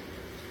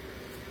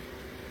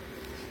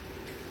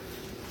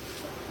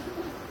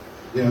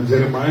 Ja,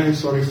 Jeremiah,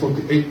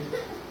 48,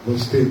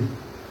 verse 10.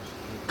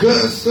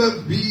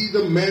 Cursed be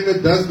the man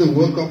that does the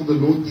work of the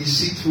Lord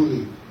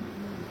deceitfully.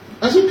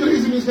 As so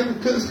crazy mens kan 'n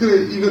curse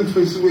kry, even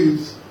vir so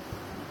iets.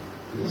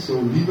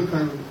 So liefde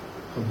kan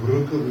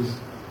gebroken wees.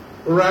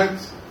 Alright?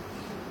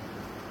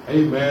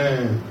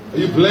 Amen. Are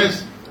you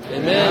blessed?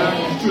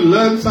 Amen. Did you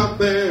learn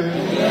something?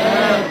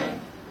 Amen.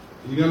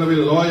 You're gonna be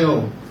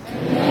loyal.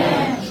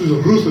 Amen. So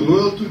Ruth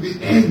loyal to the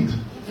end.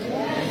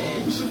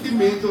 So die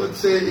mense wat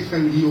sê ek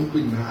gaan hier op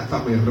die naad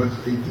aan my rug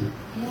uit doen.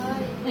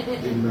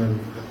 En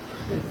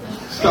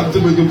stap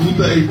te met jou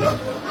voete uit.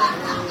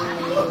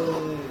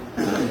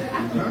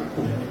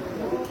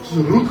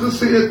 So Ruth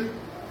gesê het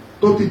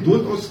tot die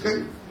dood ons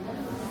kyk.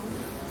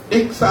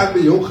 Ek sal by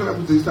jou graf,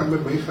 jy sal by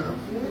my graf.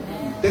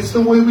 That's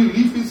the way we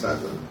live each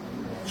other.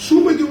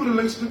 So met jou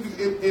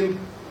relationship en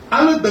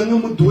alle dinge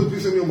moet dood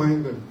wees in jou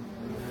mind.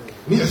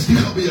 Nie as die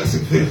gebeur as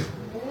ek weg.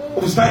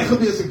 Of as die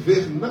gebeur as ek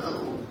weg.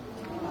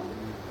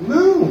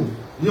 No.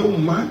 Jou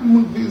mind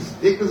moet wees,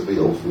 ek is by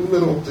jou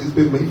vrienden of jy is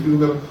by my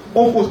vrienden.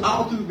 Of ons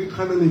altyd weer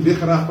gaan in die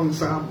wegraaf van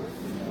saam.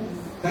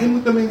 Jy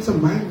moet die mense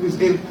mind wees.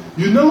 En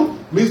you know,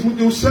 mens moet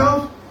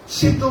jouself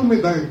settle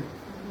met die.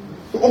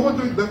 Op wat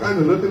ek dink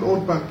aan Rut en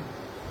Orpa.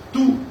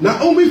 Toe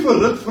Naomi vir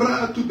Rut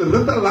vra, toe die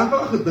Rut al lang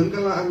al gedink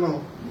hulle aan nou.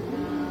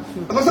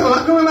 Het was al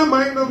lang al aan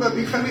my nou dat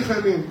ek gaan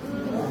nie.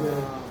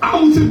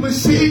 Moet ek my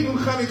sê,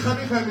 ek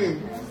gaan nie.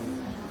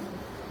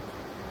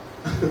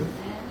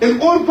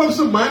 En Orpa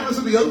se mind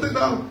was die hele tyd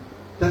al,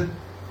 dat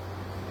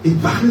ek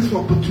wacht net vir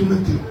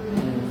opportunity.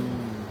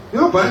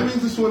 Ja, baie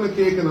mense so in die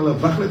kerk en hulle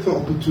wacht net vir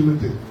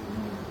opportunity.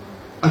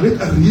 En net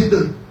 'n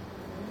rede,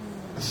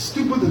 'n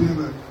stupid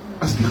rede,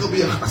 as die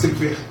gebeur, as ek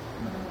weg.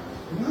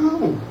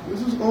 No,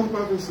 dis is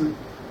onpapie.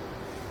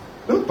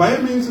 Nou,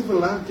 baie mense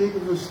verlaat kerk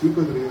vir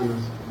stupid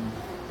redes.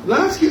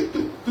 Laatst keer,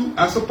 toe,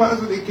 as een pas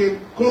wat ek ken,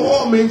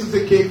 klom mense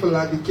sy kerk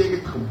verlaat, die kerk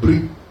het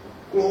gebreek,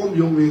 klom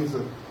jong mense.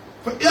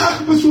 Vir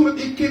elke persoon wat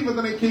ek ken, wat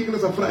aan die kerk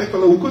is, dan vraag ek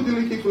hulle, hoe kon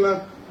die kerk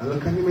verlaat? Hulle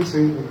kan nie my sê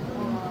nie.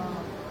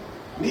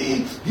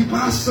 Nee, die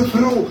pas is 'n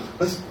vrou.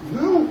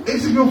 Nou, ek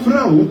sê jou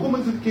vrou, hoekom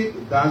is dit kerk?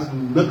 Daar is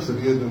niks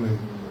rede mee.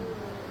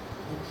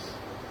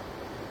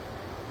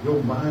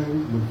 Your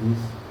mind moet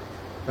wees,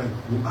 that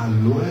you are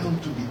loyal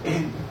to the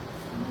end.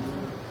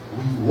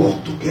 We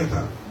walk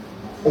together.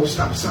 Of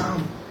stap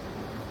saam.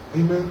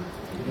 Amen.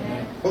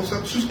 Of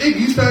stap, soos ek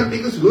hier staan,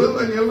 ek is loyal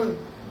aan julle.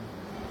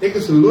 Ek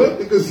is loyal,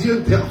 ek is hier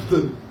in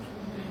Delfton.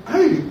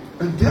 Hey,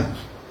 in Delft.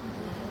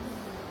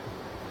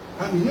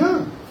 I'm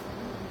here.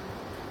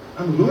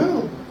 I'm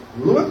loyal.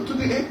 Loyal to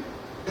the end.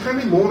 Ek gaan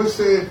nie môre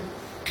sê,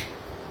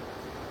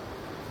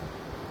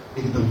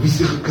 ek het 'n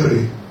visie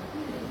gekry.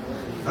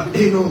 Dat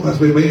engel was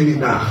by my in die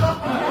nag.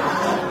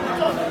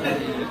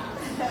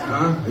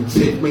 Ja, hy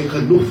sê my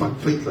genoeg van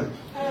feitlik.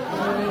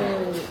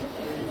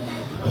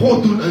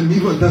 God doen 'n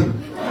nuwe ding.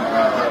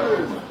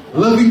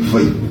 Living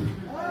faith.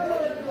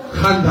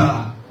 Gaan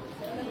daar.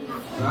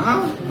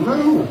 Ja,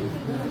 nou.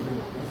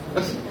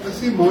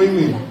 Is nie mooi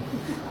nie.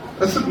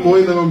 Is dit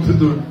mooi ding om te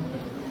doen?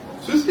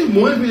 So is nie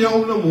mooi vir jou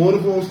om nou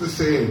môre vir ons te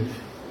sê,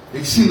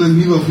 ek sien 'n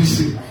nuwe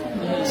visie.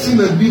 Sien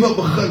 'n nuwe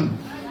begin.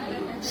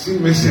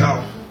 Sien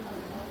myself.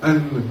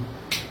 En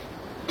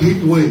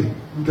Gateway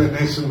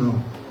International.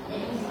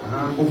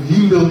 Of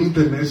Hindel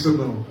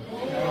International.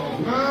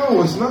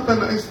 No, it's not a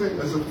nice thing.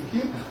 It's a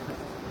verkeerd.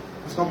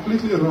 It's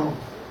completely wrong.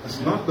 It's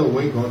not the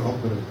way God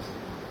operates.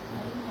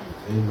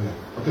 Amen.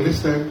 Okay, let's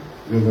stand.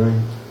 We're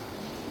going.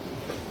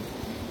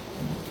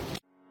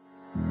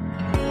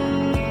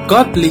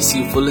 God bless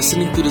you for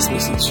listening to this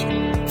message.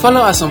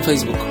 Follow us on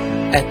Facebook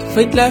at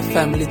Faith Life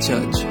Family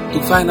Church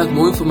to find out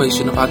more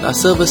information about our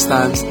service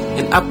times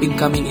and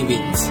up-and-coming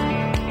events.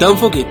 Don't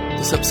forget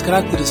to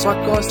subscribe to this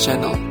podcast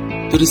channel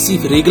to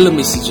receive regular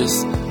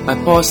messages by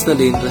Pastor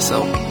Len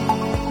Russell.